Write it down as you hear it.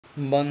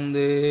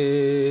वंदे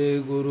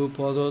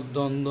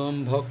गुरुपदद्वन्द्वं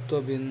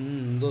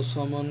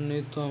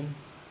भक्तबिन्दसमन्वितं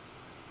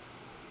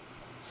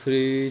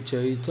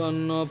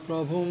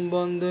श्रीचैतन्यप्रभुं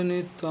वन्दे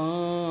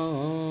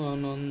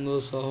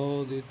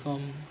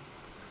नित्यानन्दसहोदितं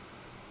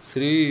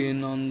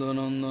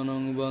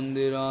श्रीनन्दनन्दनं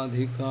वन्दे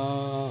राधिका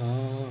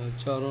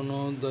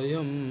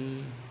चरणोदयं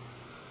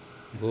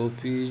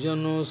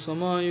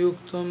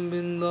गोपीजनसमायुक्तं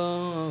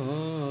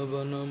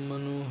बिन्दावनं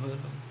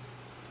मनोहरम्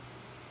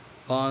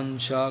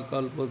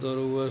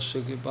पाञ्चाकल्पतरुवस्य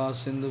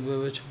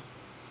कृपासिन्धुभ्यश्च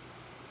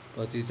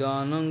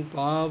पतितानं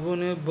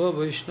पावनेभ्यो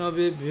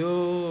वैष्णवेभ्यो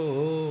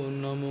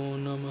नमो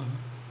नमः।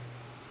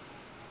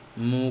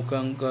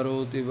 मूकं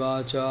करोति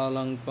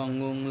वाचालं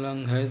पङ्गुं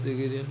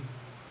लङ्घयतिगिरिं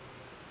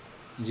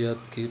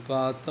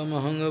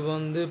यत्कृपातमहं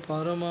वन्दे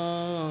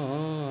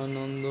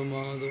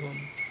परमानन्दमाधवं।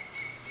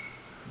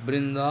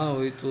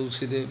 वृन्दावै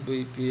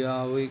तुलसीदेवी पिया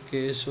वै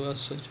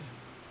केशवस्य च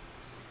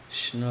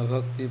कृष्ण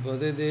भक्ति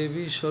पदे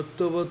देवी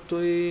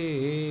सत्ववत्त्वयि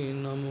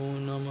नमो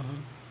नमः।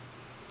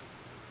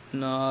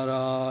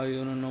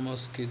 नारायण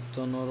नमस्कृत्य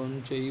नरं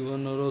चैव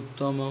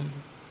नरोत्तमं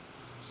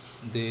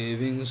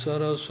देवीं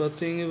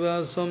सरस्वतीं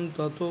व्यासं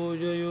ततो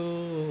जयो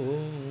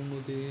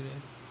मुदीरये।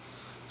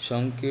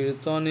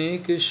 संकीर्तने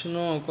कृष्ण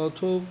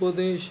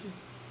कथोपदेशे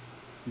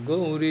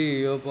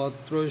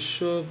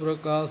गौरीयपत्रस्य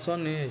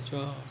प्रकाशने च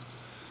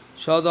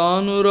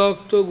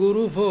सदानुरक्तो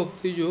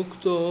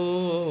गुरुभक्तियुक्तो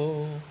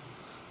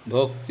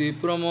भक्ति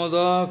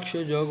प्रमोदाक्ष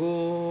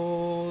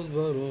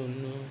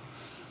जगोद्वरुण्य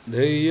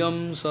धैर्यं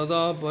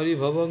सदा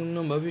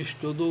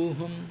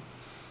परिभवग्नमभिष्टदोहं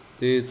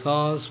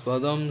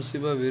तीर्थास्पदं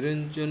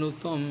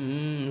शिवविरिञ्चनुतं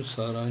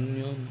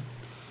शरण्यं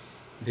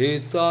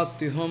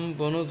भीतात्युहं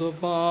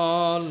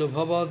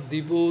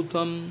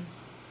पुनतपाल्भवद्दिपूतं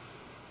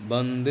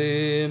वन्दे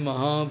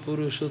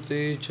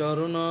महापुरुषते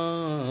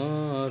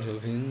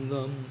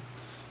चरणारविन्दं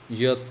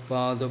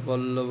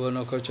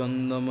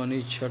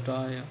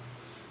यत्पादपल्लवनखचन्दमनिच्छटाय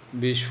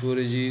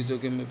विस्फुरिजित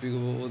किमपि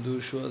गवधू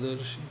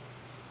स्वदर्शि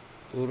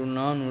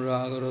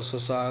पूर्णानुरागर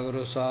ससागर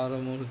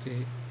सारमूर्ति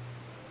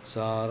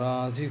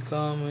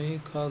साराधिका मयि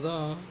कदा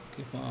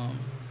कृपां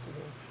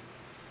करोतु।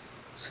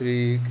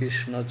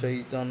 श्रीकृष्ण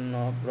चैतन्य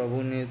प्रभु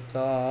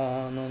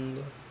नित्यानंद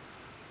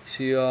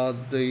श्री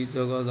अद्वैत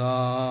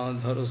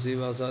गदाधर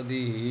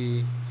शिवासादि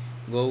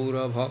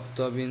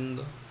गौरभक्तबिंद।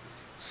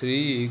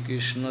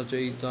 श्रीकृष्ण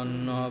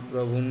चैतन्य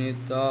प्रभु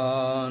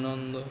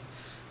नित्यानंद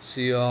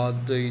श्री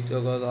अद्वैत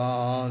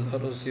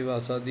गदाधर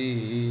शिवासादि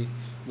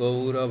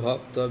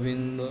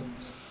गौरभक्तबिंद।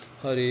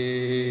 हरे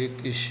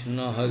कृष्ण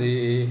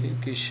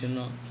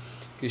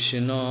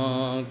कृष्ण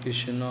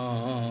कृष्ण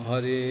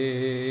हरे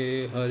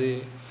हरे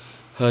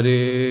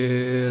हरे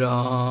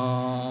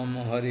राम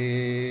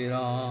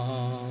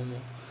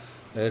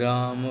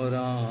राम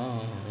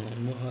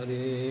राम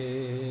हरे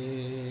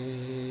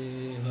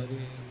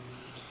हरे।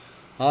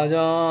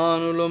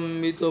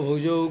 आजानुलंबित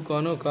भुजौ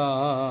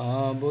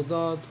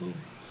कनकाबदातु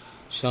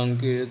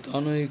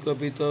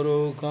संकीर्तनैकपितरो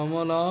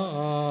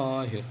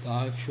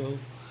कमलायताक्षौ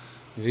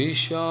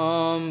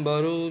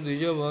विश्वाम्बरो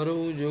द्विजवरो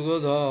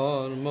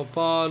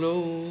जुगधर्मपालो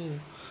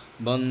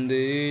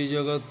वन्दे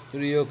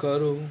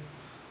जगत्प्रियकरो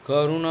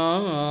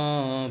करुणावतारो।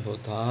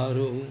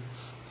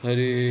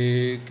 हरे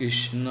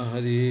कृष्ण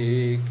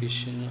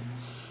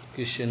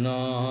कृष्ण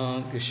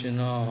कृष्ण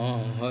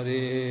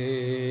हरे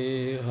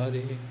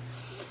हरे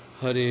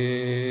हरे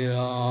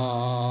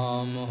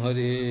राम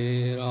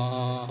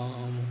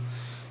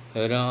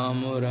राम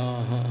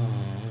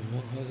राम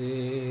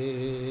हरे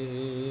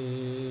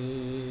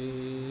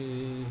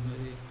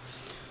हरे।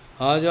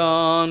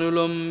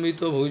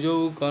 आजानुलंबित भुजौ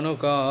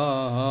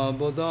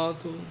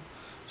कनकाबदातु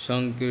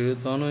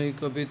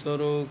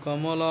संकीर्तनैकपितरो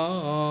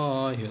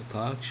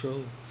कमलायताक्षौ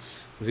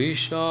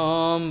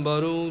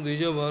विश्वाम्बरो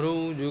द्विजवरो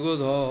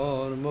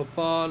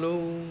जुगधर्मपालो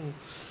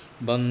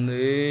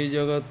वन्दे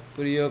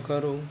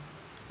जगत्प्रियकरो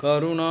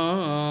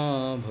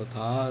करुणावतारो।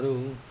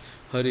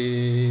 हरे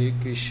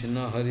कृष्ण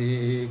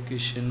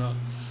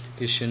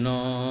कृष्ण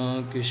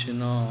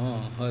कृष्ण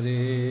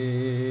हरे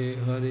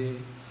हरे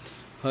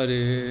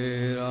हरे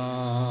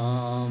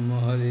राम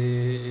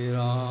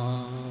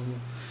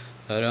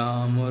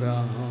राम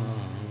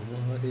राम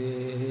हरे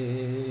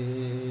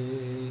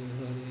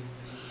हरे।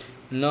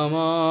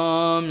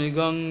 नमामि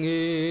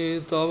गंगे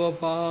तव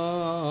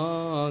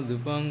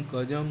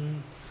पादपङ्कजं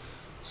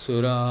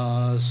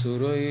सुरासुरैर्वन्दितो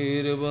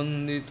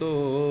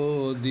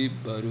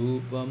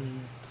दिव्यरूपम्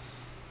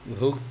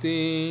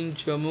भुक्तिं च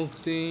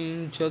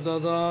मुक्तिं च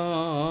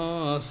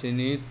ददासि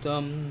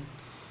नित्यं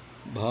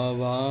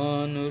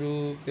भवानुरूपेण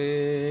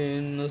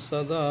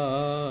सदा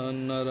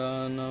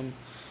नरानं।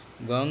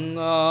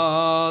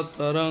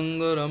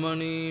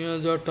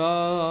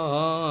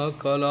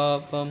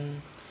 गंगातरङ्गरमणीयजटाकलापं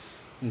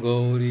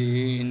गौरी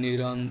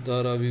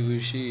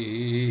निरन्तरविभूषी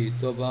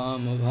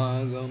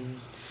त्ववामभागं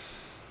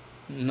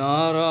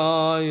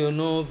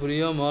नारायणो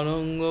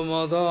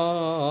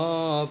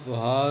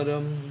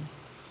प्रियमनङ्गमदापहारम्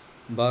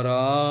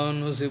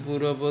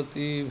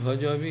वाराणसीपुरपति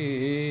भज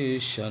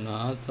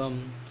विश्वनाथं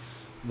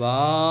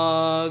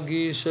वागीसजुष्वदने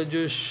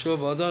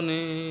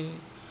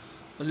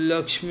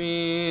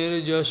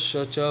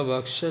Lakshmirjasya cha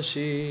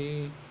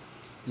vakshasi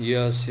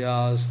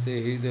yasyaste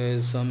hidaya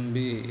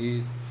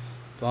sambhid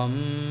tvam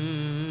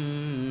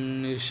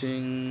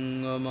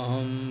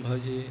nishingamaham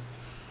bhaje.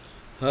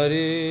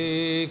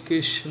 Hare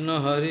Krishna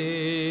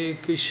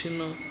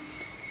Krishna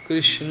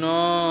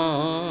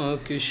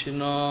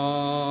Krishna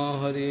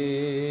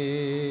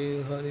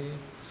Hare Hare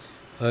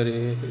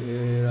Hare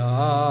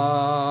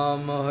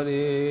Ram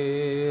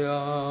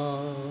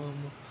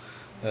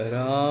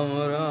Ram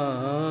Ram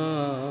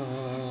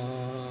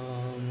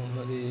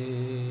Hare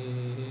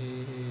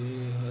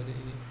Hare.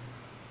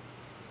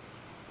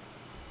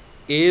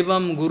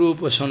 Evam Guru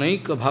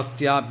Pasanaika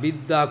Bhaktya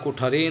Vidya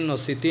Kutarena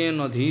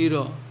Sitena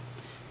Dhira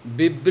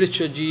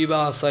Vibrisha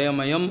Jiva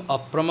Sayamayam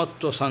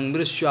Apramatva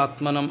Sangrisya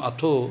Atmanam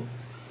Atho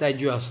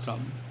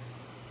Tajyastram.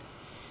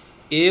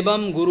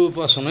 Evam Guru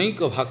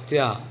Pasanaika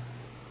Bhaktya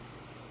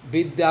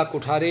Vidya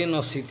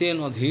Kutarena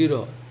Sitena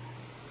Dhira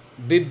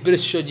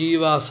Vibrisya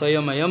Jiva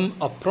Sayamayam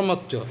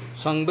Apramatva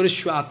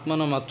Sangrisya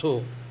Atmanam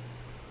Atho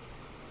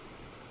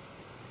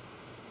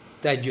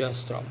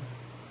Tajyastram.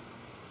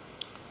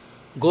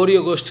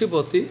 Gauriya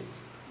Goshtipati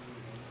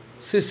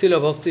Srila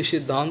Bhakti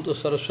Siddhanta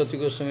Saraswati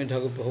Goswami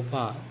Thakur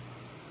Prabhupada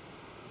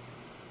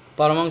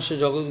Paramahansa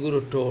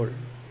Jagadguru told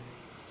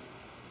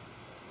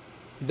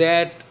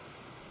that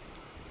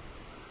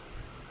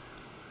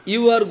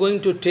you are going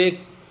to take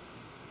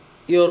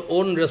your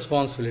own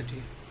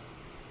responsibility.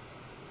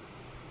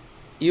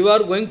 You are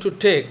going to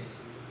take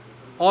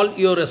all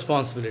your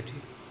responsibility.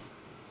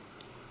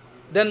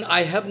 Then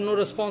I have no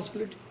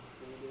responsibility.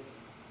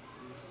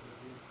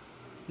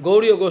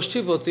 Gauriya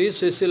Goshtipati,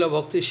 Srila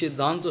Bhakti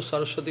Siddhanta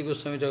Saraswati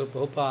Goswami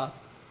Thakur Prabhupada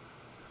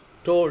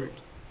told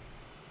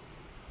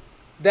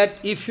that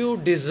if you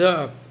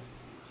demand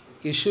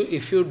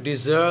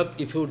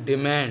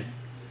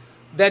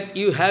that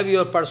you have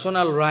your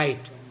personal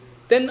right,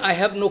 then I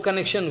have no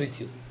connection with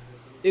you.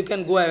 You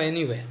can go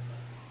anywhere.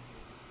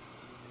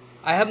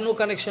 I have no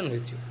connection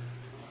with you.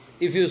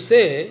 If you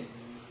say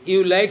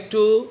you like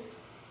to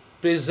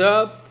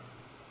preserve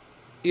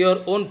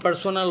your own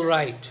personal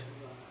right,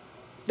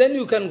 then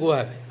you can go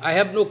away. I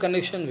have no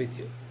connection with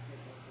you.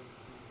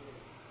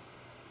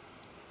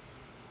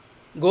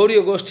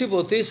 Gauriya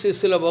Goshtipati,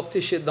 Srila Bhakti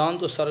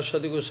Siddhanta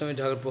Saraswati Goswami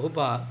Thakur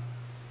Prabhupada,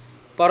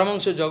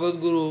 Paramahansa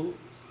Jagadguru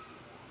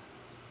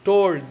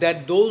told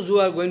that those who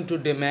are going to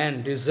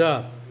demand,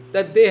 reserve,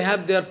 that they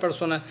have their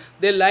personal,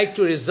 they like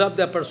to reserve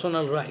their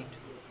personal right,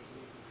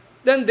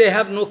 then they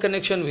have no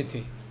connection with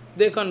me.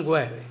 They can't go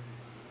away.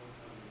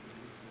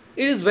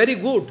 It is very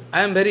good.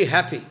 I am very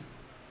happy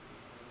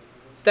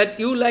that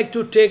you like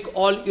to take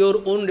all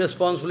your own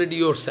responsibility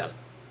yourself.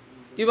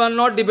 You are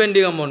not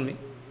depending upon me.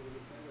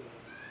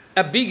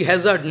 A big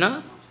hazard,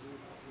 na?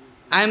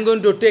 I am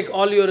going to take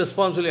all your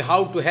responsibility,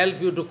 how to help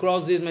you to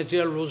cross this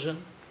material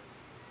ocean.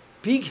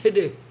 Big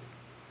headache.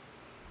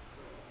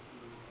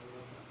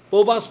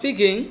 Prabhupada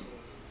speaking,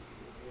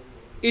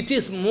 it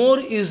is more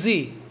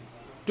easy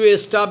to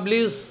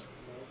establish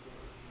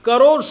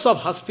crores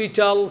of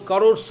hospital,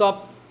 crores of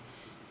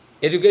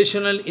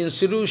educational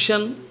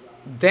institution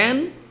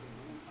than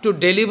to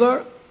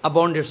deliver a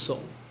bonded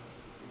soul.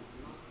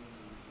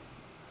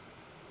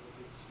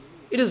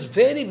 It is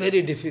very,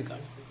 very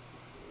difficult.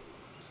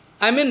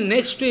 I mean,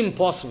 next to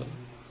impossible.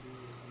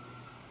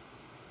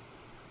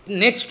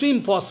 Next to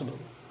impossible.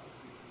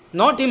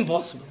 Not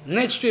impossible,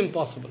 next to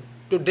impossible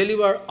to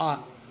deliver a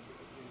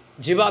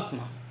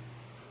Jivatma.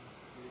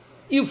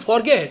 You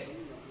forget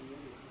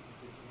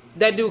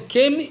that you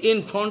came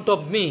in front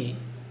of me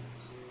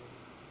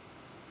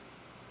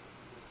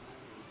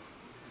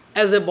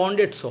as a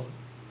bonded soul.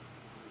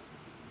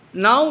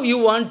 Now you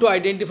want to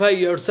identify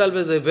yourself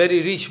as a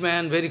very rich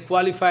man, very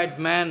qualified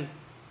man.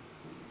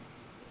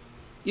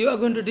 You are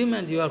going to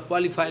demand, you are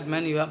qualified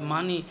man, you have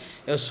money,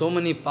 you have so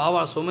many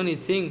power, so many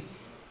things.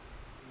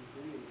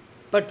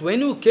 But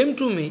when you came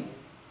to me,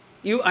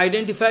 you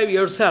identify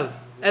yourself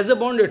as a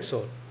bonded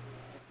soul.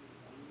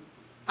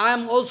 I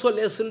am also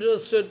less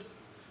interested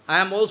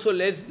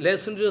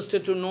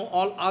to know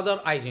all other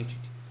identity.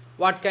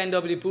 What kind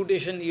of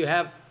reputation you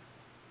have,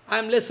 I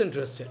am less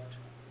interested.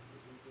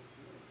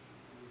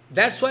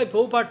 That's why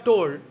Prabhupada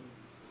told,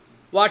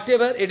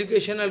 whatever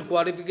educational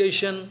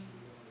qualification,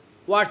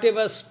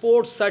 whatever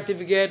sports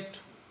certificate,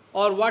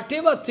 or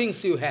whatever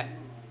things you have,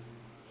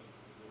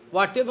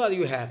 whatever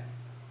you have,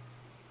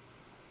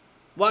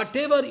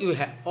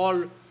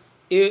 all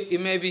you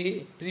may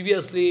be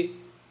previously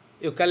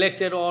you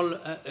collected all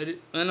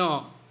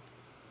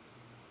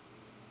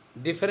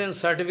different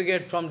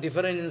certificate from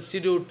different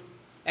institute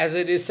as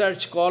a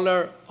research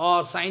scholar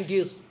or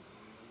scientist.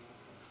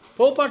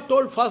 Prabhupada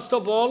told, first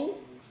of all,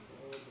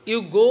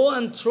 you go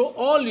and throw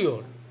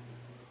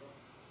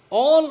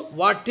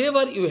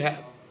whatever you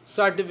have,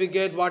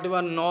 certificate,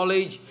 whatever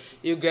knowledge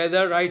you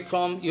gather right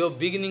from your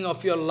beginning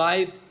of your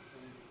life,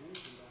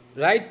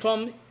 right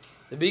from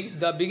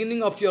the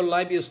beginning of your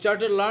life, you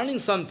started learning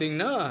something,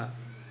 na?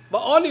 But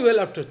all you will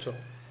have to throw.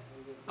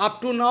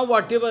 Up to now,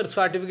 whatever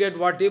certificate,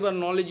 whatever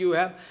knowledge you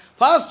have,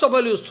 first of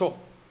all you throw.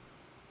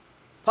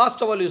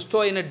 First of all, you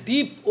store in a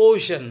deep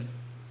ocean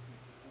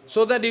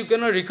so that you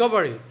cannot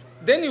recover it.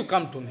 Then you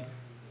come to me.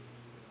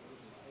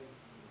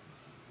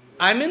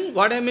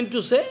 What I mean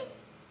to say?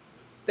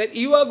 That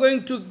you are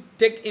going to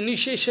take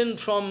initiation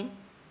from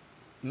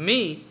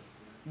me.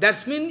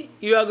 That means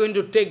you are going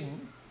to take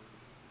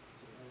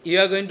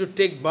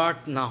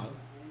birth now.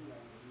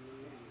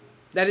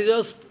 That is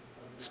your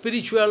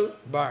spiritual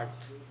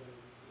birth.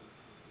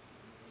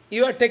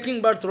 You are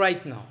taking birth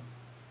right now.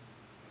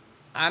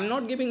 I am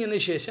not giving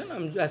initiation, I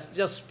am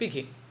just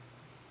speaking.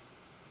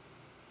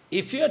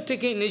 If you are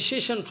taking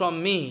initiation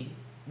from me,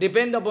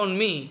 depend upon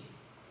me,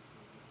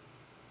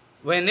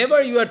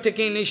 whenever you are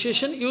taking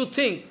initiation, you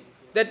think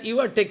that you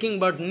are taking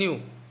birth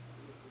new.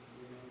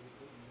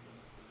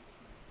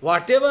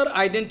 Whatever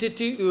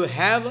identity you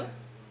have,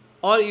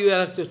 or you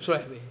have to throw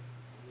away.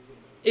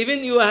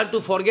 Even you have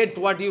to forget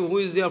who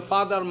is your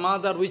father,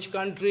 mother, which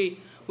country,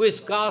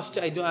 which caste,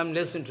 I am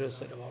less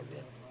interested about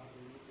that.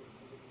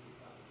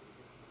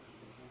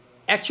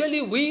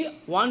 Actually, we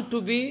want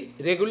to be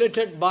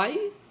regulated by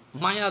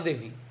Maya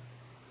Devi.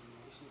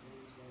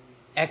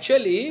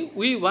 Actually,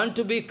 we want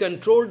to be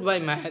controlled by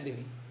Maya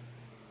Devi.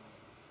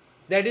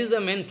 That is the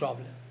main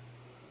problem.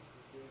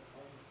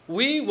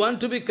 We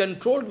want to be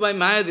controlled by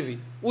Maya Devi.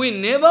 We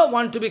never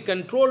want to be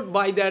controlled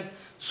by that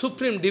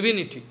supreme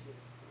divinity.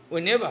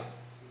 We never.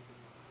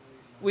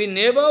 We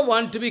never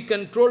want to be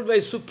controlled by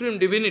supreme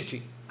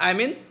divinity.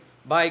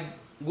 By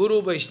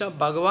Guru, Vaishnava,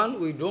 Bhagavan,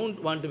 we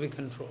don't want to be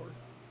controlled.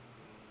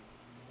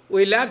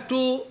 We like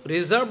to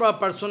reserve our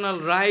personal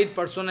right,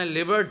 personal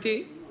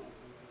liberty.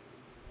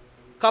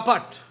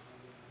 Kapat.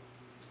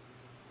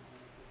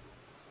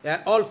 They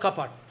are all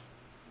kapat.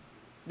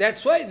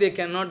 That's why they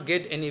cannot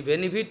get any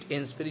benefit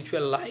in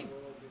spiritual life.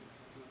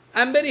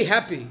 I am very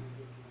happy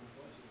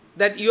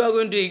that you are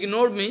going to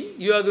ignore me,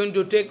 you are going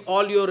to take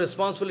all your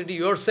responsibility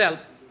yourself.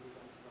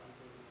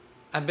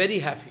 I am very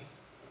happy.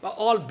 But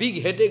all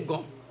big headache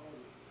gone.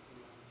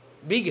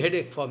 Big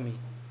headache for me.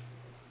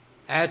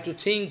 I have to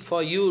think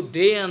for you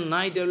day and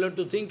night. I will have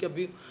to think of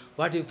you,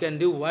 what you can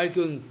do, where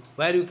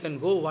you can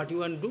go, what you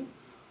want to do.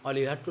 All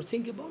you have to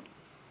think about.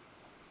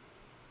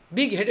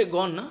 Big headache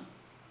gone, na?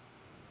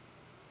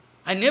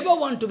 I never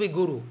want to be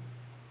Guru.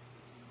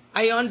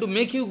 I want to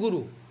make you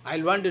Guru.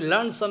 I want to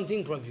learn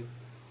something from you.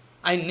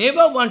 I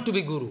never want to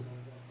be Guru.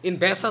 In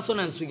Vyasasana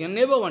I am speaking, I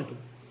never want to.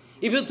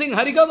 If you think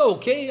Harikatha,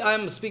 okay, I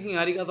am speaking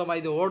Harikatha by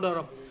the order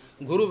of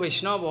Guru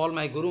Vaishnava, all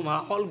my Guru,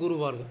 all Guru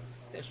Varga.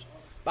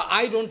 But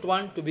I don't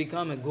want to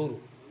become a Guru.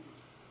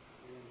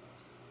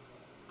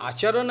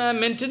 Acharan I am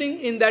maintaining,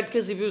 in that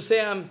case, if you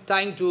say I am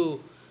trying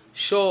to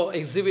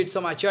exhibit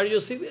some Acharya,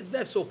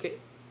 that's okay.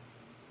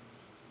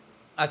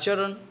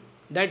 Acharan,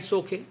 that's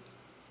okay.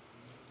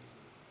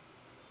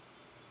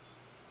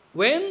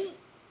 When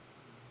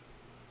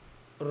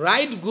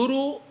right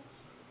Guru,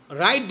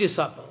 right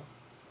disciple,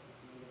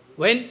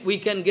 when we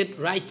can get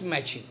right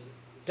matching,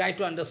 try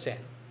to understand.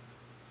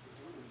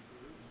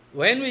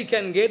 When we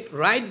can get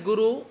right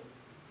Guru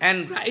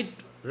and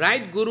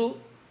right Guru,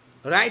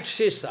 right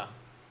Shesha,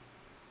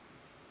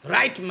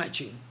 right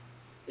matching,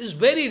 is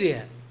very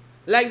rare.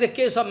 Like the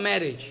case of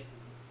marriage.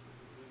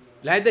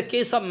 Like the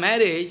case of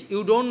marriage,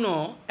 you don't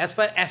know, as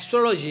per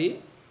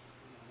astrology,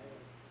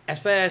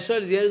 there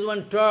is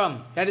one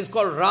term that is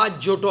called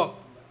Raj Jotok.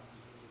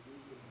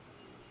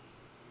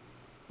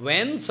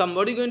 When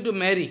somebody going to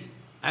marry,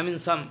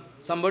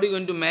 somebody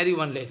going to marry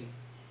one lady,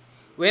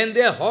 when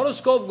their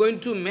horoscope going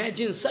to match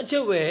in such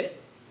a way,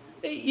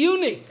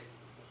 unique,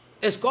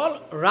 it's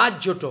called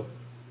Raj Jotok.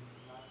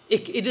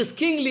 It is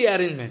kingly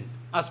arrangement.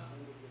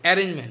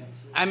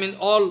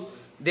 All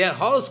their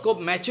horoscope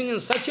matching in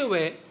such a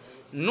way,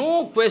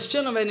 no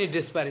question of any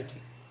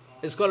disparity.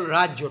 It's called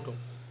Raj Jotok.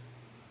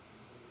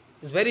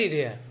 It's very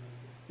rare.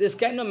 This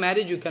kind of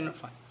marriage you cannot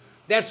find.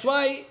 That's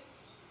why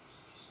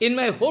in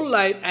my whole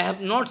life I have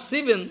not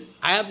seen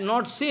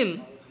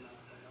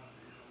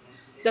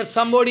that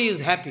somebody is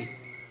happy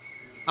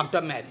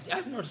after marriage. I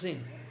have not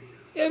seen.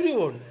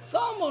 Everybody,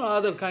 some or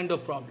other kind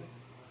of problem.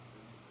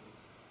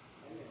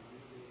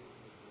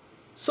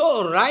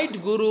 So right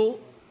Guru,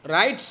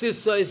 right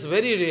Sisya is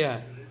very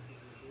rare.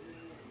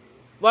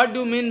 What do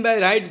you mean by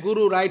right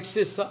Guru, right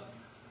Sisya?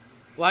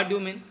 What do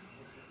you mean?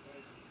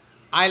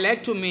 I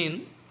like to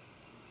mean,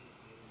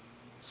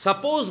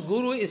 suppose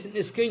Guru is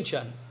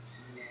Niskinchan.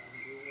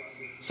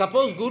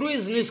 Suppose Guru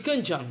is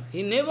Niskinchan.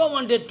 He never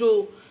wanted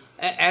to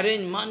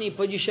arrange money,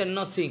 position,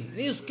 nothing.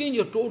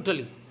 Niskinchan,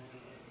 totally.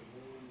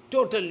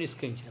 Total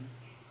Niskinchan.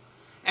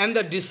 And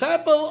the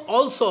disciple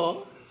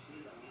also,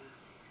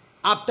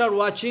 after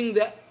watching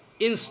the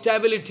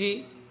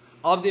instability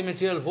of the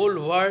material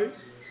whole world,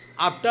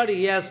 after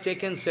he has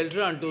taken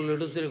shelter unto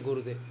lotus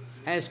Gurudev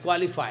and is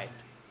qualified.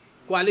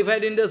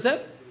 Qualified in the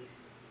sense,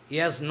 he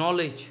has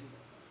knowledge.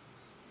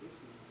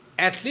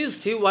 At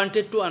least he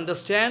wanted to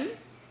understand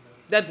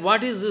that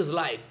what is his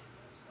life.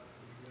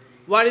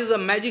 What is the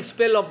magic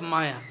spell of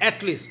Maya,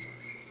 at least.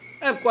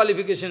 A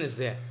qualification is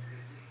there.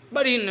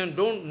 But he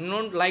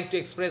don't like to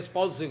express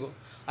false ego.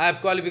 I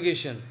have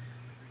qualification.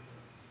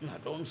 No,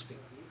 don't speak.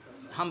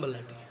 Humble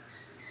attitude.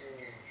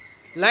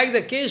 Like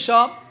the case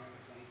of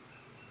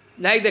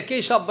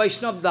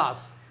Vaishnav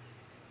Das.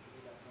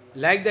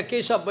 Like the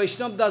case of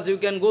Vaishnav Das, you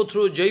can go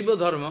through Jaiva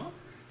Dharma.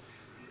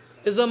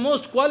 Is the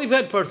most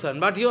qualified person,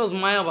 but he was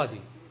Mayavadi.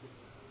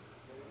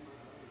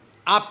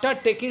 After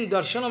taking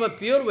darshan of a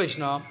pure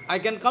Vaishnava, I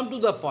can come to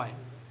the point.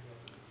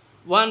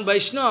 One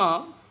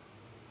Vaishnava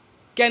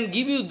can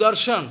give you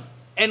darshan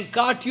and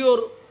cut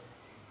your,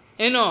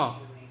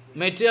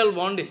 material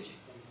bondage.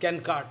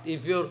 Can cut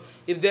if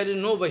there is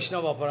no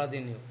Vaishnava aparad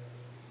in you.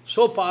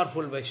 So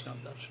powerful Vaishnava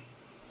darshan.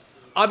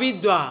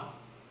 Avidya.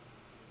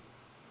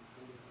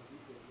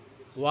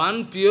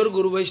 One pure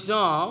Guru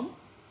Vaishnava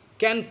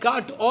can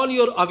cut all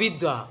your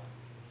avidya,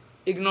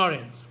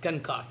 ignorance,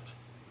 can cut.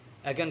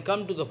 I can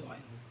come to the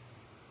point.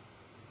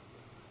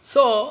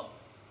 So,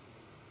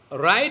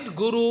 right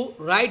Guru,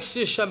 right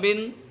Shishya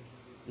bin,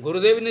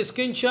 Gurudev is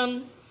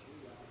Niskinchan,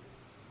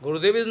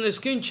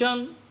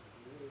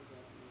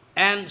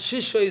 and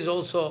Shishya is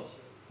also,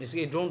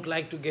 he don't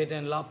like to get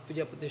and love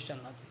puja pratishtha,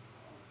 nothing.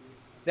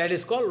 That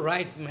is called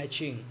right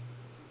matching.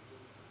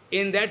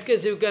 In that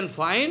case, you can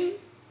find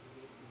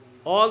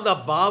all the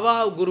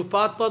Baba of Guru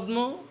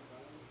Padma,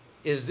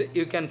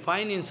 you can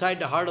find inside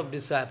the heart of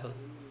disciple.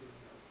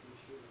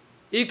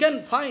 You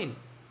can find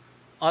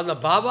all the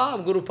Baba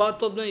of Guru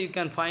Padma, you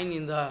can find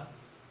in the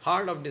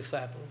heart of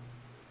disciple.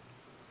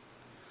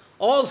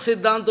 All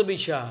Siddhanta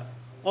Vichar,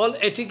 all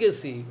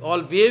efficacy,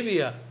 all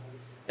behavior,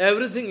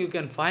 everything you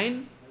can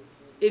find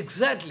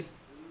exactly,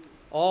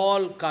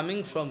 all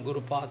coming from Guru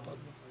Padma,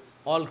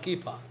 all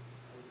Kipa.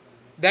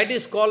 That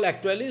is called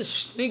actually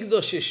Snigdha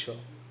Shishya.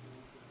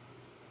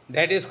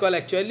 That is called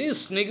actually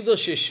Snigdha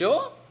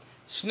Shishya.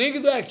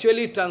 Snigdha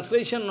actually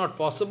translation not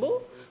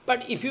possible,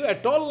 but if you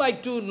at all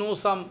like to know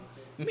some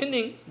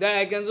meaning, then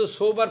I can say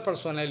sober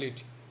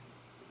personality.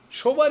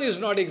 Sober is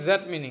not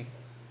exact meaning.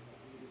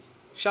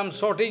 Some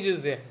shortage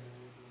is there.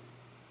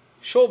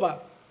 Sober.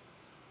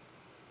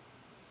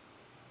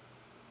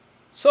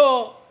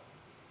 So,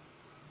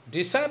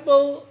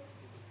 disciple,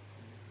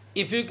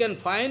 if you can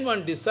find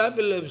one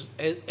disciple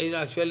is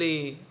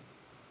actually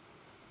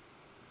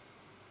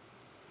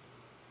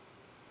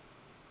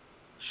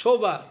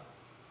sober,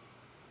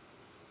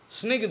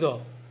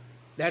 snigdha,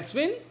 that's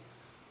mean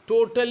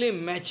totally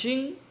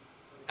matching,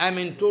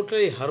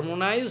 totally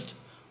harmonized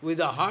with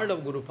the heart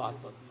of Guru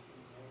Padma.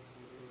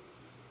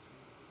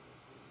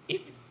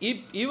 If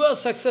you are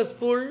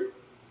successful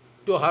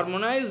to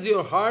harmonize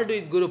your heart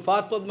with Guru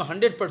Padma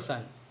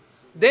 100%,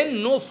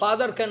 then no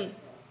father can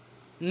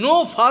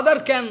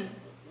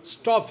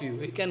stop you,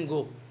 we can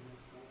go.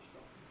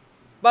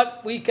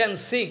 But we can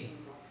sing.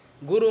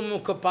 Guru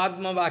Mukha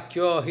Padma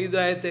Vakya,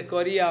 Hidayate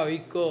Kariya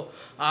Vikko,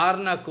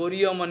 Arna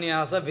Koriya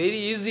Manyasa, very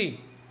easy.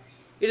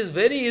 It is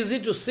very easy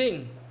to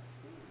sing,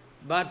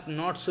 but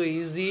not so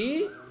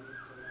easy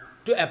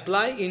to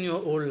apply in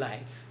your old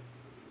life.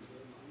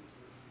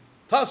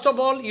 First of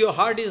all, your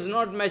heart is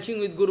not matching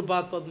with Guru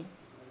Padma.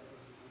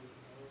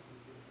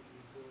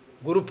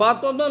 Guru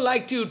Padma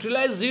like to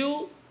utilize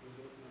you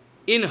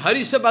in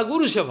Hari Seva,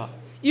 Guru Seva.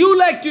 You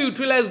like to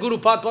utilize Guru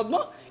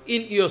Padma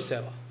in your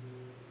Seva.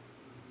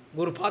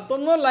 Guru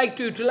Padma like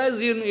to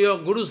utilize in your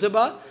Guru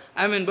Seva,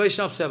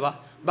 Vaishnava Seva,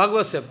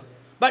 Bhagavad Seva.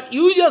 But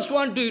you just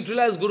want to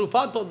utilize Guru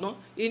Padma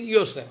in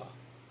your Seva.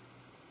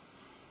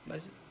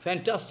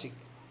 Fantastic.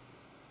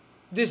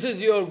 This is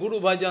your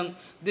Guru Bhajan,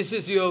 this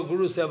is your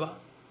Guru Seva,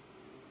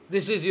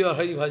 this is your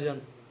Hari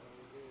Bhajan.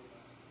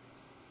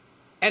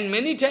 And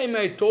many times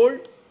I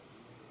told,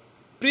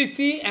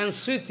 Priti and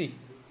Sriti.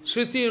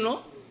 Sriti, you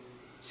know?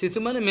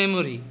 Sriti means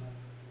memory.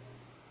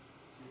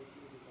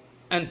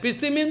 And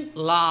Priti means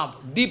love,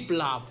 deep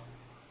love.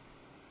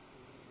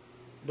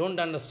 Don't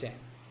understand.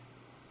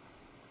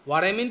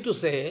 What I mean to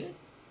say,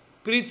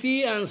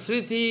 Priti and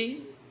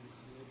Sriti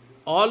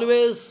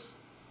always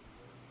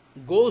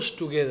goes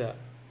together.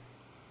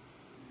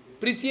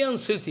 Priti and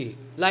Sriti,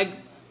 like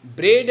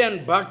bread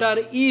and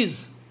butter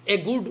is a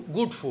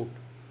good food,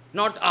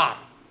 not are.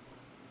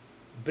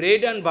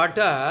 Bread and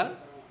butter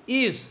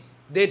is,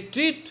 they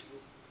treat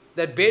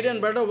that bread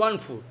and butter one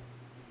food.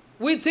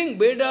 We think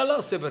bread and butter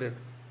are separate.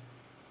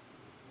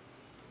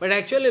 But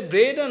actually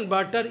bread and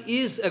butter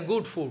is a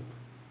good food.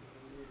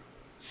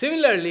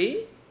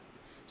 Similarly,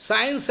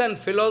 science and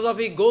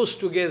philosophy goes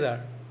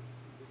together.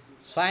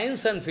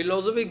 Science and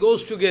philosophy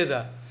goes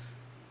together.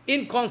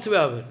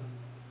 Inconceivable.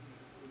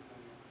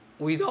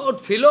 Without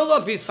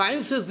philosophy,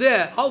 science is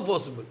there. How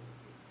possible?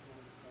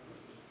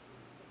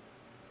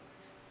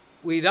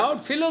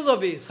 Without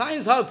philosophy,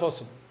 science, how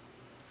possible?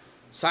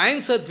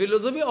 Science and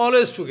philosophy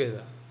always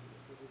together.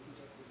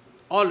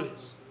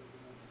 Always.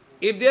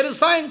 If there is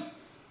science,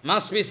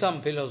 must be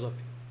some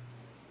philosophy.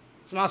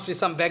 Must be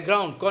some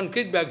background,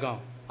 concrete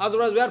background.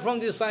 Otherwise, where from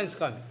this science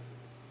coming?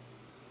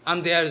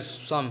 And there is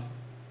some,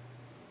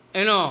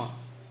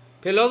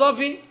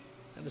 philosophy,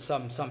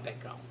 some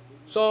background.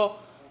 So,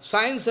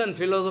 science and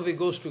philosophy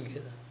goes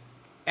together.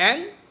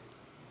 And,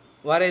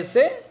 what I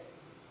say,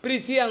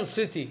 Priti and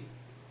Sriti,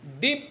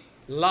 deep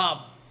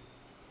love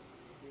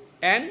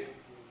and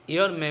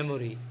your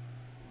memory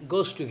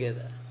goes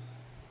together.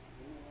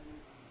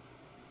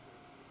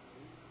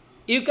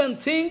 You can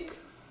think,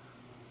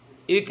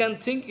 you can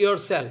think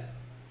yourself,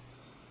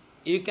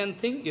 you can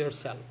think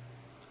yourself,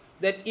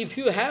 that if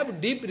you have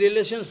deep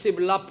relationship,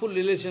 loveful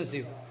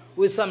relationship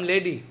with some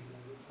lady,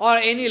 or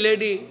any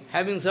lady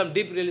having some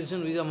deep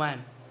relation with a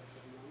man,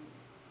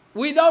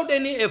 without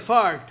any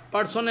effort,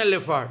 personal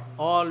effort,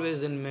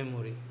 always in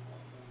memory.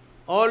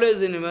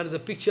 Always in memory, the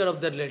picture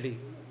of that lady,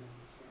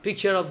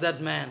 picture of that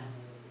man.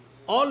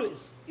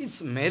 Always.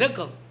 It's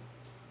miracle.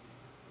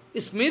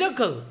 It's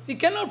miracle. You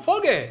cannot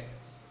forget.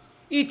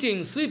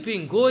 Eating,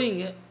 sleeping,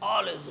 going,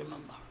 always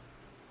remember.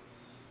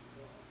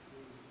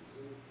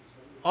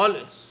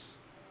 Always.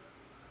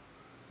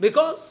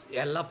 Because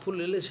a loveful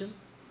relation.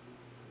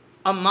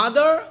 A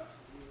mother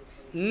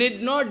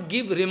need not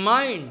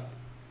remind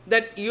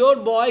that your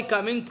boy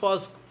coming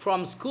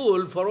from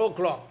school 4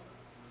 o'clock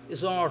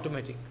is on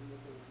automatic.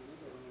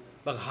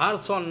 But her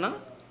son, na,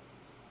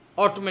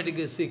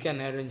 automatically she can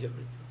arrange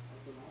everything.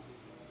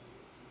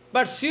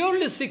 But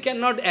surely she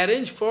cannot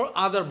arrange for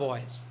other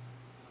boys.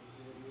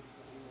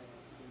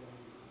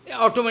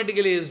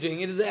 Automatically he is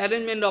doing. It is the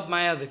arrangement of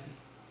Mayadaki.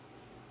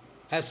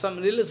 Have some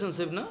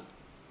relationship, no?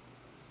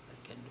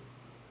 I can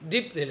do.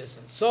 Deep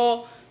relation.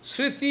 So,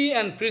 Sriti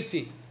and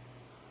Priti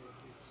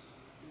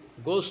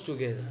goes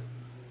together.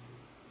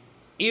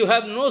 You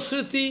have no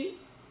Sriti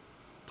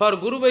for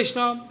Guru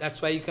Vaishnava,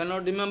 that's why you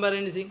cannot remember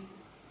anything.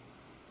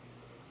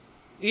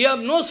 You have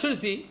no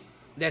Sriti,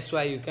 that's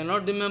why you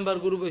cannot remember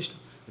Guru Vaishnava.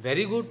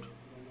 Very good.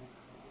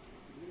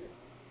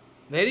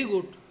 Very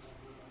good.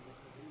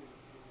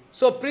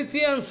 So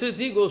Priti and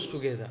Sriti goes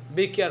together.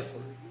 Be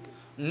careful.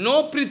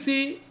 No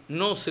Priti,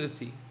 no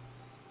Sriti.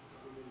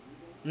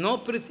 No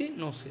Priti,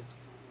 no Sriti.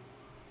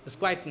 It's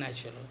quite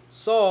natural.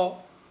 So,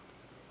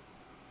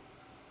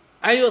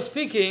 I was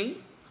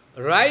speaking,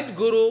 right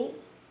Guru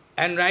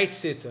and right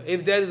Srita.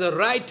 If there is a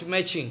right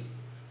matching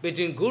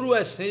between Guru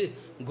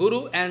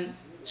and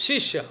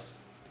Shishya,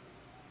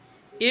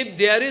 if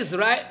there is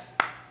right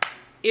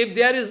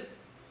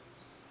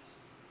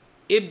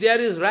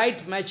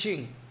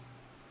matching,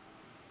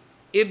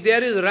 if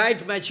there is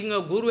right matching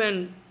of Guru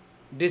and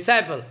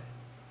disciple,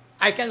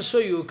 I can show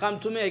you, come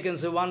to me, I can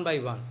say one by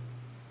one.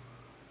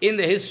 In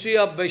the history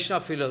of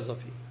Vaishnava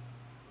philosophy,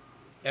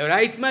 a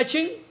right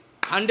matching,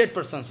 100%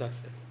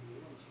 success.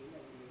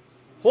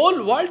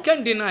 Whole world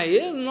can deny he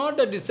is not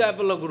a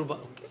disciple of Guru.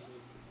 Okay.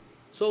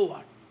 So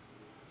what?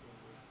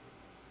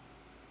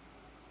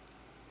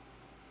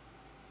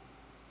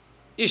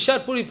 Ishar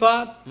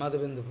Puripad,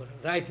 Madhavendra,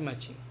 right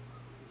matching.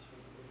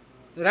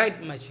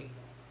 Right matching.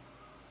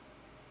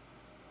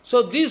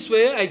 So this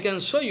way I can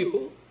show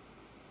you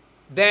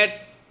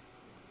that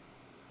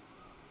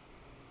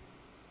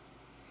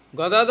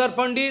Gadadhar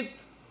Pandit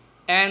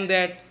and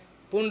that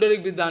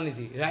Pundarik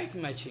Vidyanidhi, right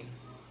matching.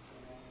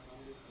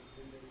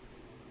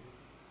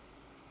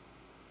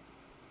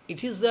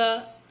 It is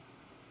the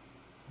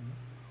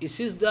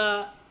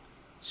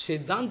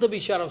Siddhanta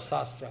Vichar of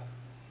Shastra.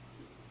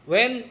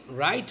 When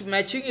right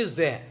matching is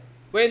there,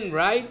 when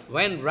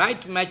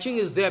right matching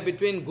is there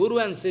between Guru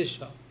and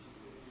Shishya,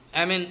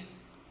 I mean,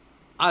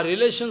 a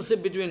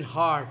relationship between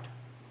heart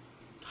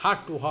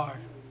to heart,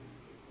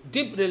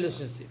 deep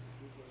relationship.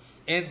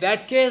 In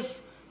that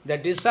case, the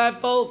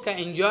disciple can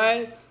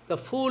enjoy the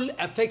full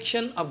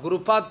affection of Guru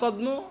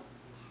Padma.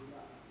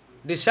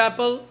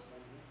 Disciple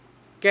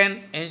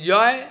can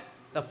enjoy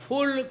the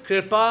full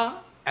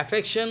kripa,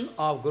 affection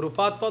of Guru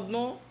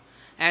Padma,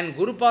 and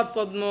Guru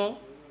Padma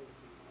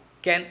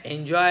can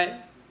enjoy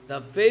the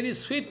very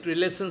sweet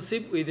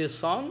relationship with his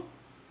son,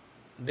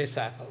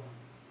 disciple.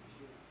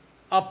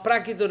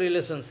 Aprakrita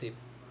relationship.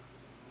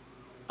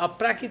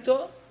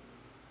 Aprakrita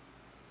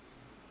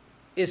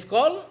is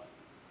called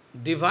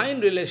divine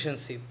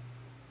relationship.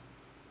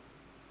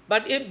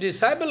 But if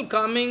disciple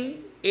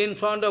coming in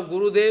front of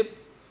Gurudev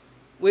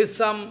with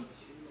some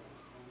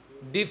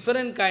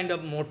different kind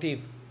of motive,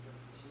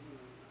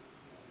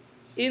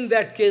 in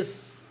that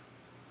case,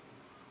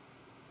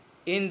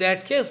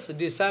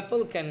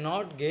 disciple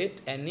cannot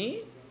get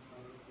any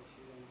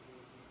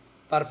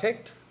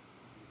perfect,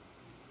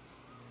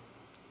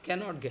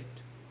 cannot get.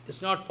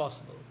 It's not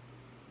possible.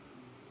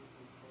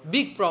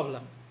 Big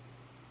problem.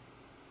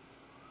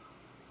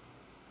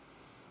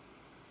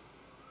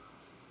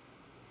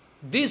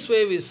 This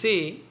way we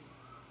see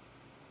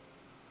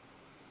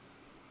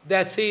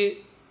that Sri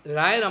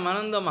Rai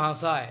Ramananda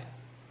Mahasaya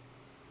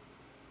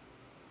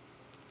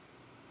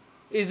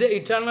is the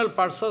eternal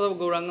Parshad of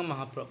Gauranga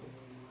Mahaprabhu.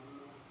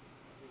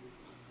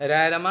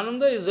 Rai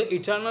Ramananda is the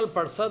eternal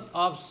Parshad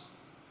of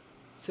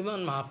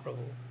Sriman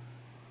Mahaprabhu.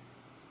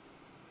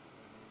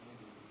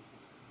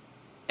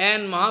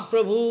 And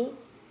Mahaprabhu,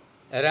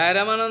 Rai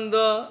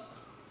Ramananda,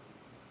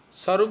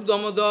 Sarup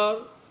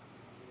Damodar,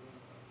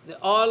 they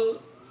all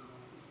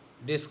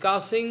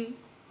discussing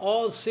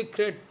all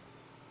secret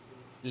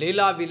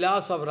Leela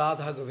Vilas of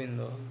Radha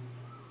Govinda.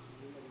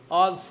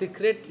 All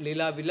secret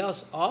Leela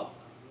Vilas of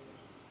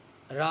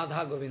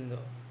Radha Govinda.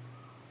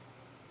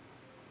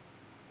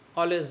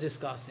 Always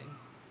discussing.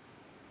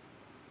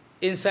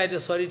 Inside a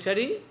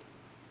solitary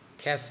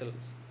castle.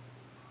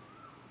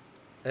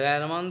 Rai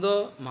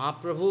Ramananda,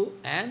 Mahaprabhu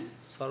and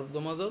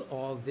Sarvadamodar,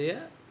 all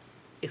there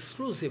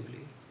exclusively.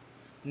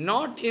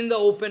 Not in the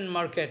open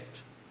market.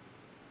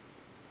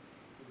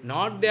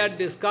 Not they are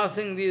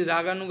discussing the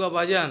Raganuga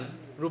Bhajan,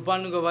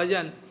 Rupanuga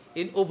Bhajan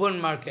in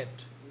open market.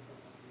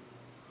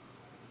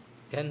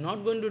 They are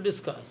not going to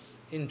discuss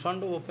in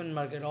front of open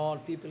market. All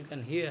people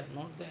can hear,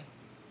 not that.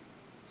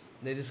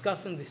 They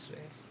discuss in this way.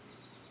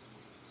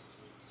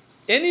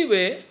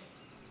 Anyway,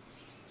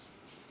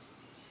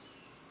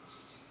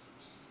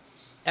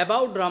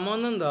 about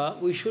Ramananda,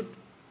 we should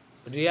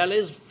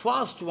realize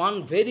first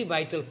one very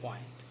vital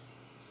point.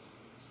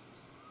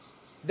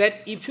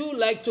 That if you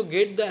like to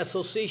get the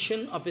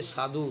association of a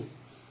sadhu,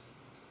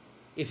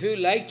 if you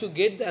like to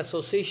get the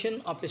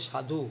association of a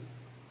sadhu,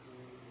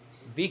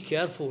 be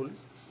careful.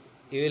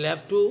 You will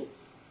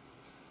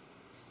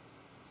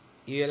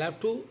have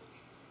to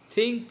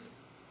think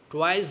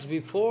twice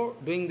before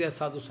doing the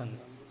sadhu sangha.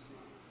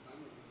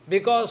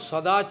 Because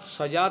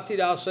sajati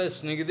rasaya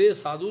snigde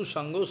sadhu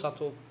sango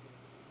sato.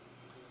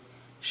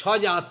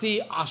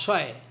 Sajati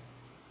ashay.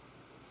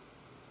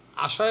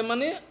 Ashay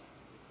mane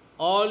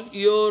all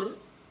your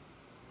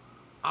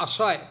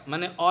asay,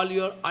 mane all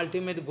your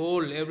ultimate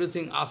goal,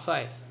 everything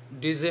asay,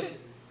 desire.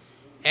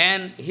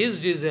 And his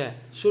desire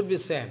should be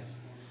same.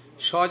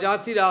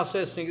 Sajati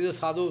rasaya snigde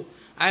sadhu.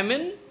 I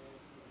mean,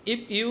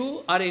 if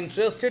you are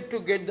interested to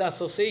get the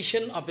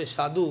association of a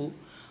sadhu,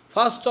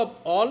 first of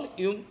all,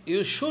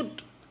 you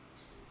should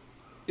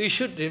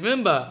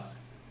remember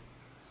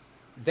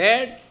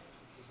that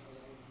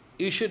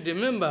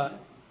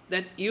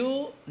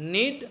you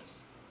need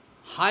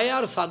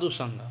higher sadhu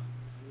sangha.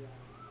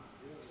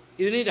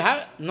 You need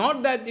higher,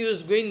 not that you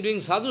is doing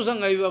sadhu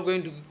sangha, you are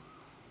going to,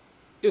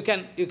 you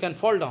can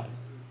fall down.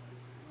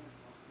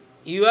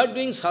 You are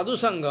doing sadhu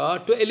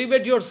sangha to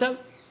elevate yourself.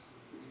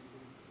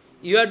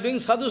 You are doing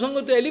sadhu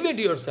sangha to elevate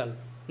yourself,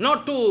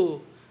 not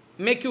to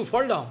make you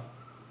fall down.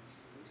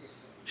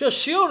 So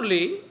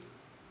surely,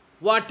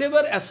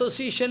 whatever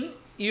association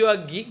you are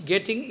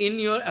getting in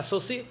your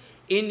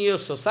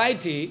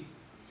society,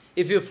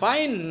 if you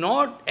find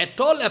not at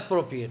all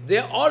appropriate, they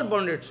are all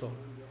bonded souls.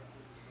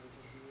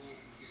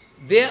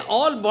 They are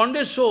all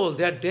bonded souls.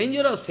 They are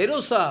dangerous,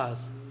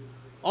 ferocious.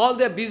 All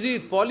they are busy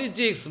with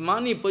politics,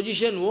 money,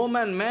 position,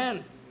 woman,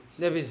 man.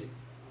 They are busy.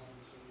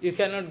 You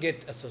cannot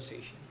get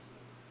association.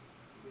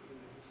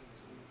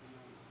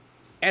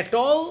 At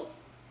all,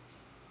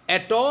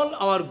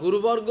 our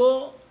Guru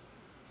Varga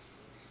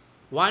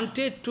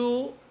wanted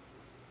to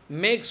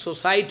make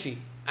society.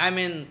 I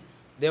mean,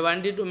 they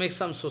wanted to make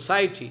some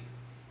society.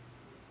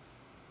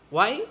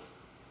 Why?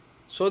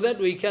 So that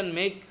we can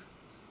make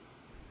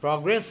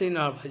progress in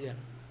our bhajan.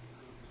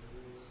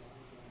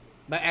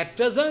 But at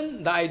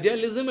present, the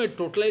idealism is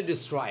totally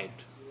destroyed.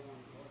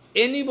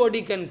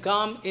 Anybody can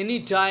come,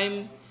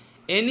 anytime,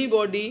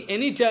 anybody,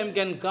 anytime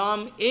can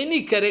come,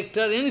 any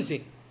character,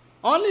 anything.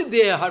 Only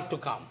they have to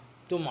come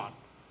to Mat.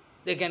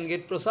 They can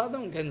get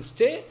prasadam, can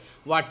stay,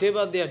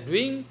 whatever they are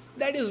doing,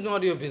 that is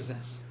not your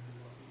business.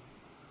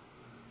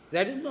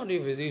 That is not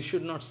your business, you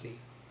should not see.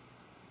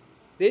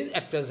 This is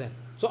at present.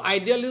 So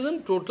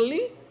idealism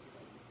totally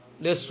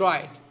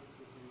destroyed.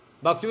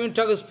 Bhaktivinoda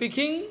Thakur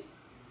speaking,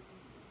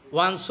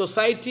 one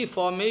society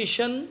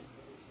formation,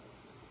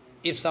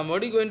 if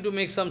somebody going to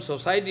make some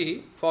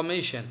society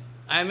formation,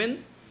 I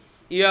mean,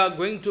 you are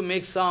going to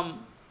make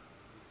some,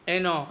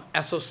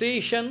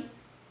 association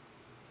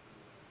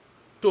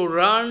to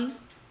run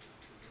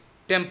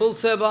temple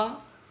seva.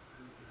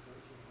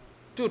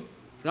 To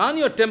run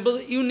your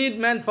temple, you need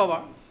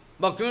manpower.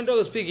 Bhaktivinoda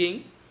Thakur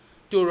speaking,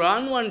 to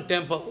run one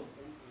temple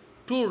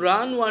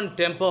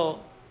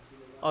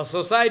or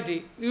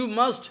society,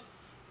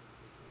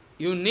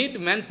 you need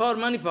manpower,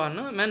 money power,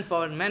 no?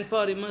 Manpower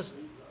you must.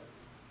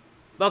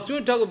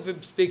 Bhaktivinoda Thakur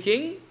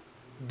speaking,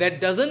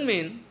 that doesn't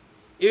mean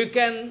you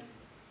can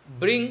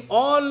bring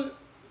all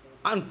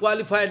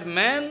unqualified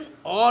men,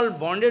 all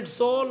bonded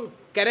soul,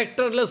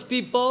 characterless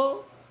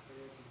people,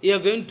 you are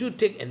going to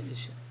take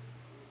admission.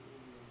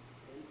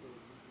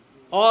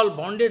 All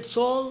bonded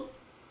soul,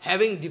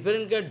 having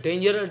different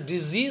dangerous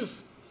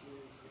disease,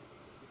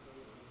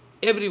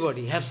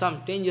 everybody have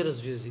some dangerous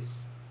disease.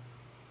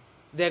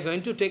 They are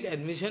going to take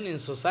admission in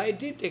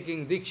society,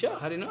 taking Diksha,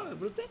 Harina,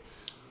 everything.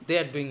 They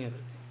are doing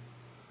everything.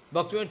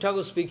 Bhaktivinoda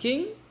Thakur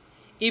speaking,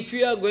 if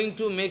you are going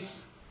to make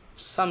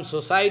some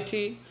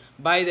society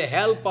by the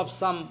help of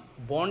some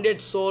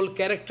bonded soul,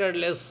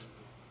 characterless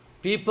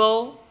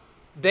people,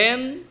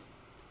 then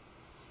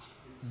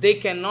they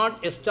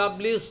cannot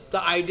establish the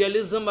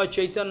idealism of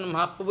Chaitanya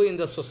Mahaprabhu in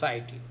the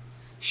society.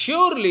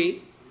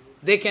 Surely,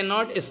 they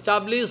cannot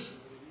establish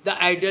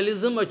the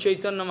idealism of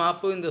Chaitanya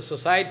Mahaprabhu in the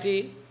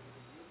society.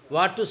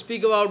 What to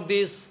speak about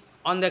this?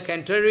 On the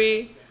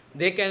contrary,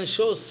 they can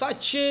show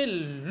such a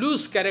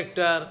loose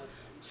character,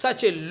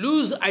 such a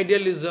loose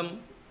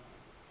idealism,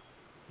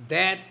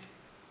 that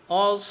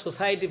all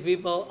society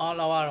people, all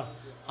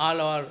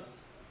our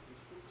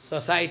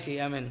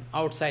society, I mean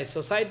outside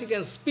society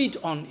can spit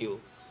on you.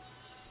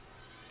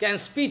 Can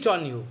spit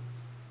on you.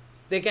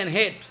 They can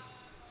hate.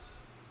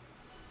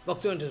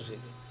 Bhaktivinoda Thakur.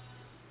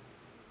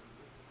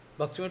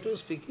 Bhaktivinoda was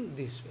speaking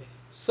this way.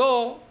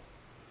 So,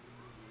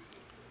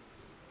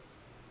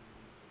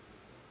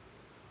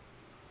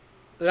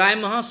 Rai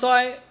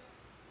Mahasaya,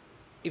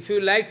 if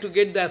you like to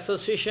get the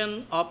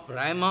association of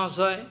Rai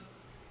Mahasaya,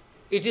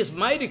 it is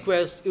my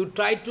request, you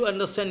try to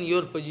understand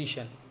your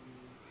position.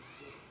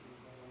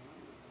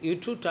 You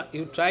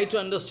try to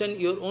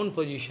understand your own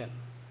position.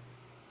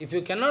 If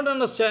you cannot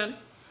understand,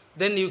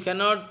 then you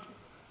cannot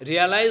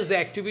realize the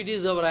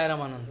activities of Rai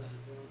Ramananda.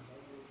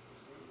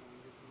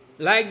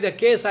 Like the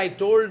case I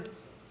told,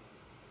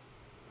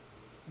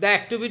 the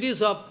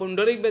activities of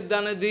Pundarik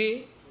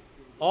Vidyanidhi,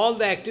 all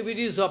the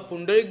activities of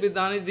Pundarik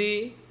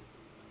Vidyanidhi,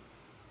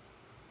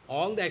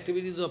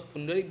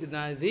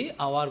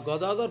 our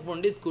Gadadhar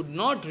Pandit could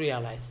not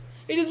realize.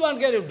 It is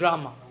one kind of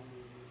drama,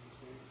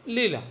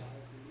 Leela.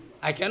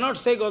 I cannot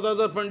say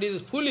Gadadhar Pandit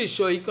is foolish,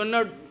 so he could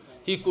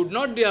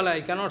not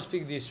realize, I cannot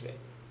speak this way.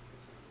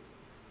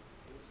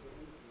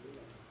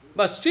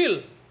 But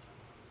still,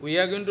 we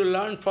are going to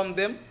learn from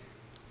them.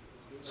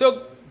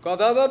 So,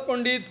 Gadadhar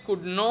Pandit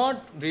could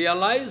not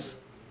realize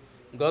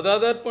all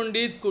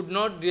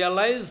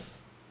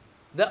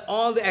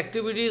the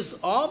activities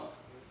of,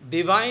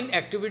 divine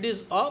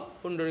activities of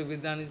Pundarik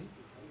Vidyanidhi.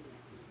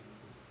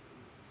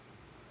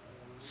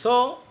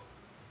 So,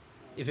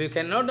 if you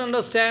cannot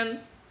understand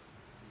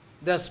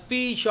the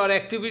speech or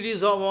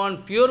activities of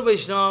one pure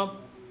Vaishnava,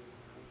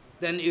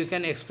 then you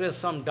can express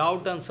some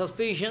doubt and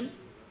suspicion.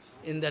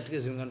 In that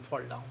case, you can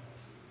fall down.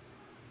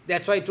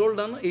 That's why I told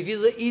them, it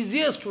is the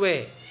easiest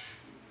way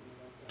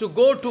to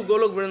go to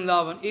Golok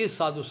Vrindavan is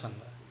Sadhu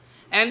Sangha.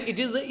 And it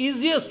is the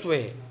easiest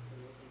way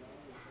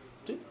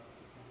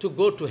to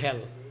go to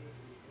hell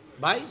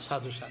by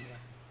Sadhu Sangha.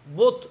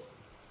 Both.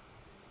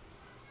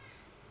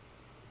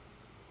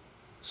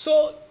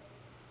 So,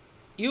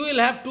 you will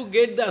have to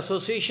get the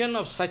association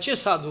of such a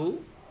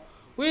sadhu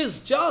who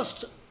is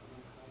just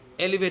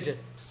elevated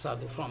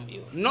sadhu from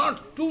you,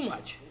 not too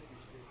much.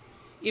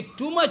 If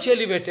too much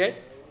elevated,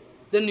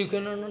 then you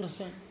cannot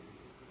understand.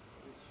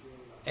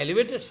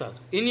 Elevated sadhu,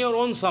 in your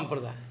own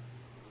sampradaya.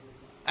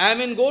 I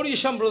am in Gauriya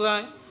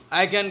sampradaya,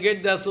 I can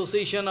get the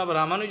association of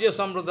Ramanuja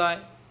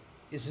sampradaya.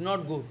 It's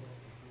not good.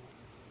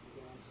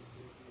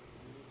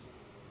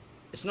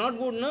 It's not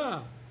good,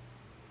 no?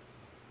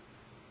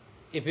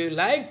 If you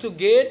like to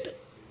get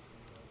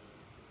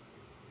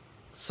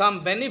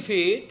some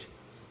benefit,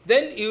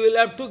 then you will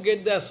have to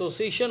get the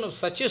association of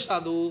such a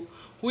sadhu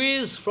who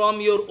is from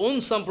your own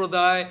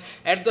sampradaya,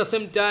 at the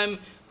same time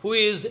who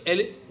is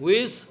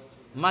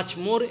much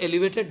more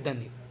elevated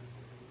than you.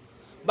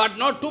 But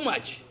not too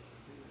much.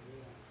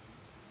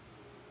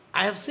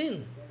 I have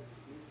seen.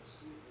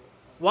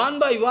 One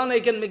by one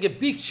I can make a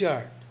big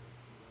chart.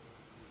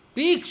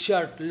 Big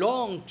chart,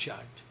 long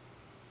chart.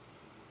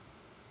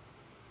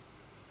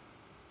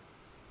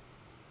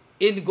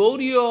 In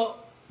Gauriya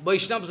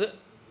Vaishnava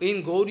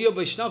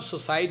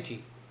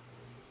society,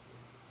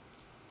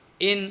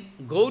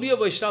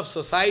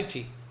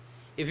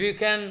 if you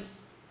can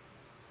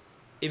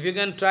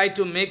try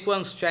to make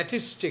one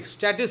statistics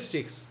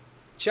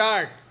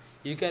chart,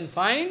 you can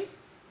find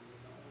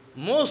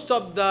most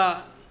of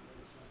the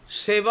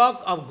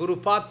Sevak of Guru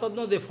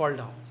Padma, they fall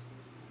down.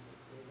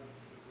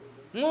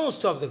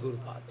 Most of the Guru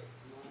Padma.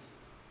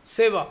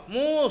 Sevak,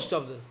 most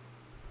of the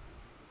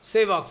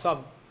Sevaks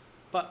of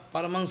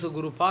Paramahansa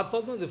Guru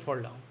Padma, they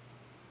fall down.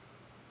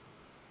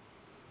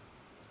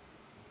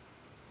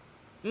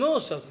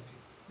 Most of the people,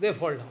 they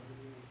fall down.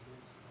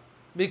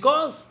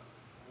 Because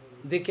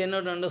they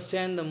cannot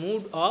understand the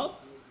mood of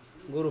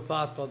Guru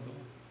Padma.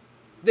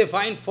 They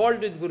find fault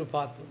with Guru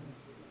Padma.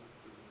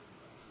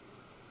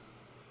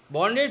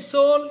 Bonded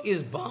soul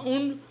is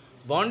bound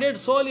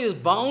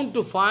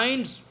to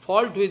find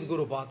fault with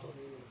Guru Padma.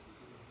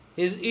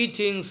 His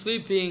eating,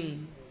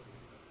 sleeping,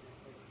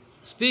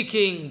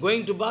 speaking,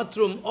 going to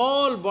bathroom,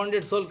 all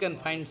bonded soul can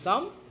find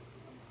some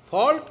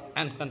fault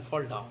and can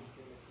fall down.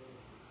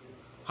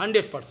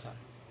 100%.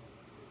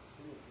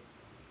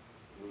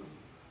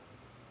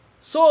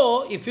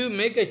 So, if you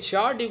make a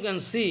chart, you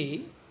can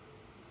see,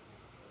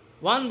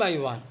 one by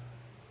one,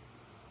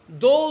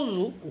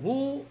 those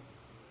who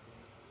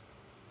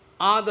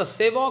are the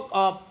Sevak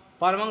of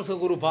Paramahansa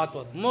Guru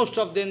Padma, most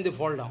of them they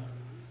fall down.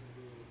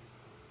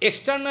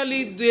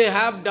 Externally they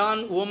have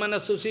done woman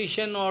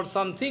association or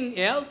something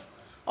else,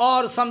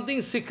 or something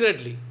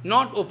secretly,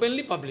 not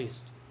openly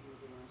published.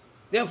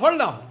 They have fall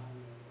down.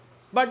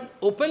 But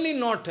openly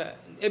not,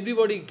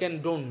 everybody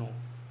don't know.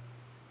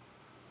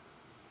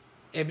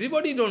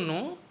 Everybody don't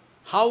know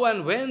how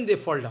and when they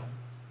fall down.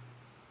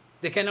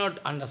 They cannot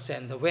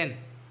understand the when.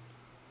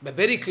 But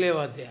very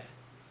clever they are.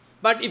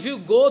 But if you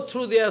go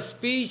through their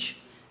speech,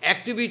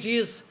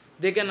 activities,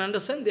 they can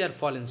understand they are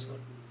fallen soul.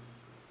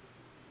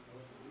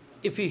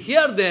 If you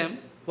hear them,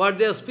 what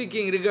they are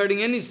speaking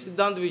regarding any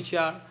Siddhanta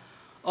Vichar,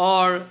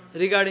 or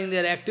regarding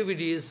their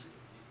activities,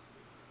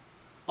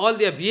 all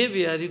their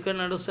behavior, you can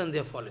understand they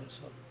are fallen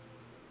soul.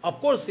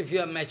 Of course, if you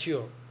are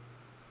mature,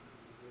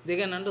 they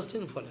can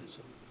understand fallen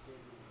soul.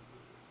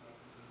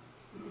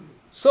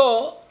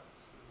 So,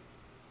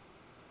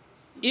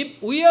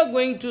 if we are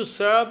going to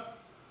serve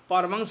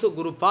Paramahansa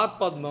Gurupad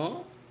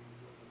Padma,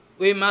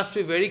 we must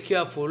be very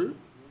careful.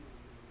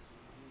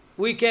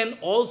 We can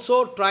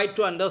also try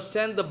to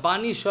understand the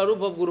Bani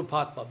Swarup of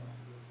Gurupad Padma.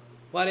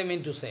 What I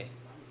mean to say.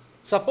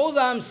 Suppose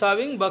I am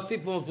serving Bhakti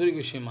Pramod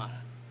Goswami Maharaj.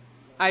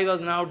 I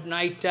was now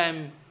night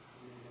time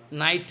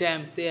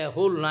there,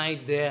 whole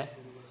night there,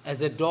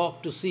 as a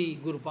dog to see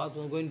Guru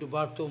Padma going to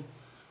bathroom.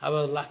 I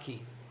was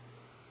lucky.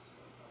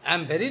 I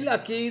am very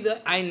lucky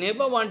that I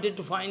never wanted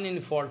to find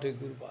any fault with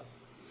Guru Padma.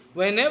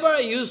 Whenever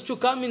I used to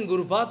come in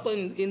Guru Padma,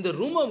 in the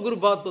room of Guru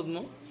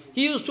Padma,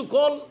 he used to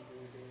call,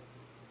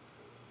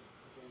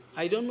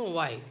 I don't know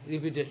why,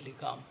 repeatedly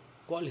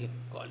call him.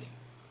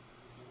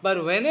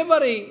 But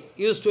whenever he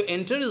used to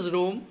enter his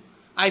room,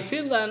 I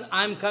feel that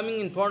I am coming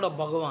in front of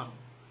Bhagavan.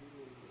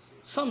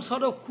 Some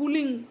sort of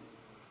cooling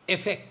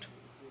effect.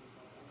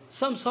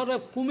 Some sort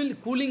of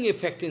cooling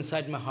effect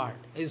inside my heart,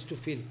 I used to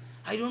feel.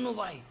 I don't know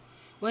why.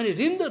 When I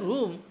reach the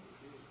room,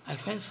 I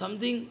find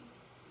something,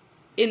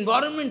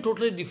 environment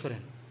totally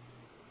different.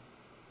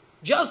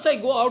 Just I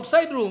go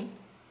outside room,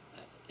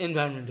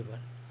 environment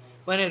different.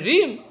 When I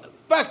read,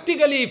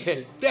 practically I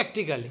felt,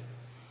 practically.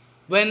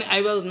 When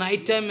I was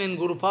night time in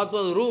Guru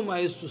Padma's room, I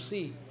used to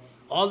see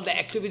all the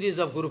activities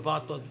of Guru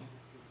Padma.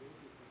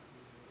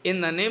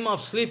 In the name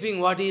of sleeping,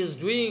 what he is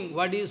doing,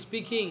 what he is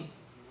speaking,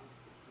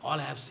 all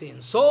I have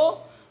seen.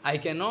 So, I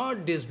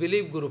cannot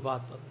disbelieve Guru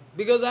Padma,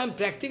 because I am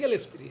practical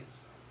experience.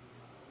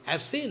 I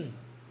have seen.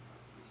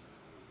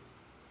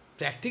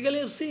 Practically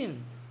I have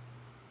seen.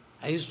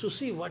 I used to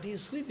see what he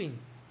is sleeping.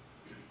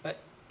 But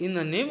in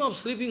the name of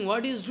sleeping,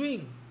 what he is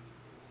doing.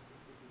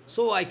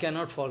 So I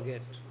cannot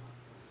forget.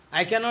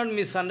 I cannot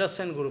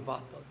misunderstand Guru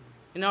Padma.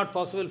 It's not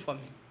possible for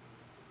me.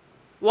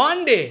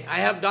 One day, I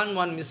have done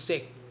one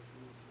mistake.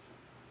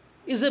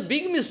 It's a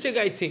big mistake,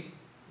 I think.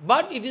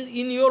 But it is,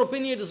 in your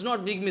opinion, it is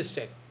not big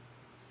mistake.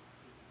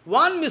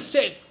 One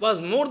mistake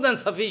was more than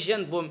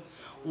sufficient for me.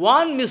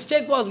 One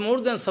mistake was more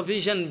than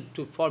sufficient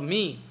for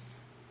me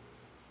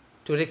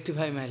to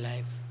rectify my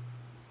life.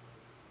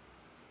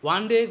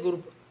 One day,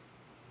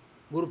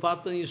 Guru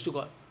Padma used to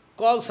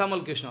call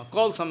Samal Krishna,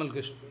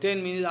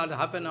 10 minutes or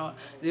half an hour,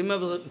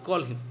 remember,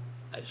 call him.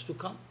 I used to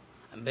come.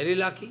 I am very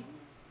lucky.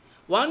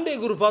 One day,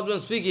 Guru Padma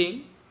was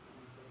speaking,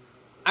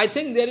 I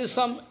think there is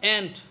some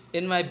ant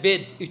in my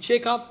bed. You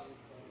check up.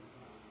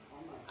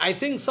 I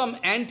think some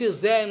ant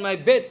is there in my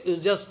bed. You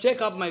just check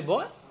up, my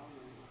boy.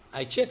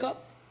 I check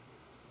up.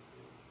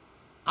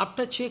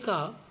 After check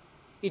up,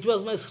 it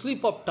was my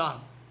slip of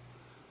tongue.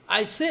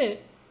 I say,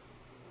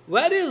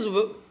 where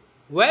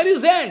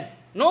is ant?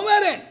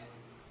 Nowhere ant.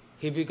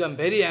 He became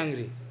very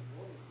angry.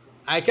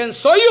 I can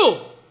show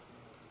you.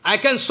 I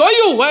can show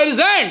you where is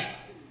ant.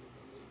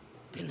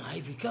 Then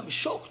I become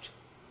shocked.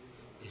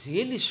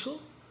 Really so?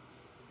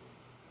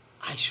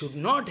 I should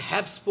not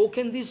have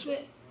spoken this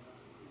way.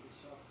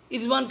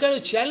 It is one kind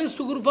of challenge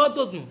to Guru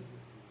Padma.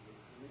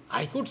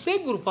 I could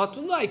say, Guru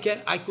Padma,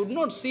 I could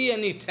not see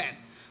any ant.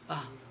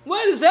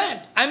 Where is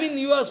that? I mean,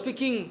 you are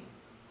speaking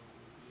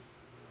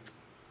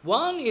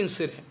one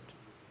incident.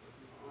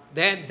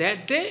 That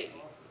day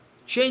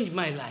changed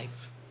my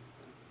life.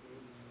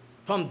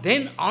 From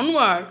then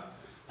onward,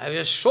 I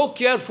was so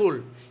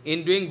careful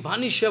in doing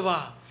Bani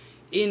Seva,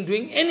 in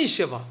doing any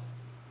Seva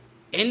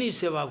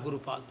of Guru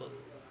Padma.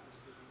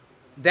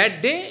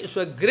 That day it was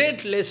a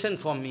great lesson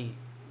for me.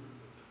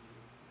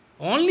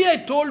 Only I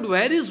told,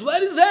 where is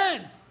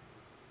that?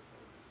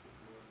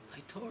 I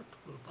thought,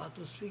 Guru Padma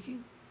was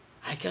speaking,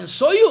 I can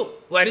show you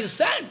where is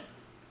sand.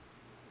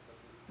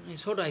 And I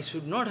thought I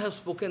should not have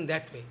spoken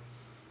that way.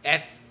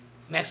 At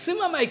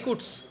maximum I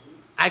could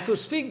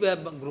speak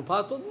Guru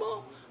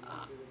Padma.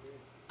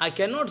 I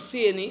cannot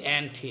see any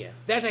ant here.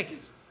 That I can.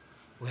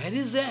 Where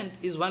is ant?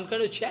 Is one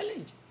kind of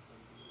challenge.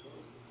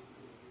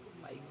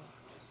 Oh my God.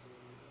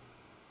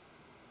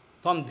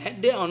 From that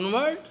day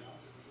onward,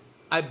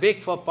 I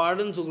beg for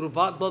pardon to Guru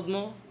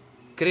Padma,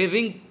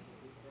 craving,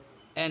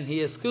 and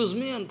he excused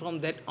me, and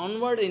from that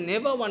onward, I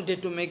never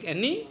wanted to make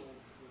any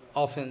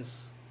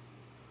offense.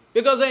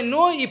 Because I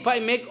know if I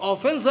make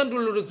offense unto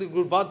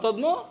Guru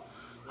Padma,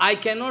 I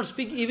cannot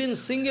speak even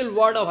single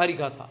word of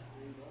Harikatha.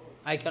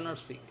 I cannot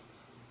speak.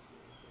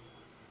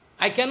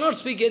 I cannot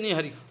speak any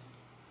Harikatha.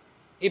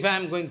 If I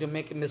am going to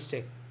make a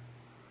mistake,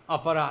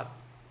 aparad,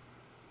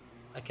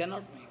 I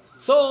cannot make.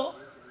 So,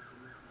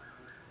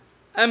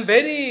 I am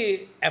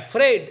very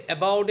afraid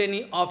about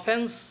any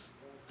offense.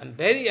 I am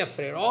very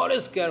afraid,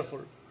 always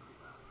careful.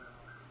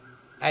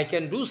 I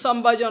can do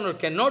some bhajan or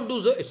cannot do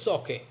so, it's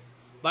okay.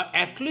 But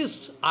at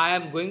least I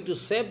am going to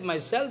save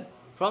myself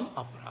from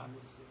aparad.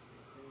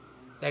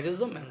 That is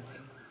the main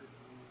thing.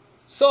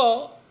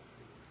 So,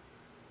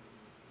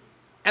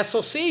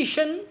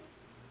 association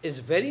is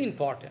very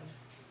important.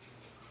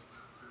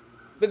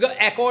 Because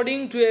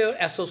according to your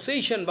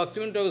association,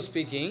 Bhaktivinoda was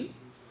speaking,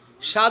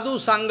 Sadhu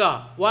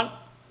Sangha, one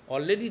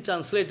already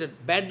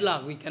translated, bad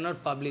luck, we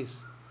cannot publish.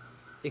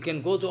 You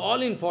can go to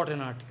all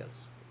important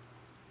articles.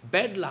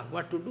 Bad luck,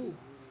 what to do?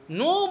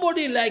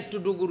 Nobody like to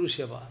do Guru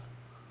Seva.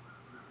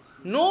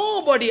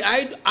 Nobody,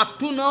 up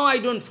to now I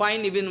don't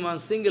find even one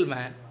single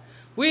man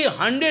We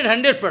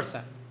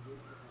 100%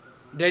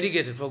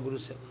 dedicated for Guru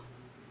Seva.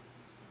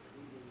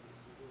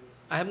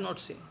 I have not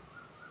seen.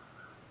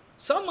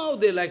 Somehow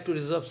they like to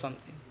reserve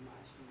something.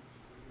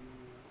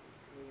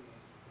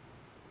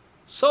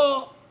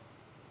 So,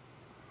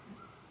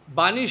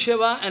 Bani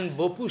Seva and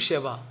Bopu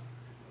Seva.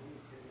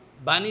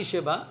 Bani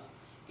Seva,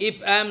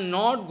 if I am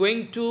not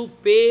going to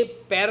pay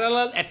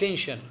parallel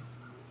attention,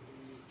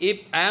 if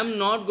I am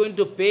not going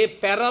to pay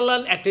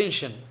parallel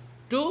attention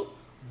to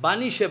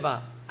Bani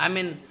Seva, I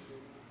mean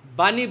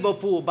Bani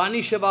Bopu,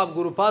 Bani Seva of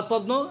Guru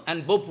Padma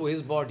and Bopu,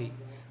 his body,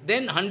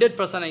 then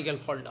 100% I can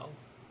fall down.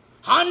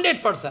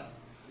 100%.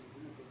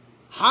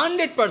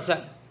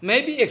 100%.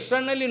 Maybe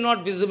externally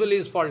not visibly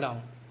is fall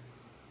down.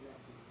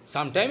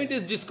 Sometimes it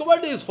is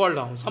discovered, is fall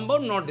down. Somehow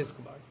not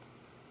discovered.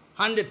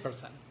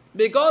 100%.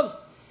 Because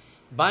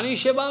Bani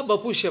Seva,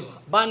 Bapu Seva,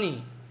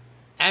 Bani.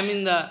 I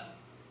mean the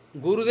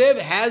Gurudev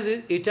has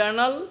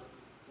eternal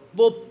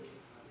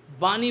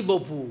Bani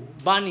Bapu,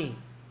 Bani.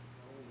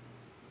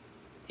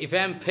 If I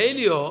am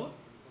failure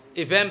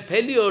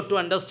to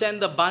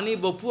understand the Bani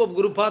Bapu of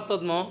Guru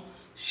Padma,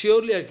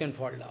 surely I can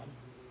fall down.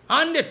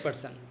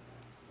 100%.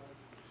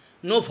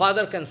 No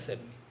father can save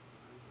me.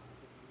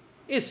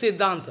 It's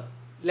Siddhanta,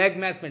 like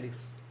mathematics.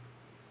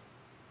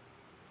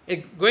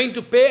 Going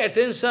to pay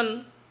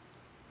attention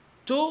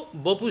to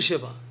Bapu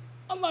Seva.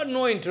 I'm not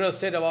no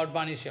interested about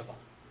Bani Seva.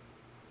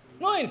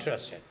 No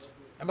interested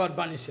about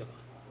Bani Seva.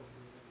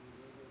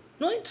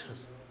 No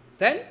interest.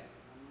 Then,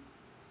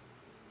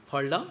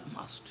 fall down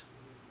must.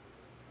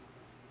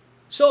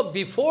 So,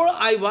 before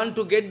I want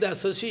to get the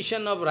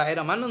association of Rai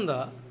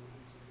Ramananda,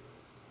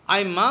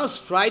 I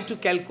must try to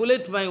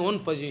calculate my own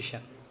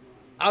position.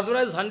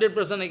 Otherwise,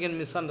 100% I can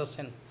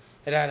misunderstand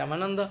Rai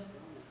Ramananda.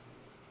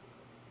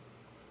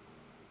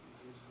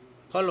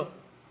 Follow?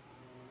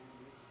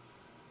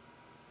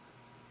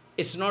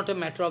 It's not a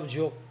matter of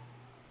joke.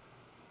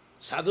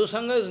 Sadhu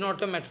Sangha is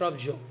not a matter of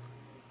joke.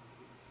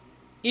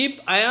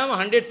 If I am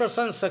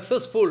 100%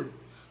 successful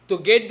to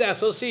get the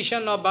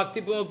association of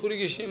Bhakti Puri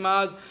Goswami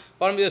Maharaj,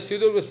 Para Vidya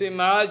Siddhar Goswami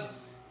Maharaj,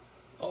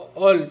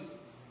 all,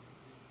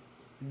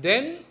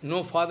 then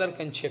no father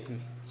can check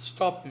me,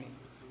 stop me.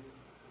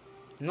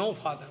 No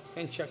father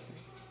can check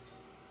me.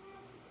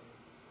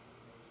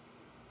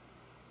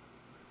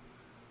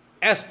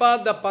 As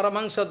per the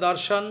Paramahansa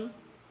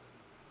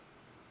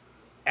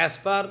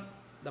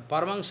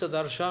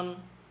Darshan,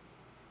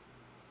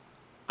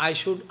 I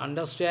should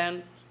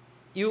understand,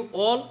 you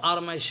all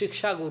are my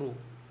Shiksha Guru.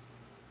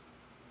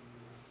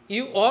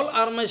 You all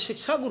are my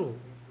Shiksha Guru.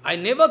 I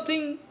never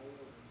think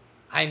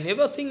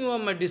you are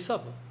my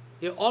disciple.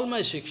 You are all my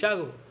Shiksha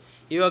Guru.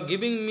 You are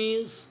giving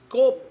me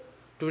scope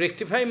to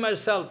rectify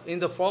myself in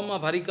the form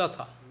of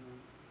Harikatha.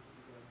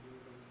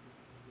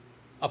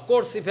 Of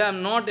course, if I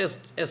am not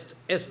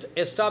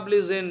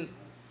established in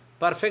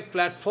perfect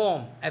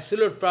platform,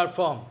 absolute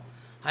platform,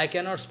 I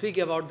cannot speak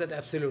about that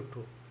absolute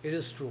truth. It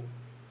is true.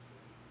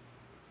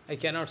 I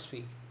cannot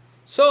speak.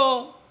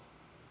 So,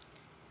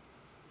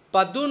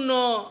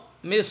 Padunno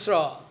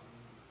Mishra,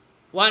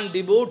 one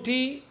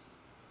devotee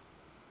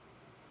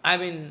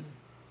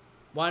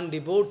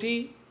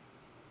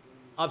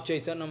of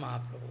Chaitanya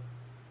Mahaprabhu.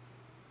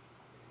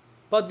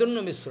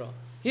 Padunno Mishra.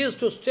 He used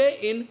to stay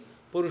in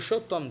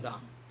Purushottam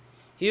Dham.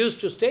 He used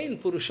to stay in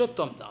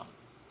Purushottam Dham.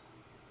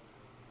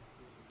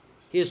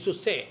 He used to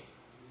stay.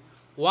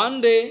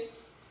 One day,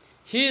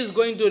 he is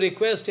going to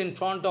request in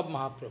front of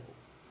Mahaprabhu.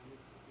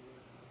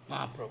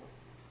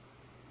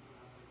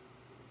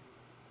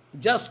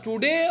 Just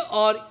today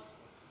or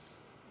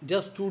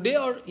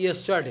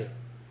yesterday,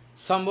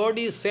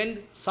 somebody sent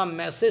some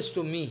message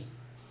to me.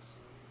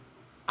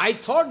 I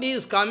thought he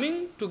is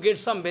coming to get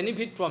some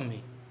benefit from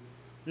me.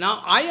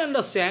 Now I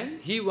understand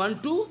he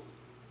wants to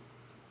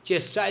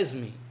chastise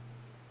me.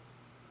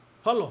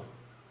 Follow?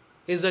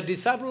 He is a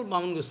disciple of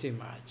Bhaman Goswami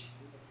Maharaj.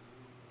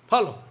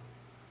 Follow?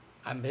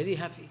 I am very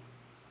happy.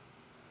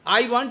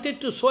 I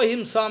wanted to show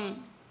him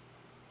some,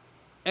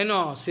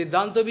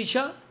 Siddhanta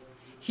Vichar.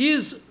 He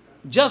is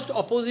just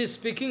opposite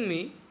speaking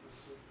me.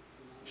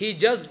 He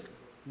just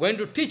going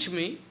to teach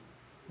me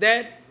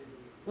that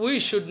we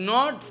should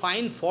not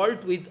find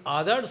fault with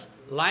others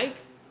like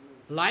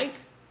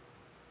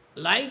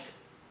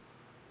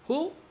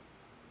who?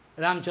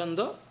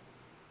 Ramchandra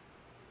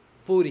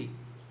Puri.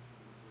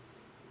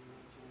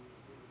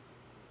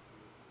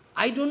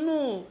 I don't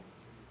know.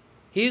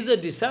 He is a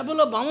disciple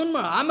of Bhaman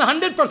Maharaj. I am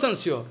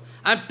 100% sure.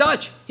 I am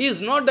touched. He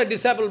is not the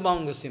disciple of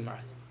Bhaman Goswami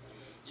Maharaj.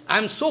 I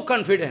am so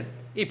confident.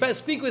 If I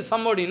speak with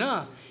somebody,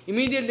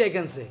 immediately I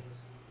can say.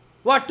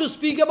 What to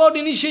speak about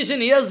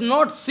initiation? He has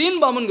not seen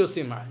Bhaman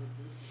Goswami Maharaj.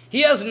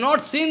 He has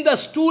not seen the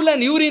stool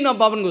and urine of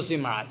Bhaman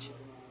Goswami Maharaj.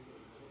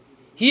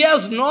 He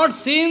has not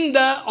seen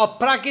the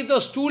Aprakrita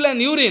stool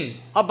and urine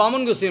of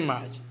Bhaman Goswami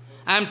Maharaj.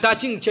 I am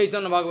touching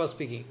Chaitanya Bhagavad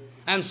speaking.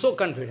 I am so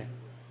confident.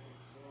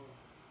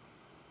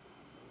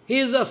 He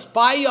is a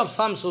spy of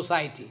some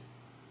society.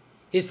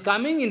 He is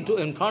coming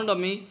in front of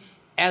me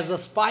as a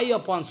spy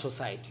upon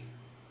society.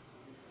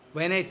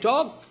 When I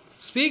talk,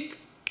 speak,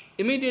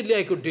 immediately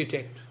I could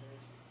detect.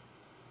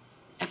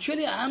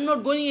 Actually, I am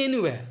not going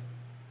anywhere.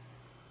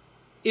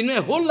 In my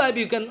whole life,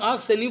 you can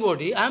ask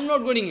anybody, I am not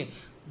going in.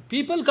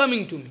 People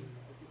coming to me,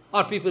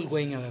 or people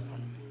going away from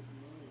me.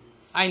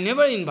 I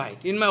never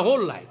invite in my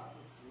whole life.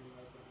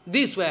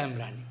 This way I am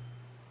running.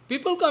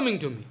 People coming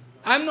to me.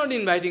 I am not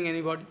inviting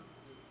anybody.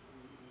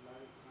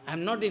 I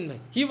am not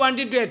inviting. He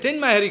wanted to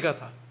attend my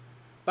Harikatha.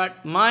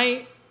 But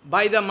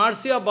by the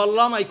mercy of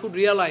Balaram, I could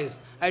realize.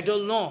 I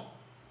told, no,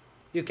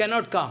 you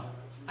cannot come.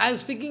 I am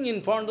speaking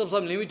in front of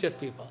some limited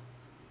people.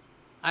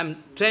 I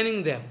am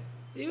training them.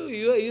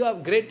 You are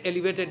great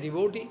elevated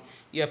devotee.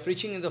 You are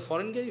preaching in the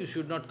foreign country, you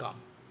should not come.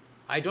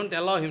 I don't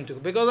allow him to,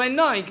 because I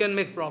know he can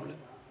make problem.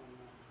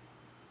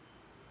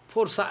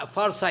 For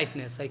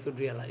far-sightedness, I could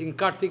realize, in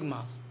Kartik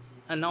Mass.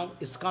 And now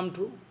it's come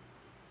true.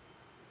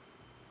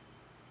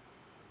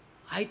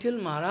 I tell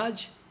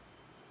Maharaj,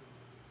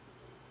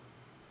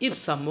 if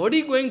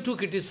somebody going to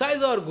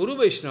criticize our Guru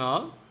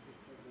Vaishnava,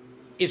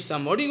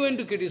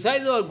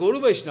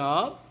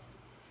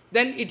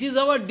 then it is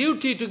our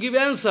duty to give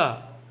answer.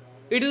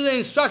 It is the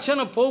instruction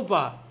of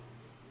Prabhupada.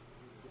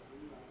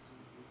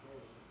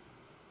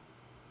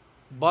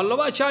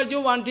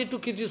 Vallabhacharya wanted to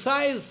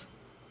criticize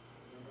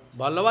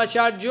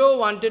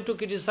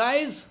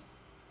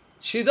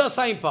Siddha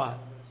Saipad,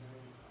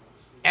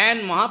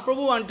 and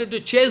Mahaprabhu wanted to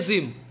chase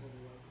him.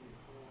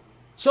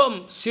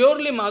 So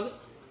surely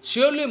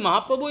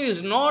Mahaprabhu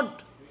is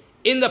not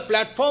in the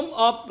platform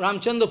of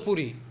Ramchandra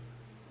Puri,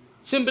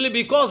 simply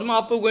because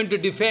Mahaprabhu is going to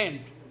defend.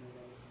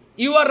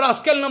 You are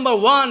rascal number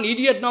one,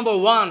 idiot number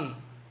one.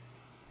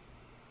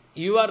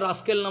 You are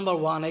rascal number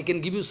one. I can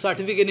give you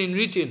certificate in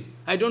written.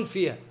 I don't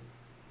fear.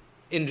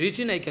 In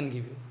written I can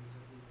give you.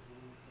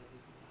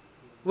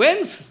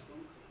 When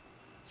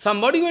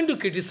somebody going to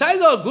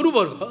criticize our Guru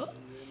Varga,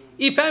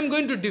 if I am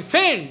going to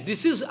defend,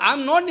 I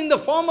am not in the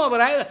form of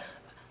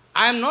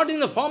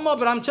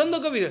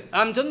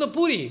Ramchandra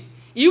Puri.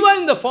 You are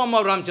in the form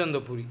of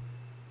Ramchandra Puri.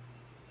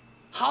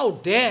 How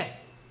dare?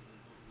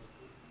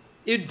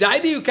 If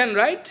diary you can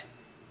write,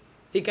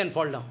 he can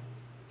fall down.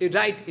 You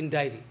write in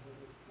diary,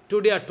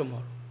 today or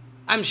tomorrow.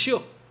 I am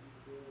sure.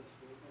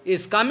 He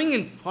is coming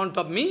in front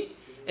of me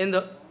in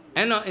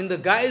the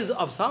guise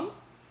of some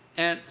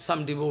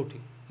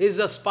devotee. He is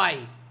a spy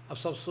of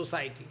some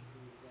society.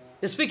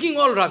 He is speaking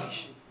all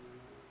rubbish.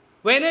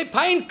 When I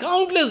find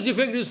countless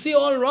defects, you see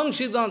all wrong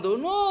Siddhanta.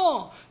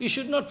 No, you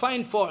should not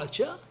find fault.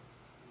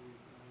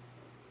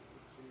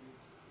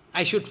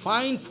 I should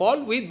find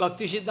fault with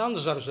Bhakti Siddhanta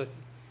Saraswati.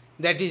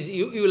 That is,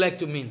 you like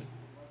to mean.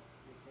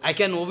 I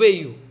can obey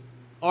you,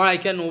 or I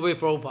can obey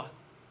Prabhupada.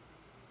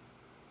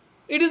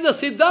 It is the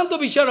Siddhanta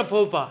Vichara of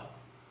Prabhupada.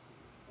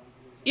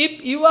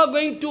 If you are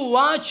going to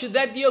watch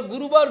that your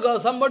Guru Varga,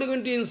 somebody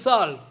going to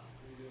insult,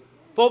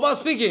 Prabhupada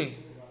speaking,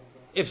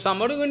 if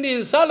somebody going to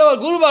insult our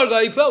Guru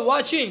Varga, if you are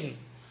watching,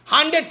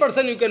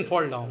 100% you can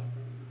fall down.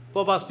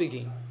 Prabhupada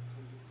speaking.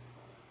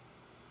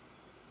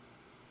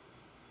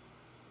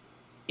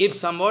 If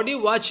somebody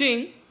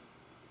watching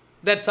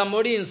that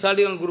somebody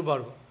insulting on Guru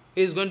Varga,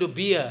 he is going to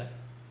bear.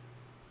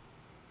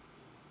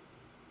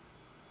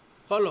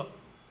 Follow.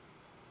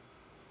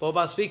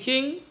 Prabhupada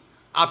speaking,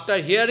 after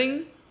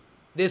hearing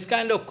this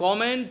kind of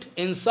comment,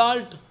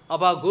 insult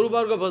about Guru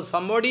Varga for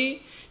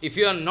somebody, if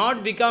you are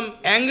not become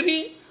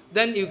angry,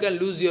 then you can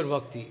lose your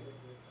bhakti.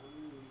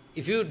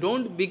 If you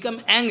don't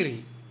become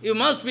angry, you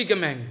must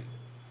become angry.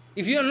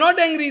 If you are not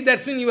angry,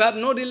 that means you have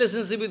no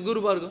relationship with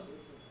Guru Varga.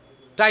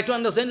 Try to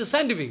understand the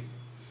scientific.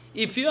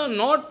 If you are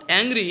not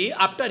angry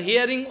after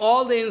hearing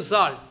all the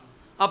insult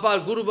of our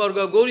Guru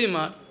Varga,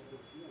 Gaurimat,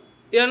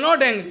 you are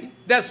not angry.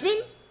 That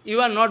means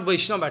you are not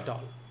Vaishnava at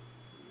all.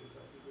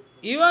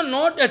 You are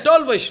not at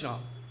all Vaishnava.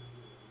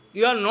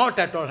 You are not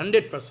at all,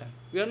 100%.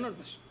 You are not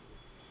Vaishnava.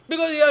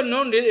 Because you have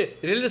no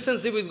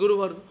relationship with Guru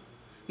Varga.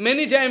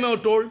 Many times I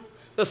have told,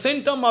 the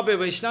symptom of a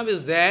Vaishnava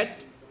is that,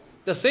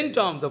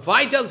 the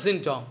vital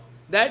symptom,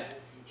 that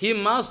he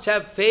must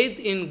have faith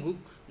in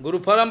Guru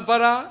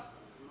Parampara,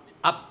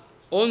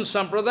 own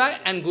Sampradaya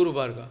and Guru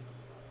Varga.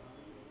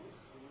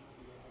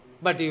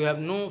 But you have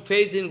no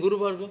faith in Guru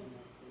Varga.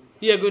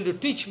 You are going to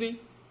teach me.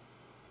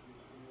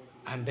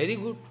 I am very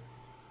good.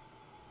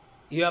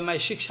 You are my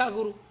Shiksha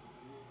Guru.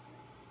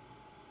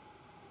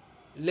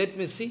 Let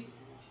me see.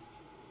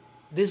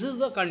 This is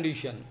the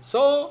condition.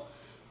 So,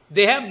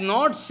 they have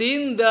not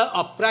seen the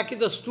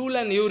Aprakrita stool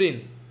and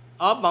urine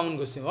of Bhaman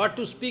Goswami. What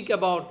to speak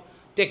about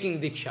taking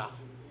Diksha?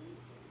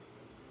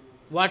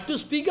 What to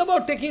speak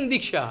about taking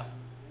Diksha?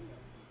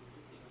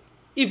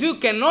 If you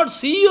cannot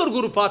see your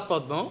Guru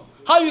Padma,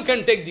 how you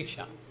can take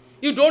Diksha?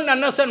 You don't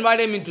understand what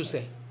I mean to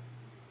say.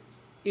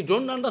 You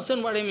don't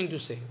understand what I mean to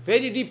say.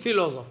 Very deep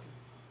philosophy.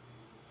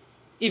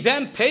 If I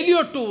am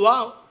failure to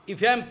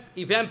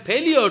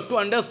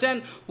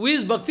understand who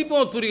is Bhakti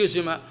Pramod Puri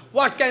Goswami,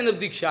 what kind of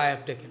Diksha I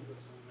have taken?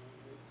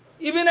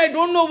 Even I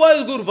don't know what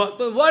is Guru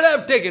Padma, what I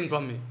have taken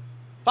from me.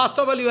 First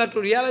of all, you have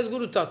to realize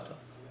Guru Tattva.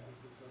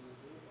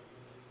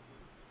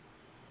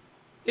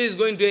 He is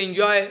going to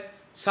enjoy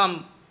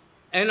some,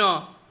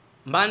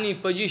 money,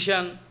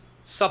 position,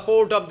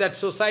 support of that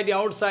society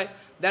outside.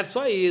 That's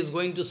why he is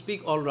going to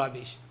speak all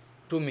rubbish.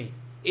 to me.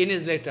 In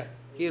his letter,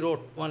 he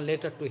wrote one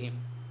letter to him.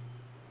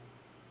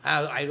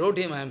 I wrote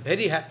him, I am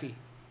very happy.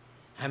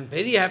 I am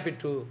very happy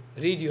to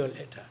read your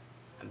letter.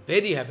 I am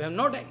very happy. I am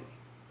not angry.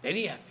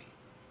 Very happy.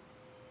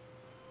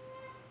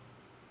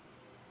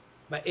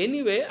 But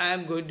anyway, I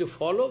am going to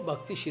follow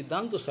Bhakti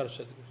Siddhanta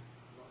Saraswati Guru.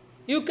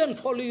 You can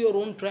follow your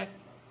own track.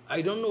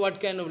 I don't know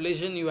what kind of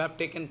lesson you have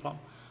taken from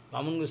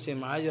Vaman Goswami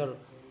Maharaj or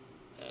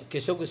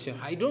Keshav Goswami.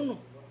 I don't know.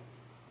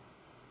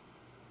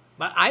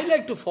 But I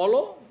like to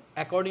follow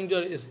according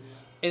to his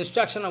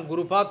instruction of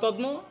Guru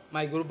Padma.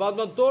 My Guru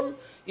Padma told,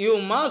 you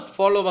must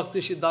follow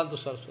Bhakti Siddhanta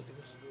Saraswati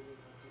Guru.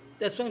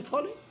 That's why I am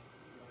following.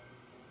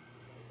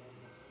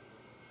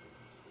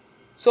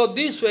 So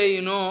this way,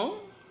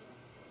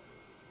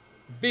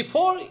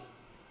 before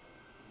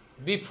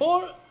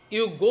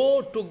you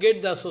go to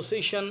get the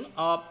association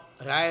of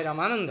Rai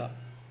Ramananda,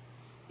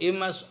 you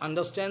must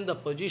understand the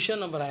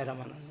position of Rai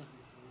Ramananda.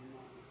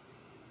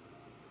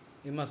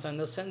 You must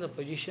understand the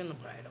position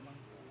of Rai Ramananda.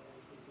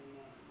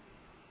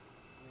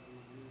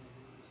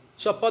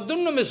 So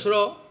Padunna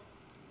Mishra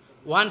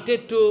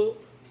wanted to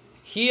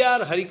hear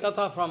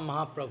Harikatha from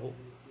Mahaprabhu.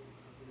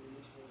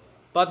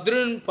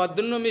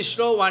 Padunna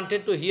Mishra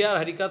wanted to hear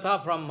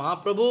Harikatha from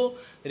Mahaprabhu,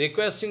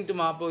 requesting to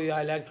Mahaprabhu,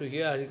 I like to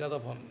hear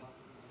Harikatha from you.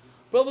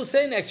 Prabhu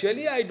saying,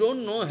 actually, I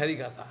don't know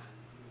Harikatha.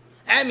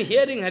 I am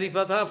hearing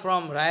Harikatha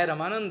from Rai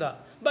Ramananda,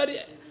 but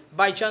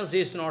by chance he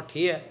is not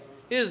here.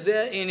 He is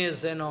there in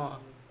his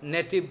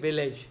native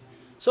village.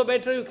 So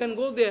better you can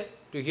go there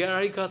to hear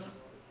Harikatha.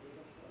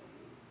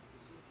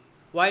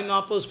 Why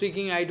Mahaprabhu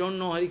speaking, I don't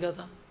know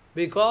Harikatha?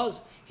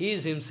 Because he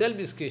is himself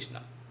is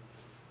Krishna.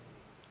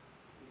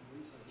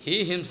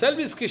 He himself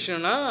is Krishna,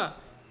 na?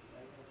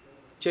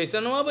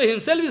 Chaitanya Mahaprabhu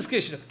himself is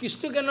Krishna.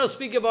 Krishna cannot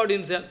speak about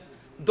himself.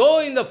 Though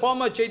in the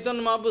form of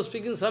Chaitanya Mahaprabhu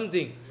speaking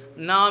something,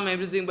 Naam,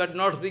 everything, but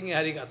not speaking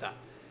Harikatha.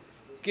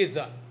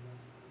 Kirtan.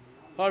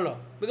 Follow?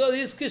 Because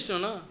he is Krishna,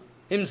 na?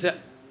 Himself.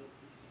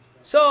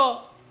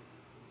 So,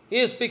 he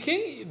is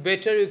speaking,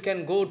 better you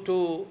can go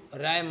to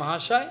Rai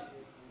Mahashai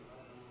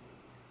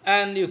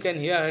and you can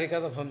hear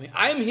Harikatha from him.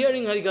 I am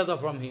hearing Harikatha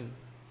from him.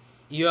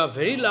 You are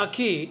very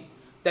lucky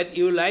that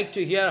you like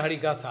to hear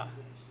Harikatha.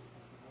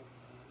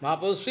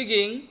 Mahaprabhu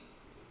speaking,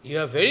 you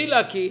are very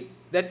lucky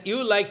that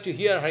you like to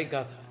hear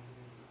Harikatha.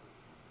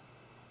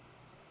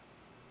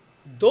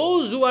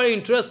 Those who are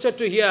interested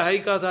to hear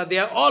Harikatha, they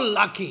are all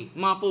lucky.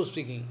 Mahaprabhu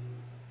speaking.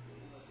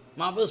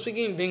 Mahaprabhu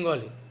speaking in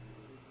Bengali.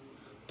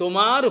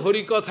 Tomar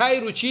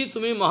Harikathai ruchi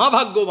tumi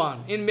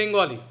mahabhagyavan. In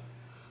Bengali.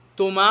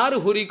 Tomar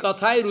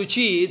Harikathai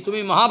ruchi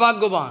tumi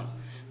mahabhagyavan.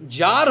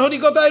 Jar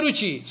Harikathai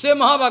ruchi, say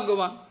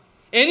mahabhagyavan.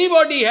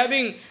 Anybody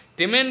having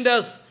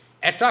tremendous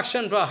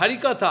attraction for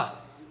Harikatha,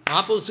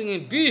 Mahaprabhu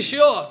singing, be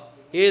sure,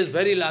 he is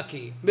very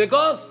lucky.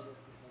 Because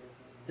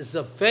it's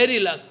a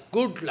very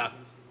good luck.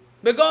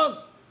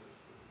 Because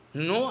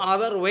no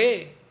other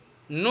way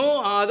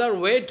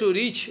to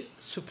reach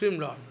Supreme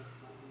Lord.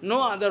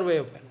 No other way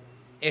open,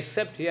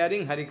 except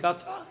hearing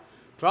Harikatha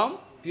from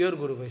pure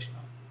Guru Vaishnava.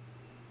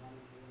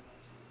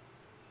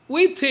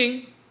 We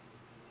think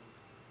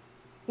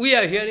we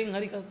are hearing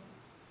Harikatha.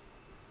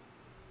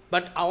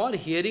 But our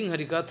hearing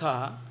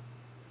Harikatha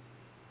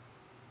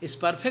is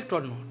perfect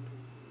or not?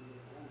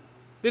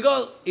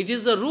 Because it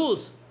is the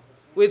rules.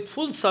 With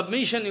full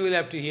submission you will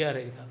have to hear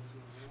Harikatha.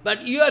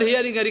 But you are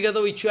hearing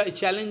Harikatha with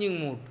challenging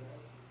mood.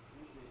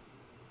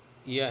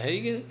 You are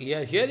hearing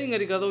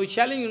Harikatha with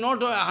challenging, not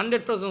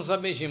 100%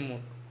 submission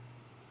mood.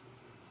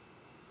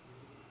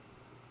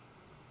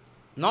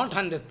 Not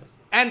 100%.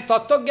 And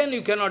Tattva Gyan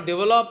you cannot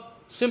develop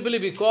simply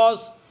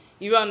because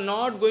you are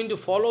not going to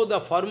follow the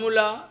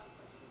formula.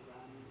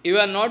 You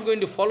are not going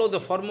to follow the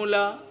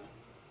formula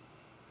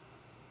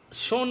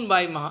shown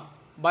by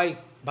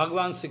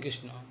Bhagavan Sri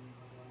Krishna.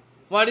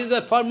 What is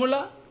that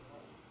formula?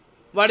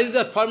 What is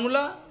that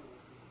formula?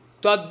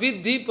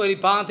 Tadvidhi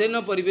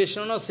paripatena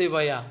pariveshrana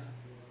sevaya.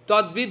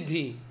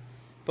 Tadvidhi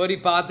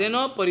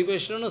paripatena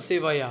pariveshrana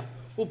sevaya.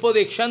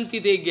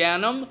 Upadekshanti te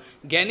jnanam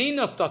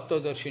jnanina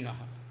tattva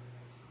darshinaha.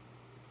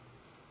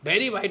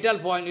 Very vital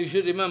point, you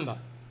should remember.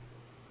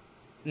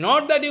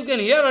 Not that you can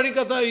hear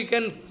Harikatha, you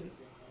can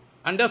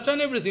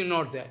understand everything,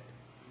 not that.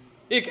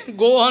 You can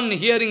go on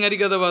hearing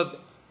Harikatha for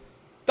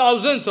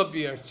thousands of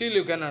years, still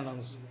you cannot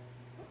understand.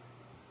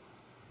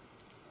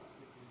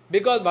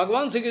 Because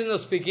Bhagavan Sri Krishna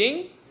is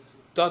speaking,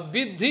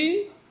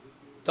 Tadvidhi,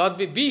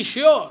 be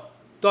sure,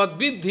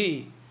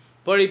 Tadvidhi,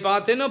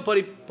 paripatena,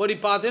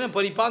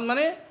 paripad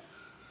mane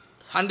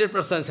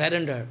 100%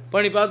 surrender.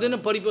 Paripatena,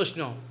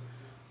 paripashna,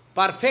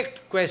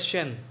 perfect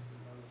question.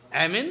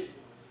 I mean,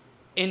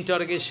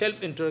 interrogation,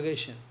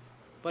 self-interrogation,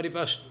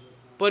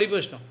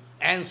 paripashna,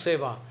 and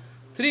seva.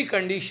 Three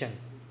conditions.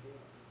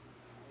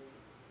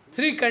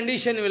 Three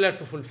conditions you will have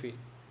to fulfill.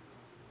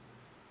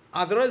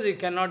 Otherwise you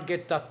cannot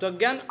get Tattva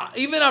Gyan,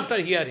 even after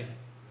hearing.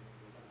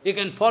 You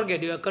can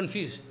forget, you are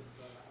confused.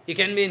 You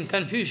can be in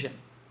confusion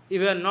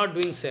if you are not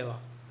doing seva.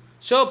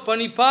 So,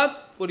 panipat,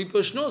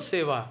 puripashno,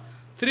 seva.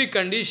 Three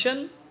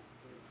conditions.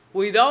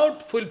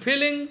 Without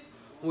fulfilling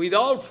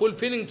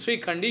three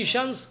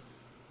conditions,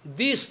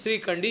 these three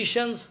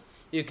conditions,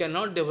 you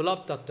cannot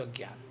develop Tattva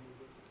Gyan.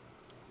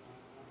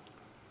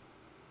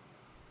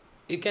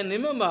 You can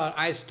remember,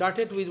 I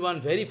started with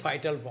one very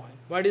vital point.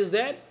 What is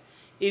that?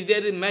 If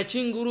there is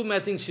matching Guru,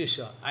 matching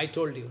Shishya, I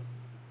told you.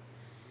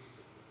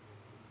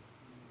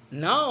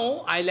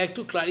 Now, I like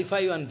to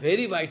clarify one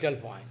very vital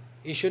point.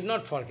 You should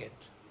not forget.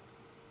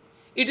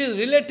 It is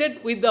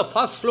related with the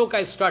first sloka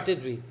I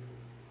started with.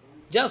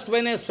 Just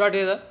when I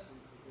started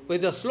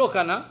with the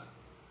sloka, na?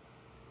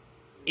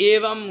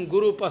 Evam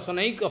Guru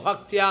Pasanaika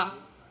Bhaktya,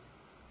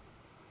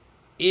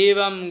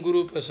 Evam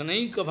Guru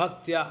Pasanaika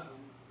Bhaktya,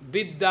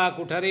 Vidya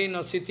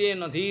Kutarena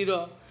Sitena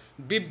Dhira,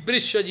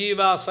 Bibrishya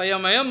Jiva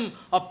Sayamayam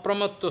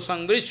Apramatto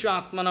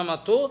Sangrishya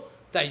Atmanamato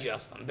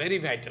Tajastam. Very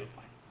vital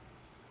point.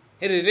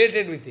 It is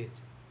related with it.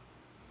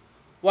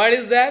 What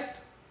is that?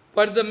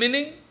 What is the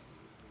meaning?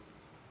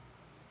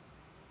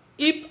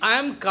 If I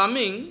am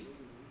coming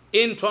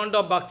in front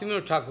of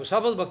Bhaktivinoda Thakur,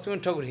 suppose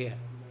Bhaktivinoda Thakur here,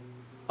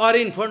 or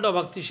in front of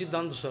Bhakti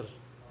Siddhanta Saraswati,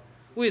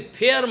 with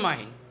fair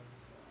mind,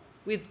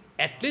 with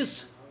at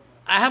least,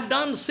 I have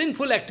done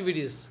sinful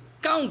activities,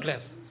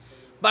 countless,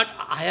 but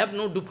I have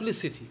no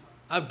duplicity.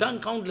 I have done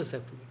countless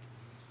activities,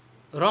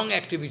 wrong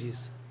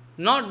activities,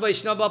 not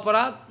Vaishnava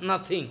Aparad,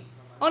 nothing,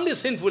 only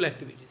sinful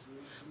activities.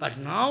 But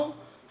now,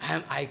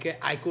 I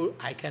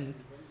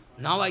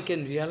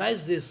can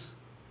realize this.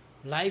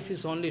 Life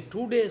is only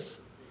 2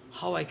 days.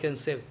 How I can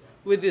save?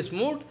 With this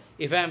mood,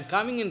 if I am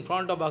coming in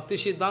front of Bhakti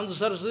Siddhanta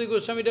Saraswati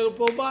Goswami Thakur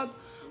Prabhupada,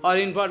 or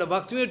in front of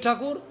Bhaktivinoda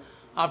Thakur,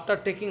 after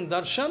taking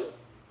darshan,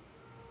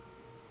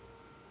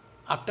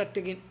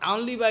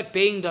 only by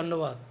paying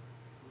dandavat,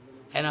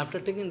 and after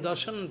taking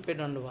darshan and pay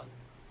dandavat,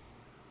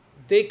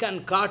 they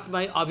can cut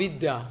my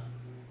avidya.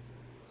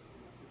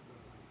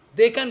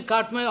 They can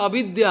cut my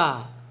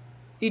avidya.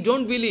 You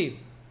don't believe.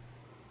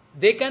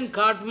 They can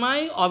cut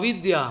my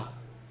avidya.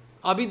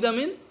 Avidya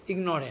means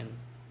ignorant.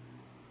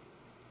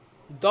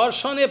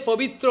 Darshane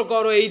pavitra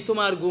karo ei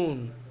tumar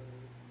gun.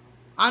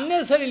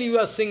 Unnecessarily you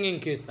are singing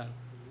kirtan.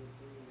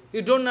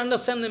 You don't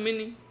understand the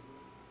meaning.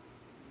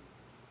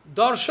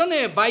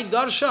 Darshane, by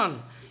darshan,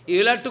 you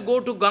will have to go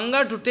to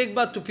Ganga to take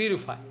bath to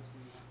purify.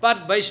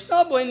 But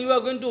Vaishnava, when you are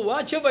going to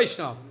watch a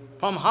Vaishnava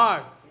from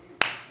heart,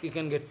 you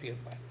can get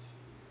purified.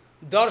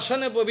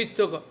 Darshane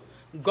pavitra karo.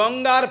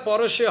 Gangar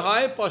parashe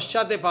hai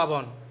paschate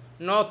pavan.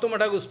 Narottama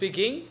Thakur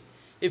speaking,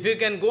 if you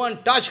can go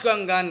and touch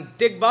Ganga and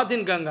take bath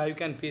in Ganga, you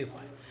can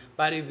purify.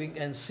 But if you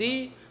can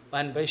see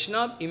one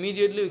Vaishnava,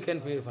 immediately you can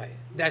purify.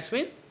 That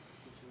means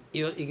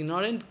your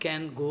ignorance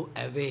can go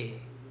away.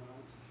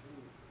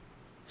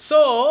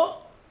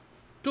 So,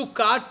 to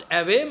cut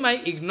away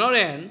my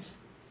ignorance,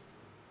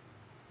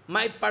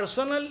 my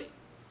personal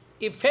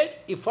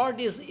effort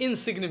is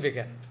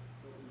insignificant.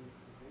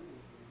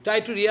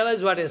 Try to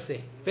realize what I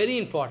say. Very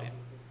important.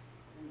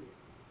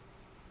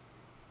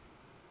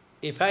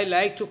 If I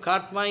like to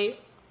cut my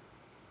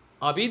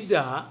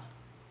avidya,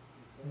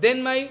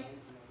 then my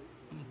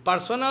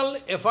personal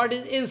effort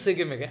is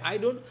insignificant. I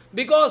don't,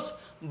 because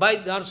by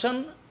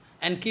darshan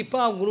and kripa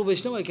of Guru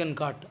Vaishnava I can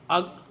cut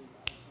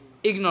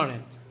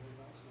ignorance.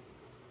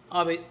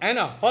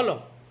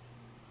 Follow.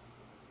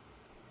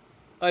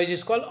 It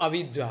is called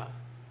avidya.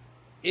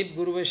 If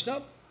Guru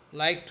Vaishnava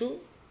like to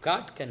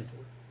cut, can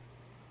do.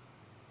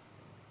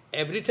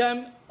 Every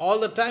time, all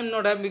the time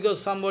not have,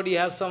 because somebody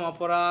has some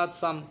aparat,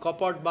 some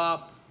kapat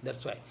bap,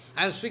 that's why.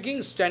 I am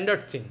speaking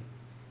standard thing.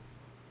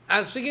 I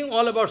am speaking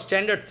all about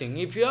standard thing.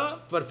 If you are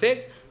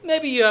perfect,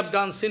 maybe you have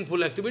done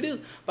sinful activities,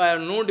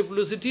 but no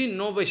duplicity,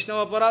 no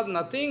Vaishnava aparat,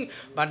 nothing.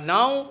 But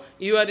now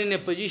you are in a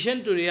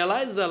position to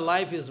realize that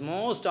life is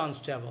most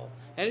unstable.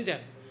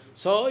 Anytime.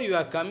 So you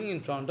are coming in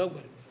front of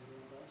Guru.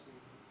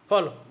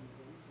 Follow.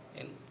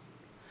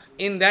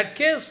 In that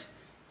case,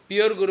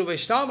 pure Guru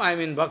Vaishnava, I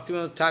mean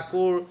Bhaktivinoda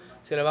Thakur,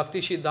 Srila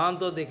Bhakti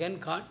Siddhanta, they can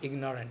cut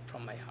ignorant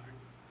from my heart.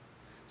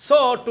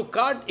 So, to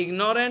cut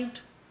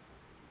ignorant,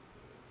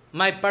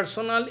 my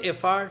personal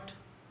effort,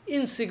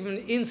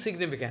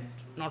 insignificant,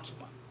 not so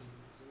much.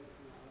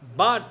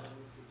 But,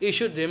 you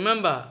should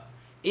remember,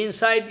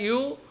 inside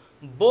you,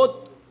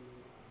 both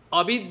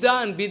avidya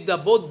and vidya,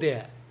 both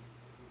there.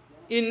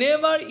 You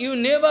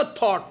never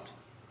thought,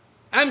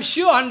 I am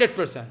sure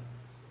 100%.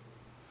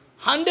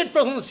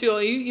 100%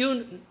 sure,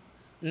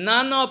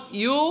 none of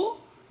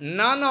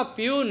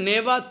you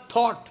never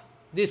thought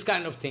this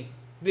kind of thing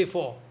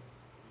before.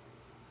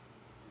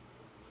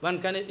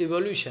 One kind of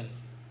evolution.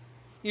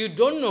 You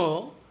don't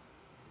know,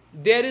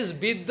 there is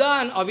vidya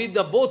and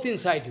avidya both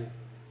inside you.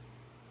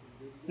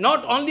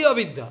 Not only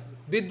avidya,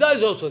 vidya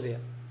is also there.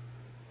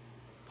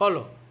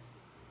 Follow.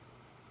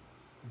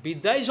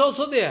 Vidya is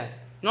also there.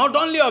 Not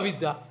only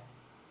avidya,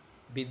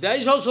 vidya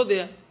is also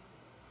there.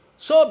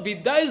 So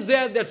vidya is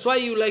there, that's why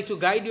you like to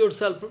guide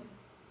yourself.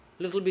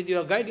 Little bit you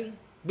are guiding.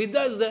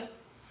 Vidya is there.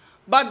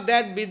 But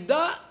that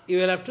vidya, you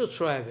will have to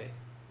throw away.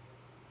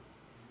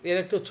 You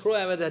have to throw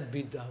away that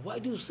vidya. Why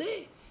do you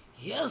say?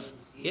 Yes,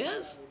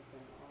 yes.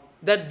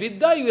 That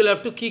vidya you will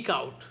have to kick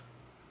out.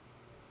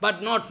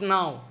 But not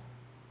now.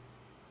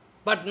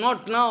 But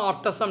not now,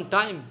 after some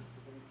time.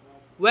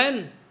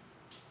 When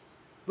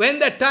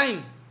that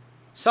time?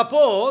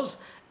 Suppose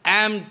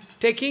I am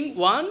taking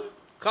one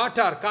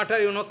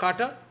cutter, you know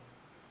cutter?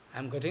 I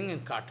am getting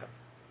in cutter.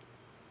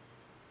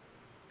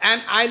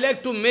 And I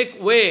like to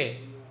make way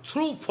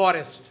through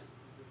forest.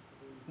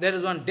 There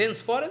is one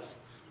dense forest.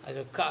 I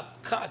will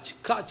cut.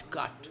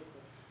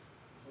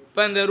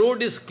 When the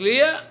road is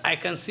clear, I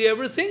can see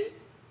everything.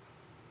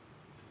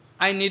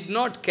 I need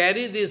not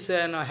carry this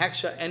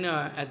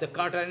hackshaw at the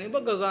cutter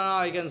anymore, because now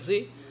I can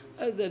see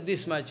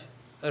this much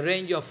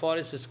range of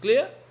forest is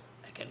clear.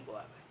 I can go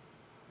away.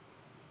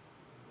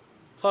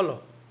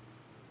 Follow.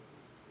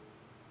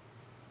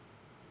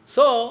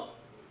 So,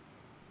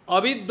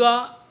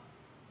 avidya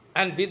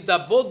and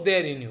vidya, both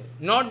there in you.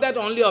 Not that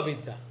only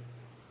avidya.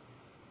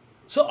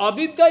 So,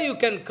 avidya you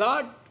can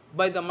cut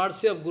by the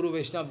mercy of Guru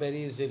Vaishnava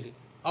very easily.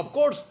 Of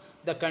course,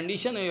 the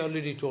condition I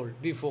already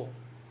told before.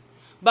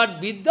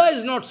 But vidya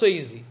is not so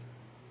easy.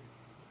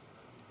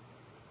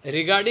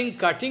 Regarding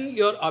cutting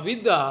your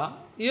avidya,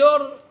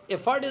 your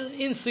effort is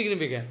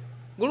insignificant.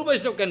 Guru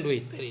Vaishnava can do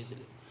it very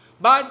easily.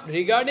 But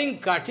regarding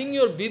cutting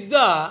your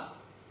vidya,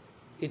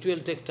 it will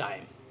take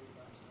time.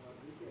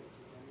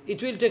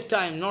 It will take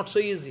time, not so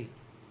easy.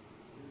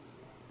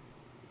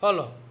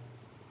 Follow?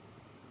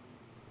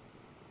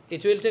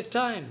 It will take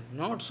time,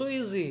 not so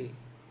easy.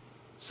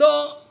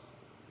 So,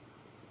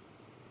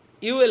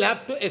 you will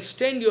have to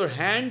extend your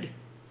hand.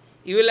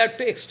 You will have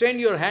to extend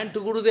your hand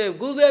to Gurudev.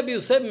 Gurudev, you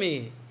save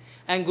me.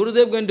 And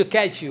Gurudev going to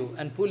catch you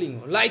and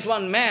pulling you. Like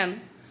one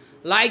man,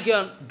 like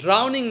a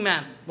drowning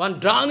man, one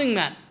drowning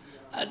man.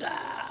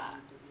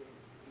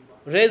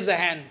 Raise the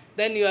hand.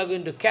 Then you are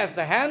going to catch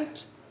the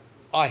hand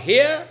or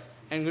here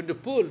and going to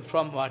pull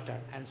from water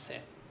and say,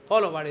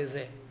 follow what is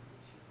there.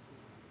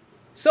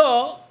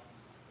 So,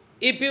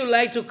 if you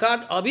like to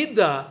cut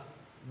avidya,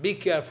 be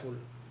careful.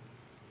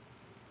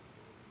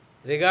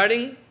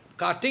 Regarding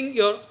cutting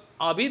your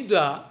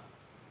avidya,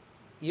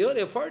 your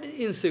effort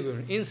is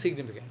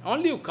insignificant.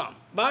 Only you come.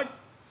 But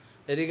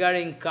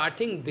regarding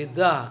cutting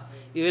vidya,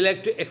 you will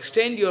have to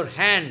extend your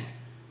hand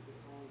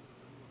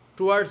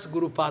towards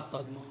Guru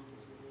Padma.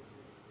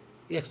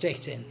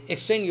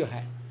 Extend your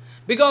hand.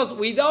 Because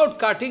without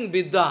cutting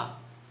vidya,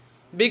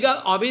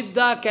 because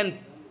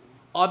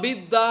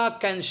avidya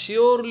can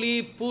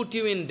surely put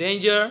you in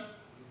danger,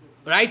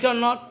 right or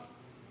not?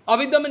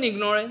 Avidya means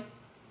ignorance.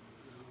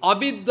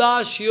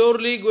 Avidya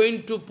surely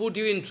going to put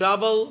you in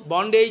trouble,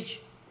 bondage,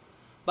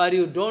 but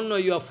you don't know,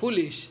 you are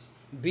foolish.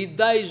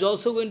 Vidya is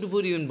also going to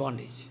put you in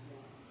bondage.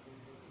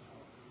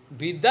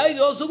 Vidya is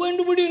also going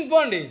to put you in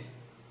bondage.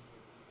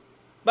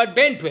 But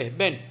bent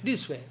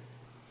this way.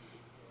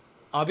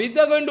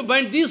 Avidya going to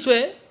bend this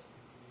way,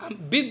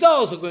 Vidya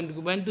also going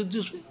to bend to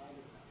this way.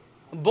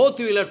 Both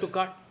you will have to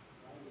cut.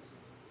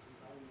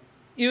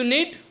 You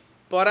need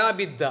Para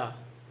Vidya.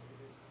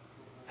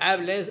 I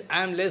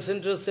am less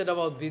interested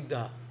about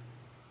Vidya.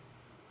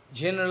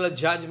 General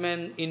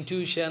judgment,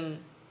 intuition,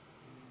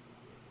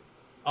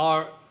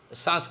 or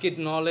Sanskrit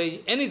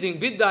knowledge, anything.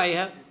 Vidya I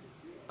have,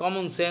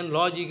 common sense,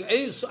 logic,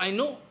 I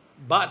know.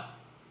 But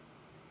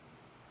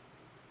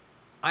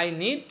I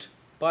need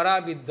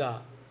Para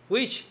Vidya,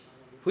 which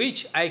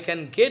I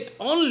can get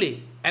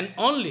only and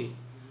only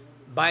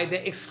by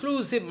the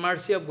exclusive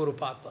mercy of Guru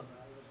Padma.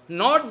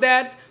 Not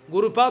that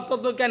Guru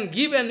Padma can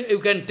give and you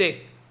can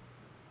take.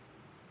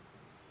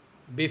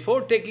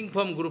 Before taking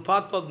from Guru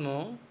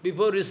Padma,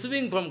 before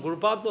receiving from Guru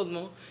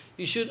Padma,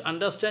 you should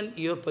understand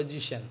your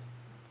position.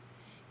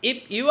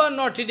 If you are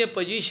not in a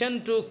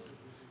position to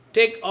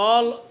take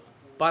all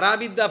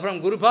Paravidya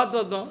from Guru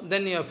Padma,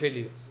 then you are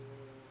failure.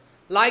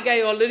 Like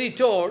I already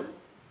told,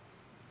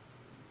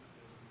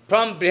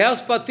 from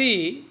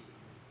Brihaspati,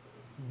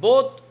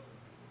 both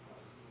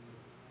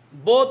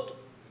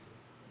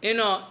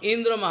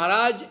Indra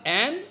Maharaj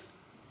and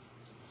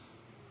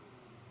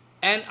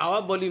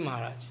our Bali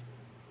Maharaj.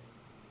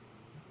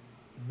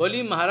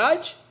 Bali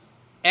Maharaj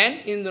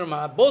and Indra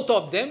Maharaj, both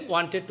of them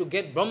wanted to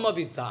get Brahma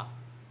Vidya,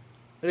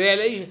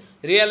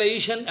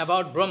 realization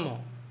about Brahma.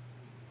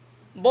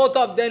 Both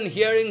of them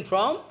hearing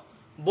from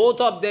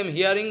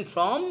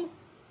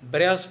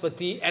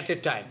Brihaspati at a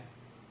time.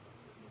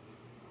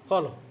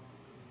 Follow.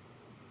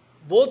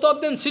 Both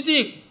of them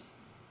sitting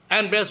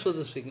and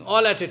Brihaspati speaking,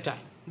 all at a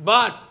time.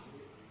 But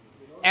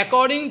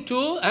according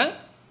to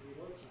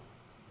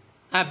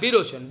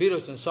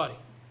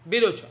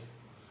Birochan.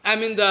 I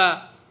mean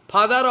the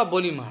father of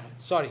Bali Maharaj,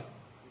 sorry.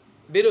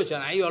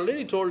 Birochan, I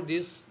already told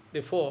this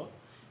before.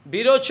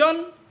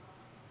 Birochan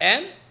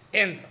and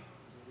Indra.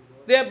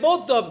 They are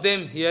both of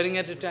them hearing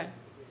at a time.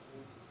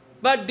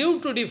 But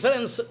due to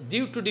different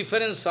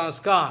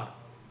sanskar,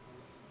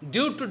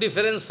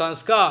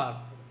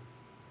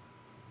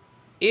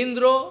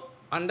 Indra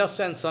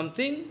understands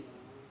something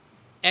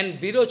and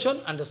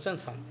Birochan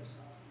understands something.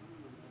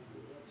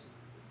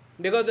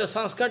 Because the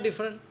sanskar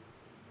different.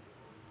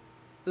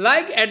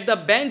 Like at the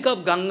bank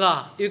of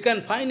Ganga, you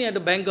can find at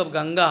the bank of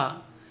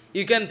Ganga,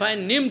 you can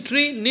find neem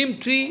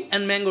tree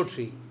and mango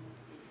tree.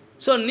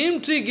 So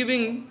neem tree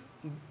giving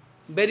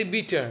very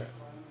bitter,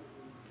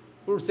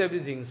 fruits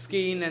everything,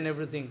 skin and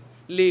everything,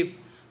 leaf.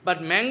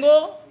 But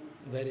mango,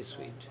 very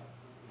sweet.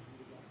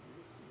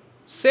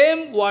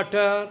 same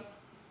water,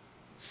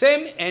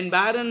 same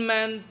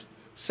environment,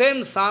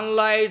 same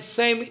sunlight,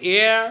 same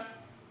air,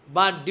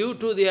 but due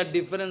to their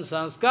different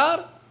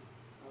sanskar,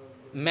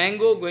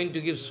 mango going to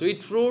give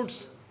sweet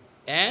fruits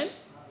and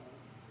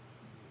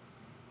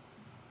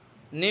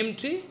neem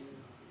tree,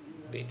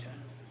 bitter.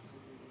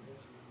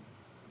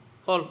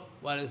 All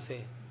what I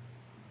say.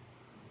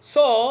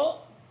 So,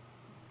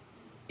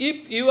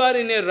 if you are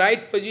in a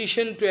right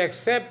position to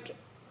accept,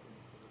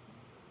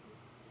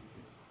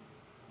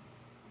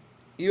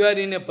 if you are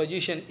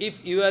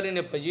in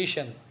a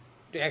position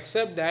to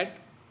accept that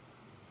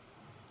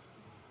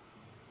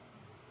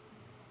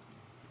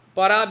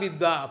Para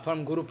Vidya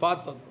from Guru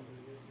Padma,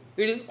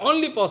 it is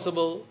only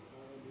possible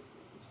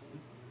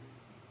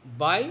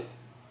by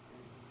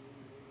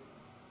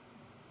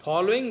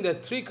following the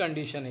three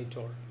conditions I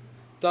told.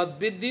 Tattva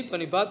Vid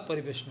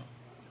Pariveshna.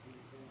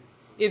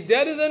 If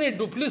there is any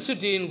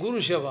duplicity in Guru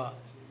Seva,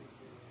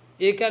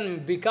 he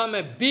can become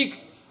a big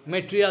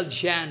material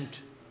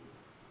giant.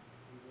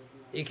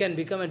 He can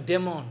become a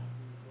demon.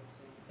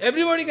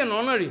 Everybody can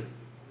honor you,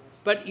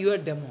 but you are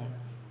demon.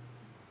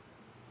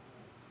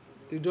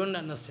 You don't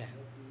understand.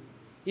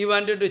 You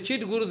wanted to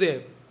cheat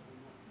Gurudev,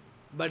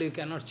 but you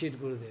cannot cheat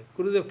Gurudev.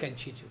 Gurudev can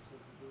cheat you.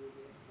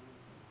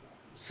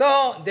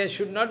 So, there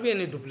should not be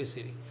any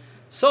duplicity.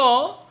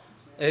 So,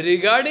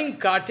 regarding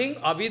cutting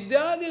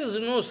avidya, there is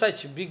no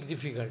such big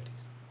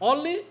difficulties.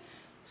 Only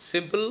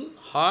simple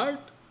heart,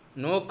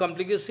 no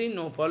complication,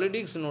 no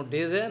politics, no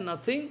desire,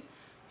 nothing.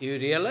 You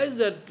realize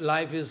that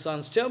life is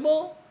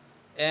unstable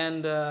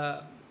and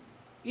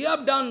you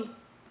have done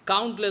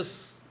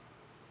countless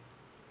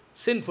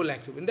sinful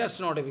activities.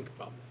 That's not a big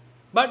problem.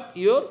 But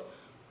your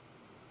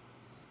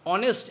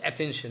honest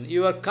attention,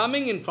 you are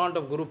coming in front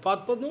of Guru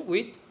Padma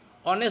with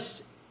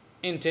honest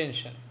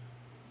intention.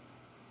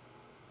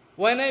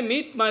 When I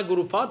meet my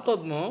Guru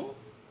Padma,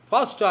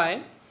 first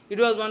time, it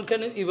was one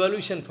kind of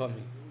evolution for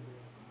me.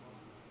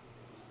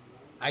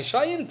 I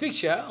saw in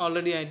picture,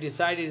 already I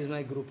decided it is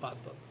my Guru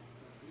Padma.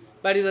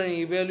 But it was an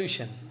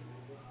evolution.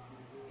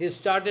 He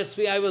started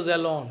speaking, I was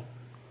alone.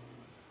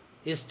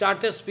 He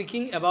started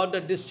speaking about the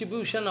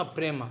distribution of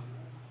prema,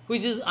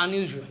 which is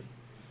unusual.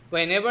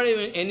 Whenever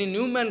any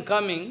new man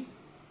coming,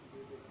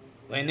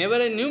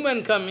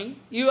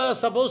 you are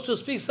supposed to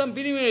speak some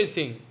preliminary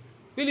thing.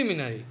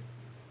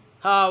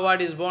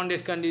 What is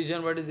bonded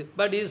condition, what is it?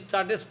 But he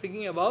started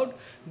speaking about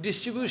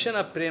distribution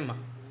of prema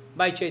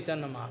by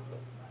Chaitanya Mahaprabhu.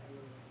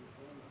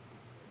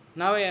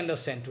 Now I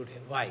understand today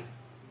why.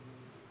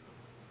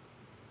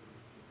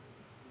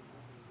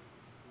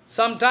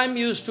 Sometime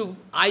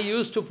I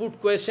used to put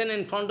question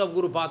in front of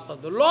Guru Padma,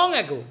 long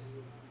ago,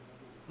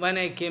 when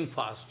I came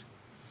first.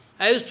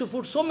 I used to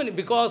put so many,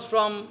 because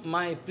from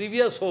my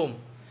previous home,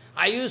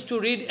 I used to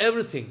read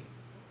everything.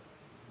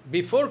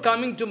 Before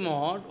coming to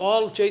Math,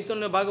 all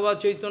Chaitanya,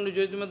 Chaitanya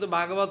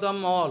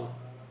Bhagavatam, all.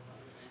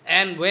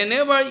 And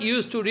whenever I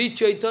used to read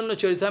Chaitanya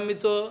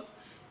Charitamrita,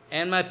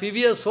 and my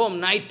previous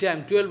home, night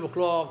time, 12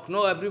 o'clock,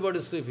 no,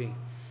 everybody sleeping.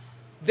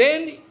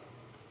 Then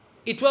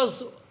it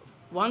was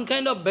one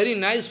kind of very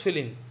nice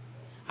feeling.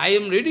 I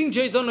am reading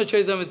Chaitanya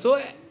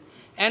Charitamrita,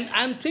 and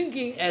I am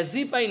thinking as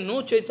if I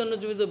know Chaitanya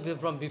Charitamrita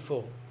from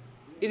before.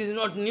 It is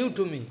not new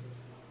to me.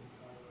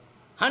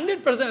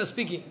 100%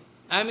 speaking,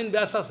 I am in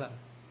Vyasasana.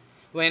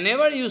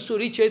 Whenever I used to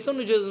read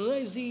Chaitanya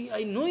Charitamrita, you see,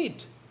 I know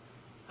it.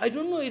 I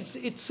don't know, it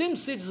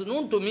seems it is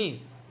known to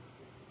me.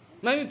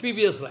 Maybe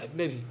previous life,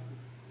 maybe.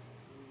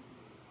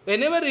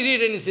 Whenever I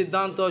read any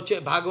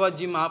Siddhanta,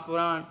 Bhagavad-ji,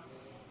 Mahapuran,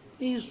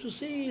 he used to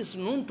say, it's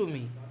known to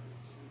me.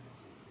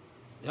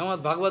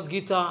 Bhagavad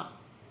Gita,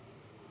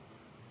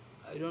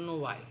 I don't know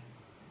why.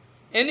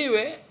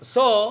 Anyway,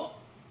 so,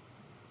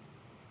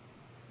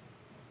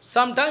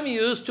 sometimes he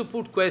used to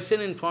put question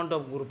in front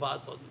of Guru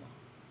Padma.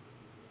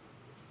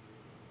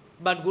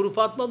 But Guru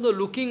Padma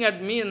looking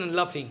at me and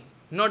laughing,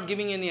 not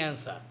giving any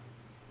answer.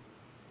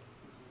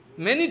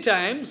 Many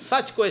times,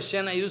 such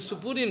question I used to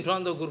put in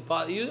front of Guru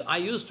Padma, I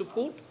used to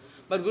put,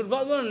 but Guru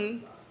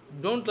Padma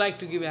don't like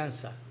to give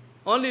answer.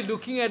 Only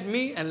looking at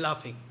me and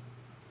laughing,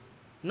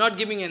 not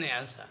giving any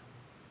answer.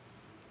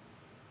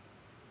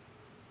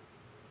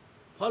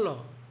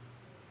 Follow.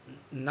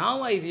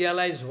 Now I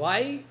realize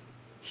why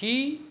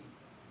he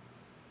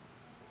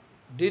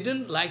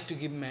didn't like to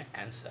give me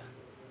answer.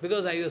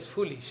 Because I was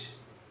foolish.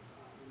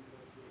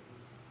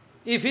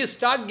 If he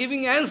start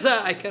giving answer,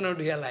 I cannot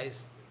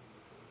realize.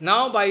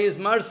 Now by his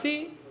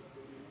mercy,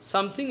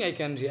 something I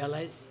can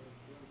realize.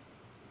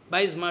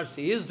 By his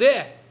mercy, he is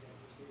there.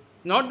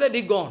 Not that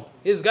he gone.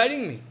 He is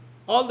guiding me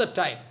all the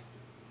time.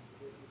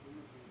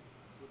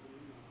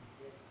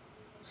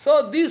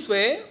 So this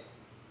way,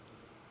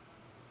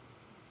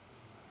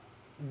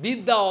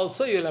 Vidya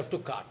also you will have to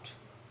cut.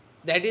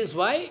 That is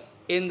why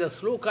in the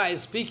sloka I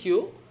speak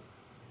you,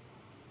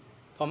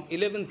 from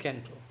 11th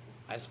canto,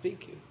 I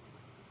speak you.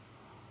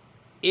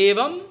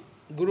 Evam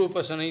Guru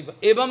Upasana.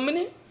 Evam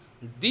means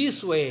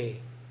this way.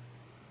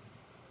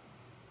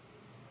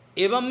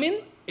 Evam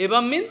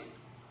means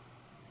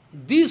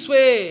this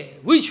way.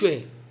 Which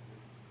way?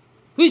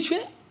 Which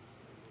way?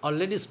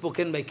 Already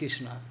spoken by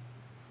Krishna.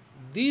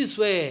 This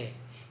way,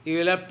 you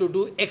will have to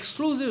do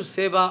exclusive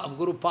seva of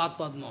Guru Pad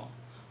Padma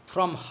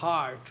from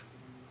heart.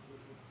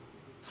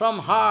 From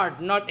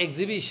heart, not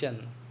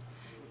exhibition.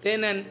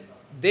 Then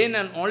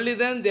and only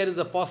then there is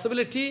a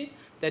possibility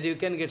that you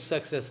can get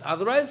success.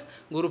 Otherwise,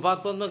 Guru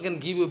Pad Padma can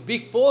give you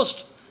big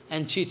post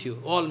and cheat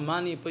you. All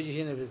money,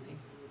 position, everything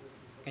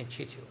can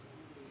cheat you.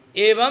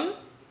 Evam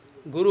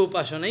Guru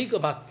Upasanaika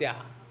Bhaktya.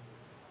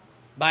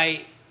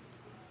 By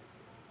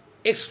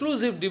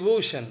exclusive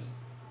devotion,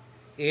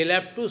 you will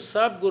have to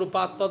serve Guru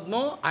Pad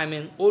Padma,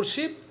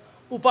 worship.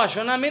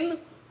 Upasana means,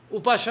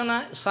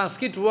 Upasana,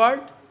 Sanskrit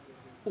word.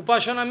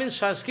 Upasana means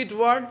Sanskrit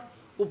word.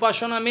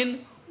 Upasana means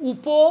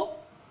Upo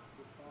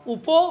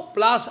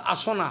plus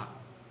asana.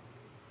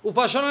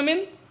 Upasana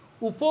means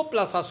Upo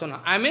plus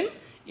asana.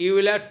 You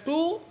will have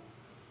to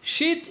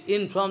sit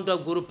in front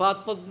of Guru Pad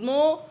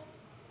Padma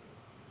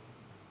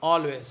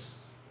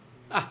always.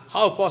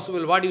 How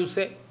possible? What do you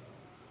say?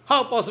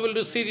 How possible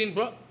to sit in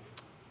front?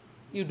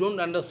 You don't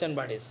understand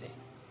what I say.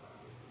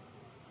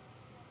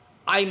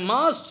 I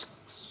must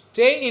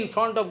stay in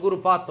front of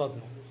Guru Pad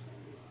Padma.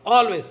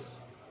 Always.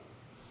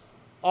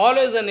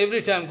 Always and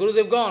every time.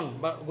 Gurudev gone,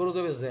 but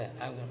Gurudev is there.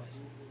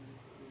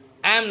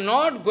 I am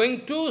not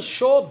going to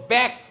show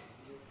back.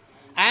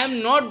 I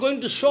am not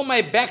going to show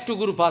my back to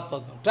Guru Pad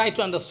Padma. Try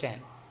to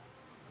understand.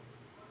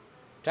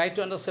 Try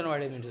to understand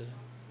what I mean to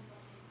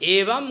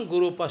say. Evam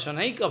Guru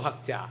Pasanaika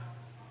Bhaktya.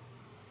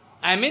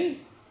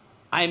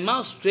 I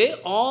must stay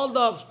all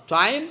the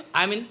time,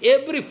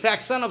 every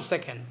fraction of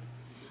second.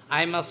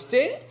 I must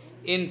stay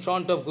in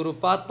front of Guru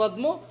Pad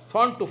Padma,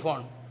 front to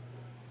front,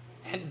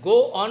 and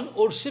go on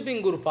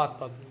worshipping Guru Pad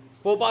Padma.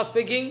 Prabhupada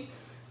speaking,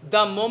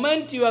 the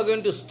moment you are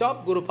going to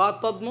stop Guru Pad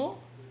Padma,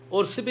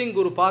 worshipping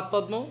Guru Pad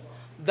Padma,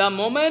 the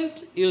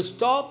moment you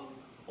stop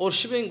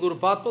worshipping Guru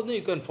Pad Padma,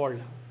 you can fall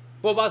down.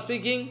 Prabhupada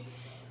speaking,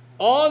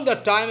 all the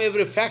time,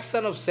 every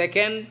fraction of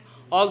second,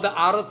 all the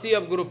arati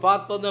of Guru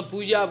Pad Padma,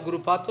 puja of Guru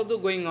Pad Padma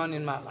going on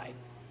in my life.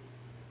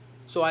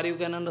 So are you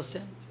can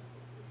understand?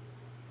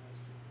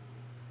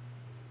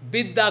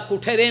 Vidya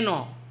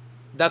kutareno,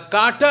 the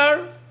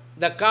cutter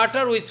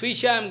with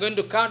which I am going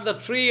to cut the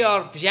tree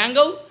or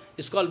jungle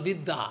is called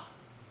Vidya.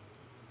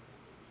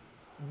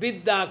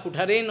 Vidya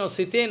kutareno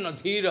siteno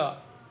dhira.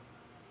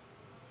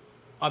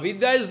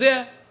 Avidya is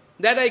there,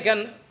 that I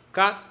can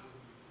cut.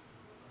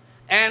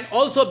 And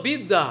also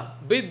Vidya,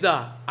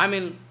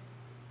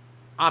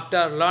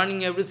 after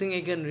learning everything,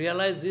 I can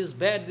realize this is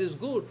bad, this is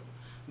good.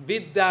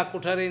 Vidya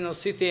kutareno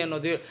siteno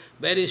dhira.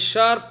 Very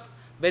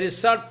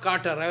sharp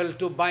cutter. I will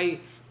to buy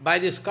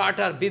this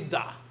cutter,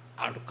 Vidya.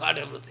 I have to cut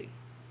everything.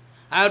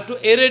 I have to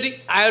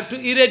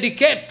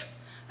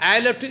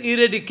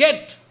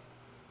eradicate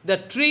the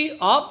tree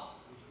of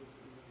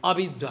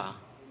avidya.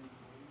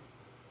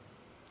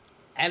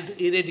 I have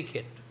to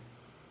eradicate.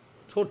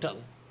 Total.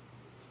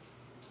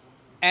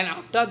 And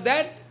after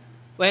that,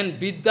 when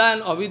Vidya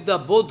and avidya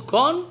both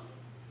gone,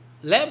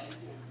 left,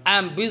 I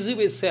am busy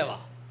with Seva.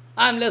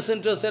 I am less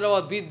interested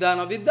about Vidya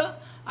and avidya.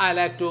 I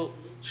like to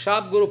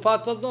serve Guru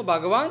Pad Padma,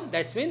 Bhagavan,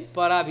 that means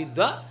Para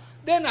Vidya.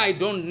 Then I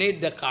don't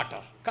need the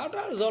cutter.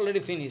 Cutter is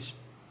already finished.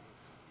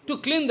 To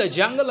clean the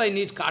jungle, I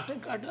need cutter.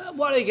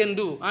 What I can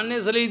do?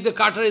 Unnecessarily, if the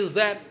cutter is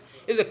there,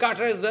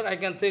 I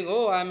can think,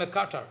 oh, I am a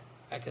cutter.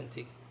 I can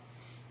think.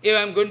 If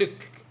I am going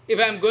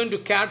to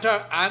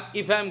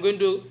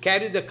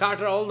carry the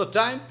cutter all the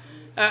time,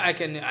 I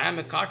am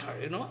a cutter,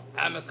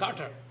 I am a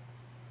cutter.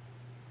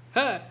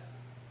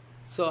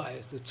 So I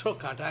have to throw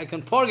cutter. I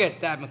can forget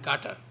that I am a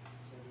cutter.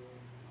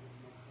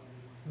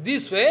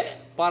 This way,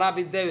 Para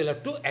Vidya will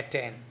have to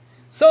attain.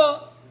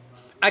 So,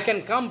 I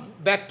can come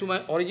back to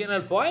my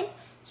original point.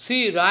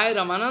 Sri Rai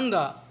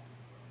Ramananda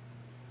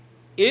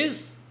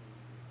is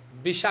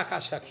Vishaka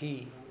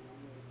Sakhi.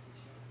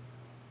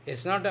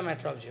 It's not a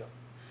matter of joke.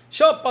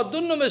 So,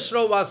 Padunna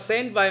Mishra was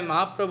sent by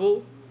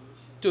Mahaprabhu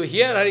to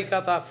hear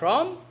Harikatha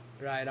from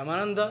Rai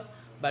Ramananda,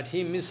 but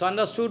he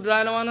misunderstood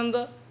Rai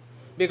Ramananda,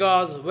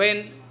 because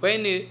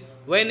when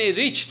he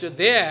reached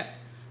there,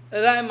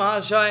 Rai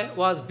Mahashaya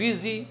was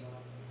busy,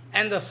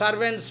 and the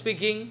servant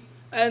speaking,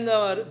 and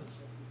the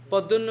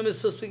Padunna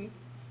Mishra speaking.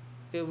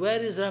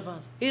 Where is Rai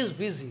Mahashaya? He is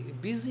busy.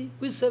 Busy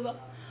with Seva.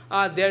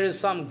 There is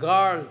some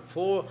girl,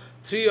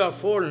 3 or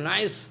 4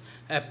 nice,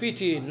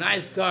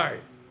 nice girl.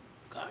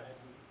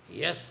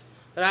 Yes,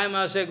 Rai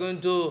Mahashaya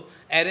going to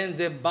arrange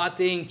them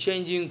bathing,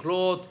 changing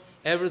clothes,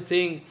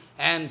 everything,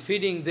 and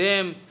feeding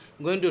them,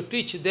 going to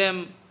teach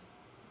them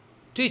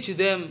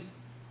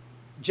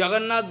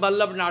Jagannath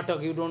Vallabh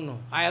Natak, you don't know.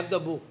 I have the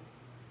book.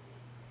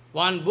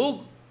 One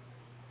book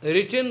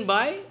written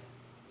by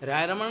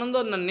Rai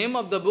Ramananda, the name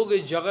of the book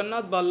is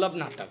Jagannath Vallabh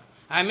Natak.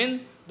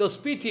 Those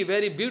pretty,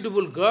 very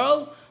beautiful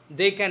girl,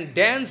 they can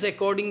dance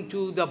according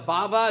to the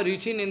Baba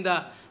written in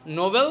the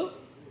novel.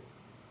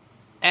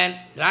 And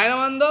Rai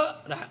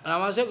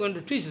Ramananda is going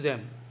to teach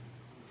them.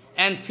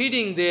 And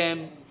feeding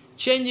them,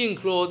 changing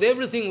clothes,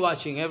 everything,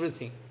 watching,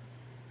 everything.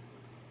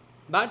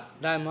 But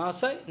Rai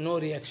Mahashaya, no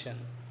reaction.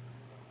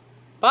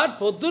 But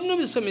Padunna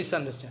is a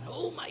misunderstanding.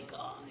 Oh my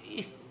God!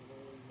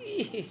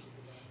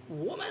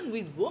 Woman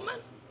with woman?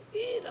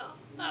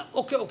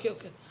 Okay, okay,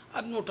 okay. I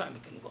have no time,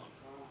 you can go on.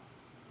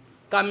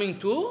 Coming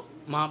to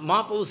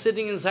Mahaprabhu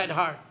sitting inside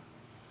heart.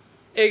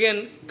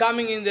 Again,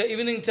 coming in the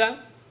evening time,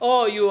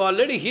 oh, you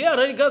already hear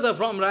Harikatha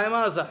from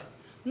Ramananda.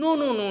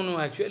 No,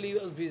 actually he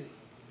was busy.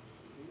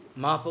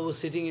 Mahaprabhu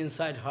sitting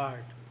inside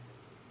heart.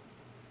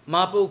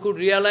 Mahaprabhu could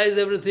realize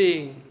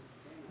everything,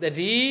 that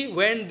he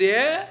went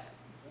there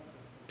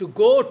to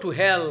go to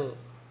hell.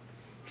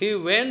 He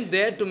went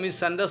there to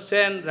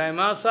misunderstand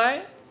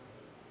Ramasai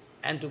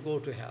and to go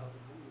to hell.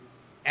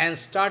 And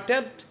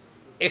started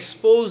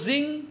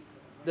exposing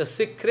the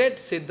secret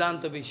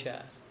Siddhanta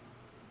Vishaya.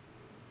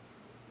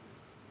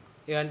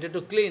 He wanted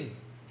to clean.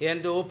 He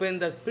wanted to open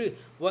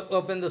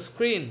the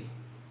screen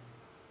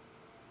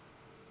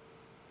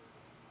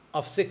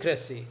of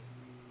secrecy.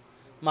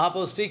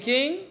 Mahaprabhu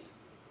speaking,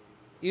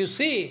 you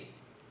see,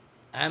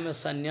 I am a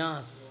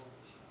sannyas.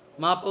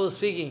 Mahaprabhu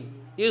speaking,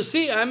 you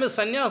see, I am a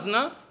sannyas,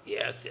 na?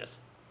 Yes, yes.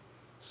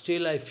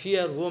 Still I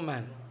fear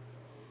woman.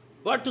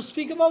 What to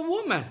speak about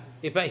woman?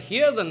 If I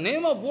hear the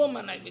name of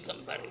woman, I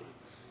become very,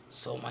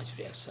 so much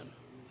reaction.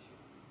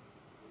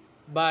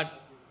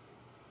 But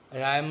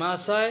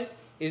Ramasai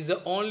is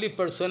the only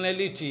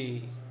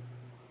personality.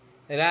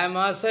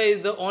 Ramasai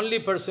is the only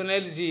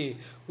personality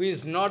who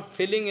is not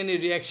feeling any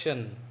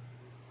reaction.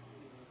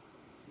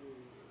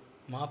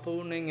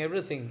 Mahaprabhu knowing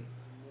everything.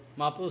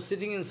 Mahaprabhu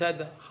sitting inside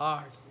the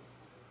heart.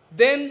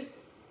 Then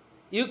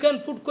you can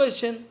put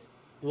question,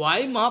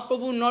 why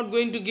Mahaprabhu not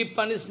going to give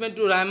punishment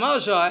to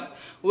Ramasai,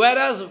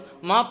 whereas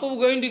Mahaprabhu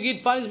going to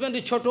give punishment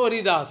to Choto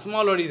Haridas,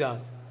 small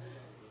Haridas.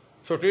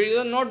 Choto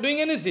Haridas not doing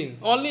anything,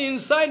 only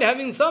inside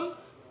having some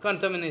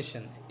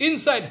contamination,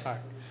 inside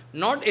heart,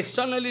 not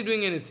externally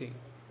doing anything.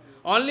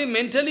 Only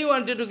mentally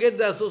wanted to get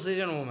the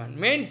association of woman,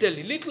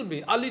 mentally,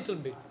 a little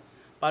bit.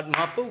 But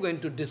Mahaprabhu going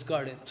to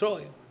discard him, throw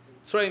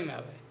him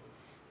away.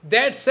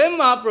 That same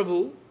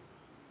Mahaprabhu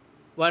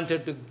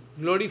wanted to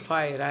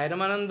glorify Rai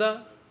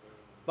Ramananda.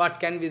 What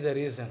can be the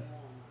reason?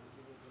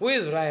 Who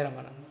is Rai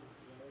Ramananda?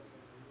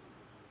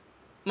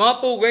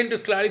 Mahaprabhu going to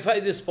clarify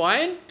this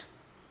point.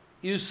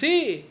 You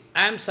see,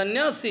 I am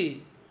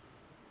sannyasi.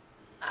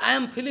 I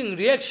am feeling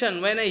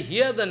reaction when I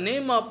hear the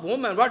name of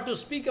woman. What to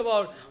speak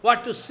about?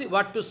 What to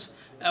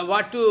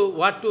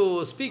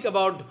speak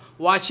about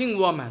watching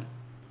woman?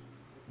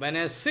 When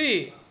I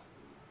see,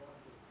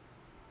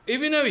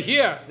 even if I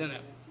hear, then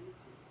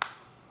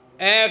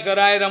Ek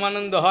Rai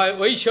Ramananda hai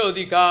Vaisya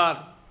Adhikar.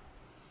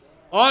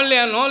 Only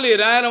and only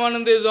Rai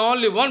Ramananda is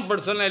only one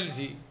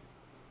personality.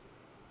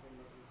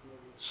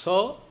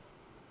 So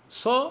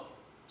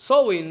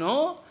we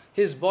know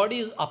his body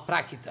is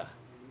Aprakrita.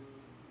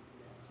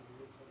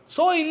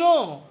 So we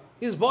know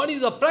his body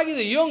is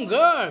Aprakrita, young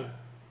girl.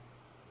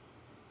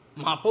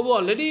 Mahaprabhu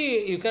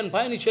already, you can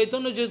find in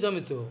Chaitanya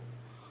Charitamrita.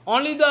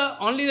 Only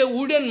the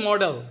wooden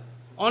model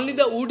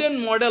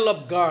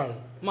of girl,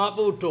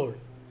 Mahaprabhu told.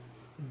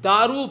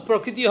 Daru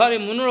prakriti hare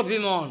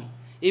munurabhiman.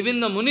 Even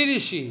the Muni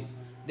Rishi,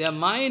 their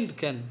mind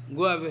can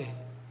go away,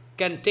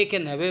 can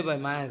taken away by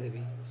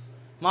Mayadevi.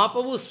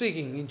 Mahaprabhu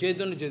speaking in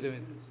Chaitanya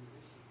Charitamrita.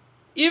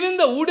 Even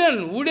the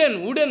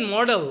wooden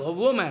model of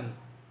woman,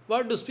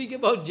 what to speak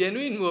about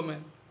genuine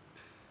woman?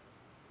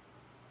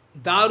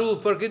 Daru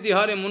prakriti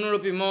hare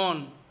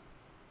munurabhiman.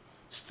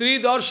 Stri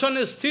darshan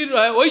sthir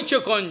rahe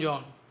oicha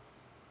kanjan.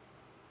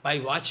 By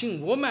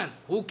watching woman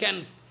who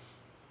can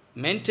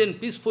maintain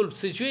peaceful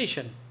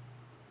situation,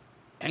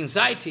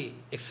 anxiety,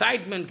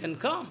 excitement can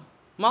come.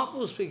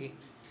 Mahaprabhu speaking.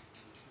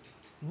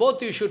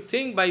 Both you should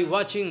think by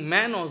watching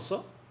man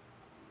also,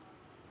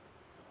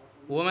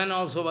 woman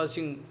also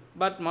watching,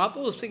 but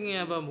Mahaprabhu speaking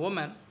about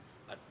woman,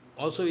 but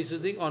also we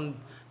should think on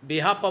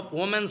behalf of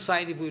woman's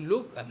side, if we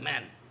look at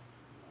man.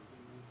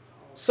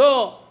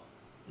 So,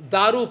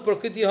 Daru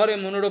prakriti hare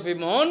munuropi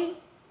mon,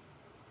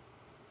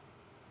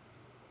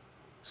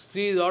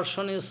 Stri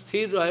darshane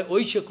sthir rahe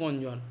oicha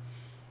konjan.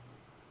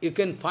 You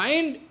can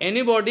find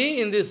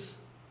anybody in this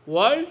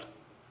world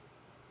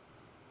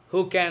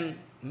who can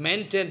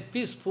maintain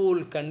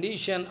peaceful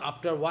condition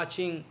after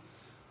watching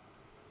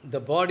the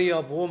body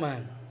of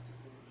woman.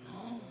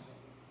 No,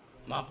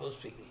 Mahaprabhu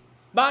speaking.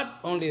 But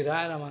only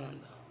Rai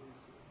Ramananda.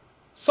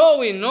 So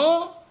we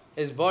know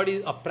his body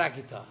is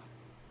Aprakrita.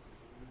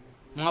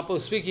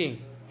 Mahaprabhu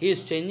speaking. He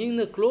is changing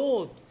the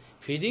clothes,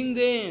 feeding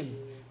them,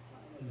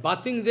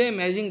 bathing them,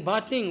 as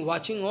bathing,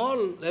 watching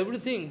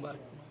everything, but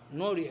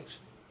no reaction.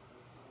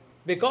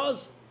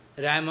 Because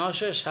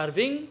Ramasai is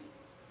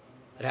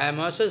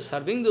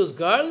serving those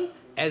girls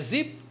as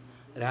if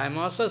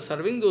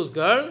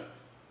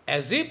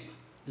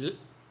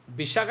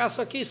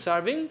Vishakasaki is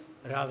serving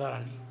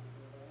Radharani.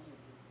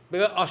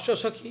 Because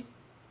Ashtasaki,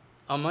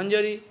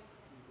 Amanjari,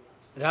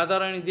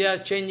 Radharani, they are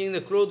changing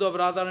the clothes of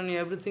Radharani,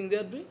 everything they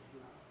are doing.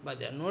 But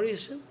there are no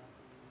reason.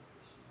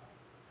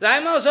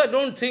 Ramasai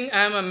don't think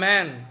I am a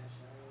man.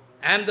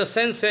 I am the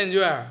sense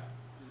enjoyer.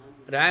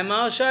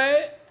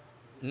 Ramasai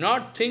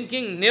not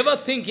thinking, never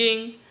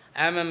thinking,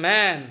 I am a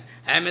man,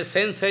 I am a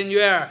sense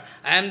enjoyer,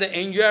 I am the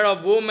enjoyer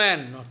of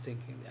woman. Not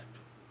thinking that.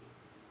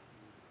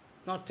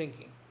 Not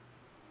thinking.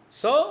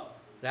 So,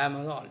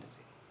 Ramasai all the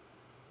thing.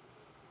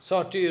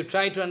 So you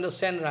try to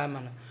understand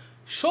Ramananda.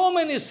 So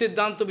many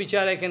Siddhanta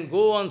Vichara can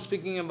go on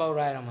speaking about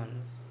Rai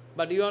Ramananda.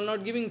 But you are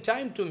not giving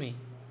time to me.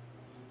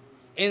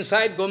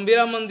 Inside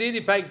Gambhira Mandir,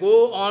 if I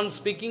go on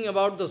speaking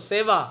about the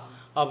Seva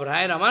of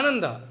Rai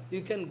Ramananda,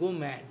 you can go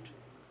mad.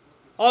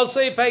 Also,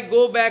 if I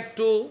go back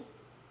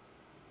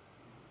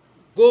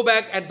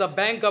at the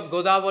bank of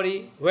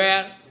Godavari,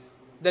 where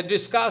the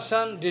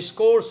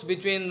discourse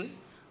between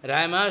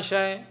Rai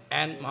Mahashaya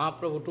and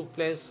Mahaprabhu took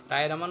place,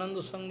 Rai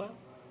Ramananda Sangha,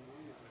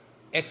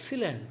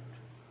 excellent.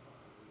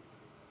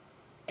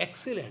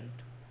 Excellent.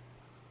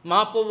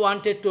 Mahaprabhu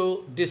wanted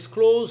to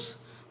disclose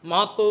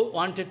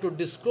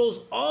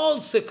all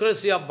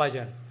secrecy of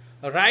bhajan,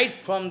 right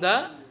from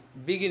the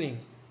beginning.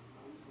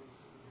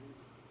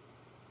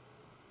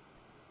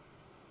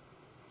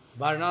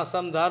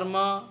 Varnasam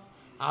dharma,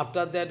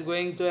 after that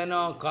going to,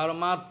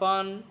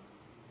 karmarpan,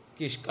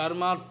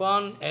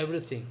 karmarpan,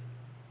 everything.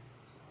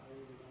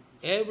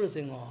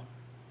 Everything on.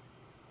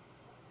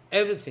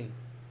 Everything.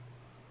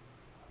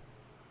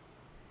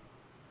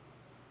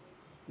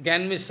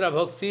 Gyan Mishra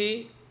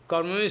Bhakti,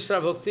 Karma Mishra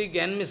Bhakti,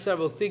 Gyan Mishra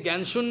Bhakti,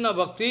 Gyan Shunna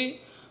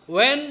Bhakti.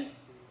 When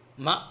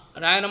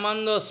Rai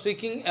Ramananda was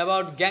speaking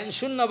about Gyan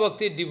Shunna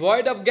Bhakti,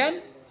 devoid of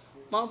Gyan,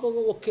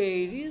 Mahaprabhu,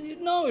 okay,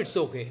 now it's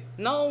okay.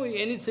 Now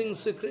anything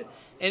secret,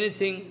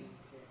 anything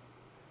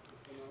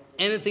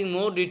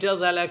more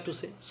details I like to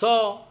say.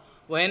 So,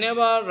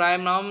 whenever Rai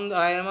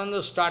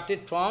Ramananda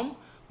started from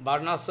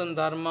Varnasam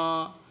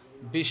Dharma,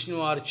 Vishnu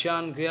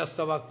Archan,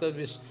 Grihastha Bhakta,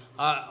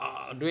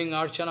 doing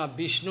Archana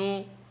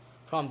Vishnu,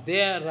 from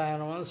there Rai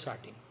Ramananda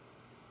starting.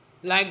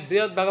 Like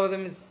Brihad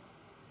Bhagavatamrita.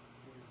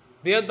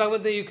 Brihad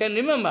Bhagavatamrita, you can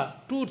remember,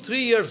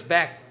 2-3 years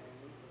back,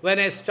 when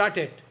I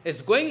started,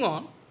 it's going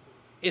on,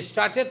 it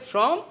started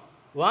from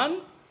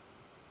one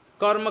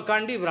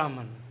Karmakandi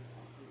Brahman.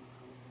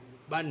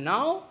 But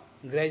now,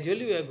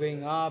 gradually we are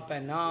going up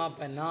and up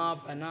and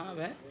up and up,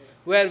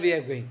 where we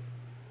are going.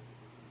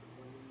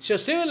 So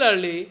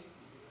similarly,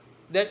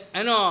 that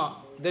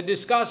the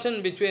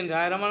discussion between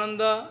Rai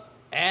Ramananda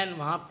and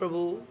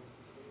Mahaprabhu,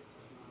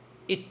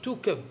 it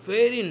took a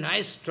very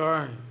nice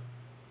turn.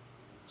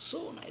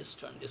 So nice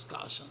turn,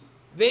 discussion.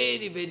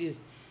 Very, very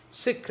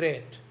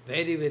secret.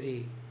 Very,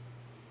 very,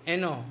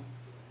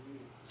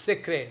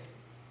 secret.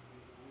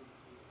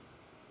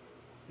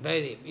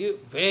 Very,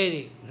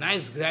 very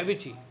nice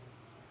gravity.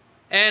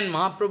 And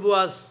Mahaprabhu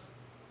was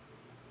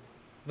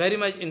very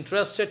much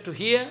interested to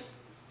hear.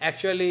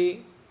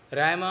 Actually,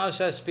 Rai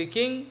Mahasaya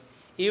speaking,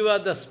 you are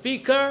the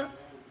speaker,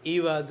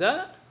 you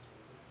are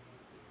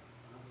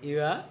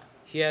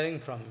hearing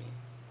from me.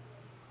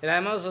 Rai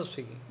Mahasaya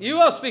speaking. You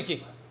are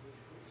speaking.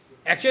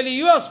 Actually,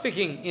 you are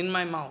speaking in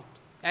my mouth,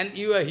 and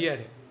you are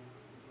hearing.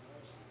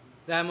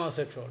 Rai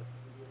Mahasaya told.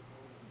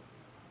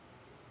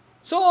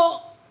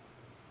 So,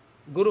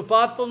 Guru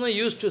Padma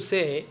used to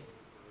say,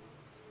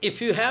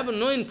 if you have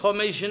no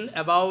information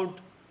about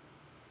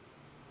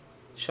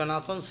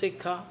Sanatana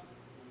Sikha,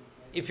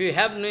 if you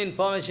have no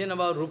information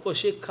about Rupa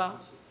Sikha,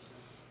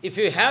 if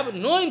you have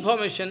no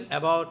information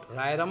about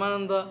Rai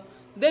Ramananda,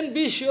 then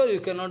be sure you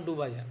cannot do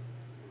bhajan.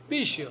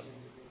 Be sure.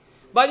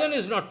 Bhajan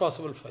is not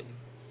possible for you.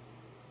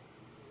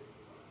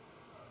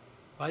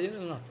 Bhajan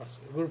is not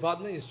possible. Guru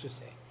Padma used to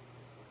say.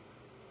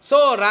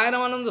 So, Rai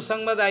Ramananda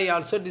Sangvad I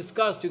also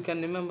discussed, you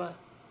can remember.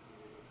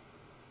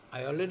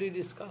 I already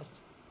discussed.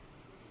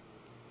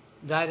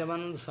 Rai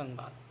Ramananda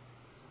Sangvad.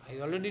 I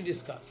already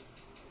discussed.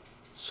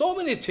 So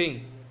many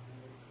things.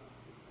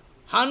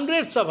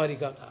 Hundreds of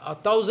Harikatha, or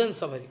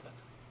thousands of Harikatha.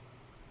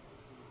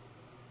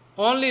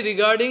 Only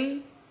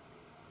regarding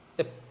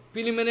the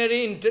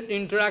preliminary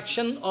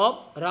interaction of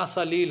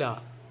Rasa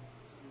Leela.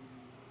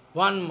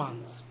 1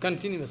 month,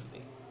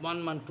 continuously.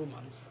 1 month, 2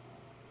 months.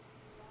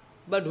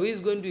 But who is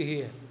going to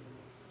hear?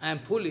 I am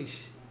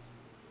foolish.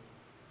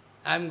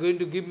 I am going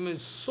to give me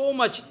so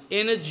much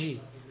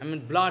energy,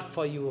 blood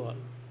for you all.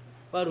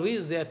 But who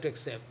is there to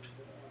accept?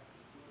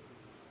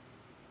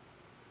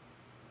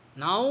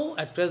 Now,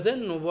 at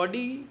present,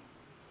 nobody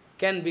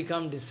can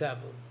become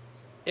disciple.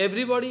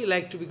 Everybody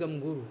like to become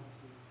guru.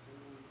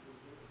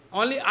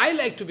 Only I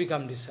like to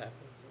become disciple.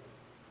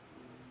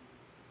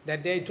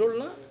 That day I told,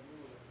 no?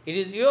 It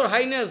is your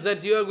highness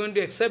that you are going to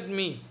accept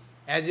me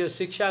as your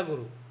Siksha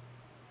Guru.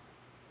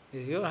 It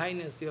is your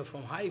highness, you are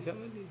from high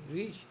family,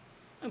 rich.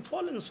 I am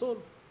fallen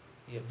soul.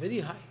 You are very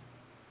high.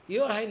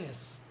 Your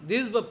highness.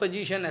 This is the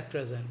position at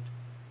present.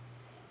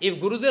 If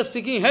Gurudev is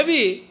speaking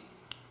heavy,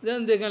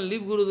 then they can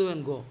leave Gurudev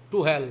and go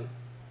to hell.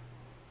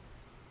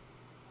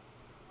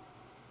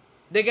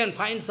 They can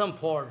find some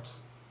faults.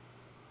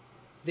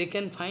 They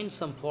can find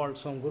some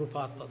faults from Guru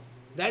Padma.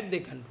 That they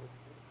can do.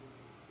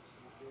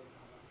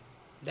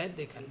 That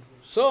they can do.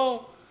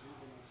 So,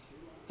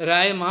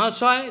 Rai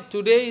Mahasaya,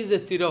 today is a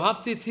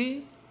Tirabhav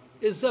Tithi.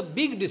 It's a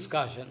big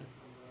discussion.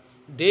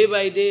 Day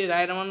by day,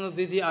 Rai Ramananda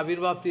Tithi,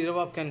 Avirbhav,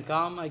 Tirabhav can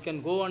come. I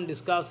can go on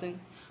discussing.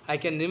 I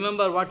can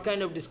remember what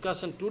kind of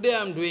discussion today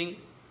I am doing.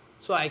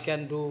 So I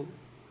can do,